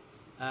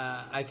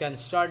 I can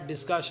start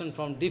discussion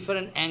from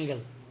different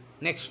angle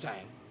next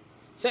time.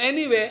 So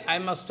anyway, I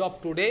must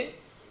stop today.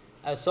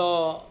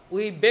 So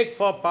we beg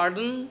for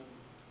pardon,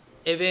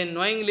 even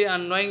knowingly,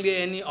 unknowingly,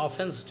 any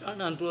offense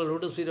done unto the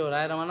lotus feet of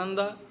Rai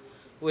Ramananda.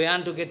 We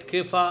want to get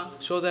kripa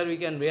so that we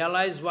can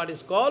realize what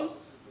is called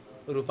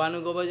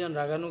Rupanuga Bhajan,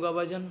 Raganuga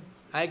Bhajan.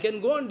 I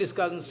can go on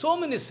discussing so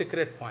many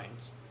secret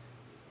points.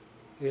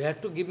 You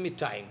have to give me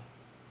time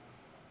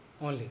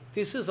only.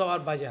 This is our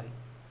bhajan.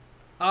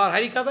 Our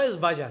Harikatha is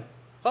bhajan.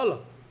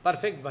 Follow?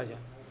 Perfect bhajan.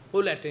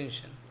 Full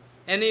attention.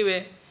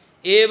 Anyway,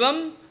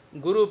 evam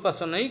guru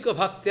pasanaika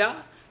bhaktya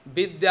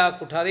vidya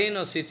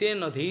kutarena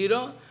sitena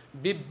dhira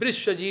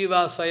vibrishya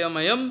jiva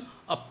sayamayam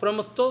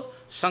apramutto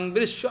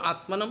sangrishya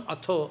atmanam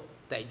atho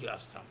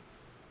taijyastram.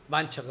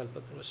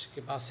 Vanchakalpaturasya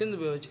kipasindu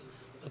vyoja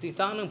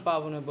atitanam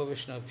pavana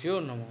bhavishna pyo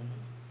namo namo.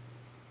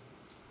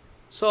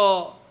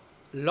 So,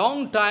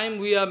 long time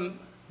we are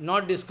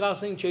not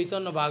discussing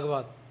Chaitanya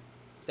Bhagavat,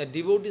 the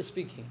devotee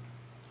speaking.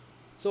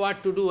 So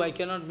what to do? I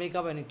cannot make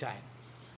up any time.